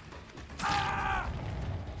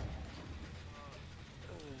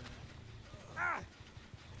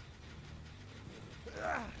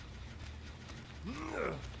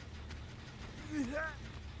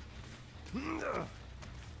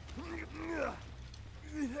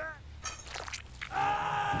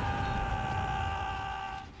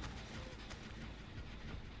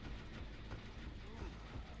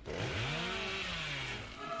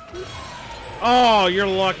 Oh, you're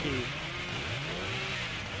lucky.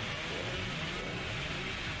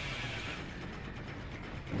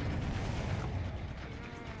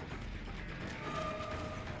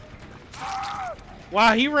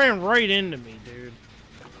 Wow, he ran right into me, dude.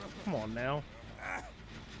 Come on now.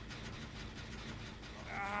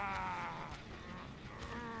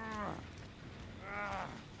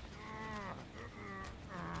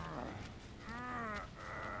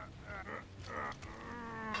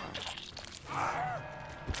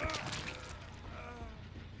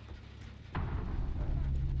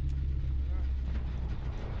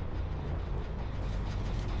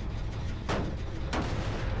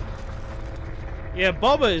 Yeah,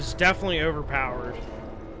 Bubba is definitely overpowered.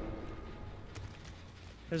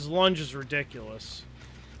 His lunge is ridiculous.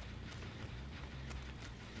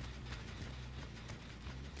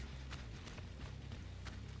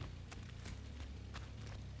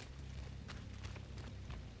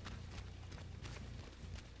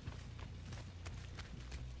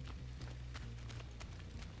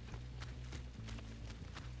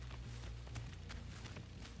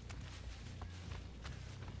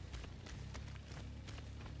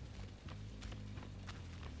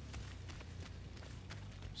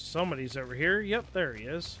 Somebody's over here. Yep, there he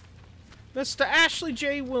is. Mr. Ashley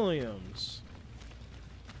J. Williams.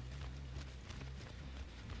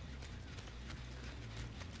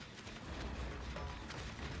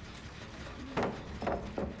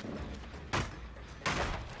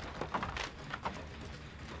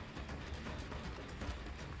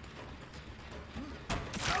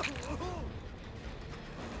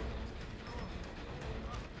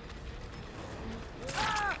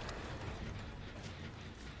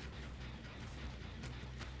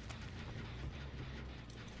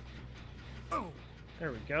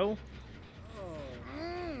 There we go.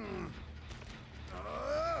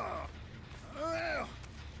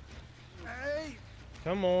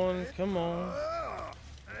 Come on, come on.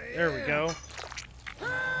 There we go.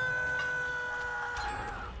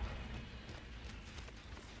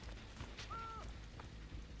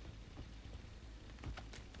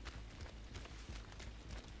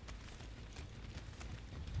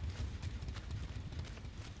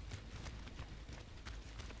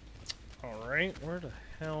 Alright, where the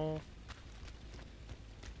hell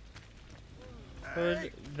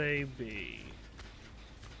could they be?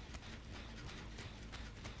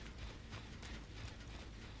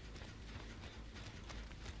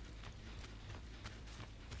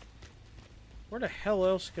 Where the hell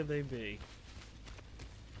else could they be?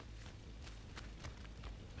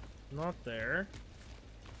 Not there.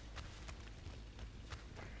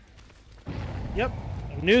 Yep,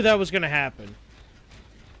 I knew that was gonna happen.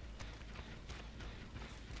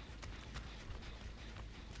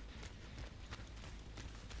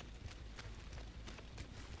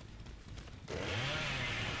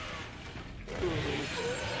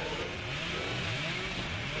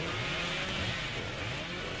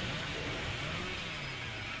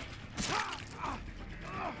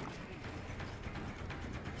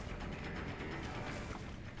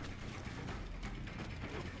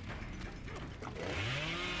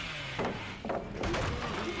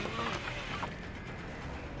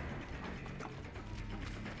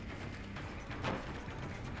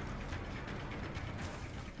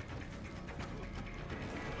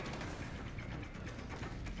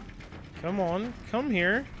 Come on, come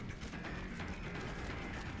here.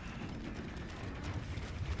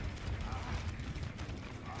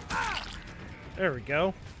 There we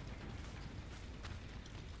go.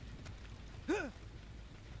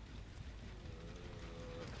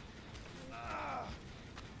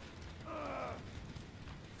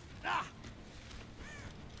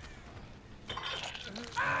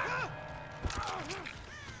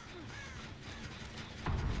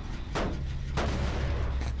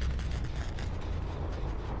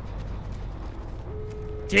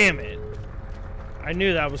 Damn it. I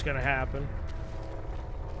knew that was gonna happen.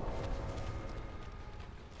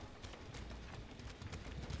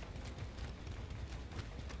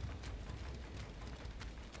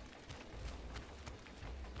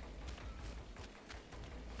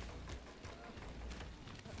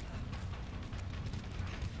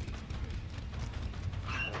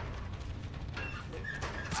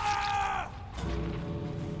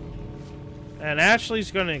 And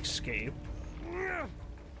Ashley's gonna escape.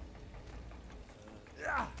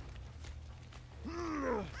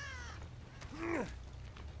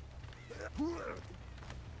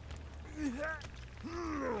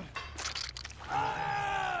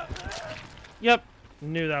 Yep,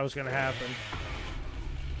 knew that was gonna happen.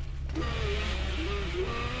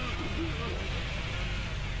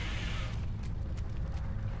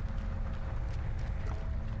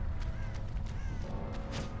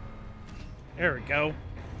 There we go.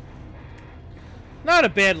 Not a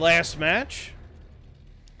bad last match.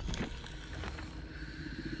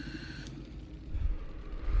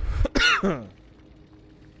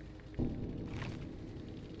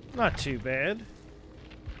 Not too bad.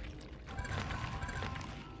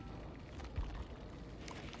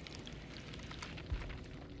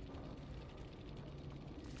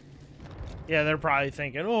 Yeah, they're probably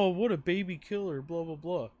thinking, oh, what a baby killer, blah, blah,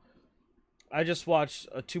 blah. I just watched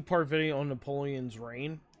a 2-part video on Napoleon's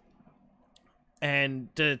reign.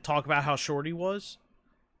 And to talk about how short he was.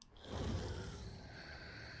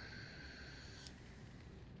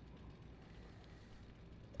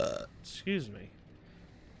 Excuse me.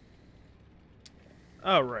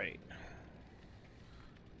 Alright.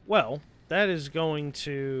 Well, that is going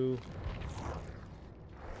to...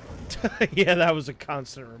 yeah, that was a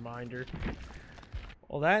constant reminder.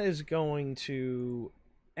 Well, that is going to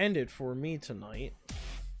end it for me tonight.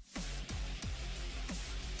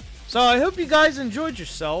 So I hope you guys enjoyed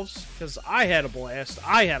yourselves, because I had a blast.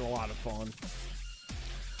 I had a lot of fun.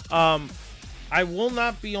 I will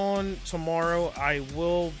not be on tomorrow. I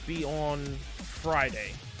will be on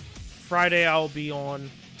Friday. Friday I'll be on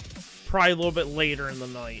probably a little bit later in the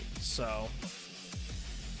night. So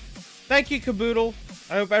thank you, Caboodle.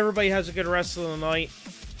 I hope everybody has a good rest of the night.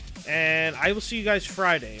 And I will see you guys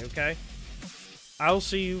Friday, okay? I will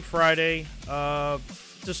see you Friday.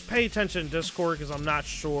 Just pay attention to Discord, because I'm not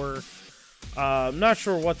sure. I'm not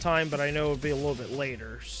sure what time, but I know it'll be a little bit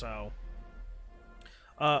later, so.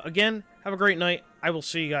 Again, have a great night. I will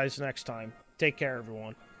see you guys next time. Take care,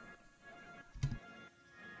 everyone.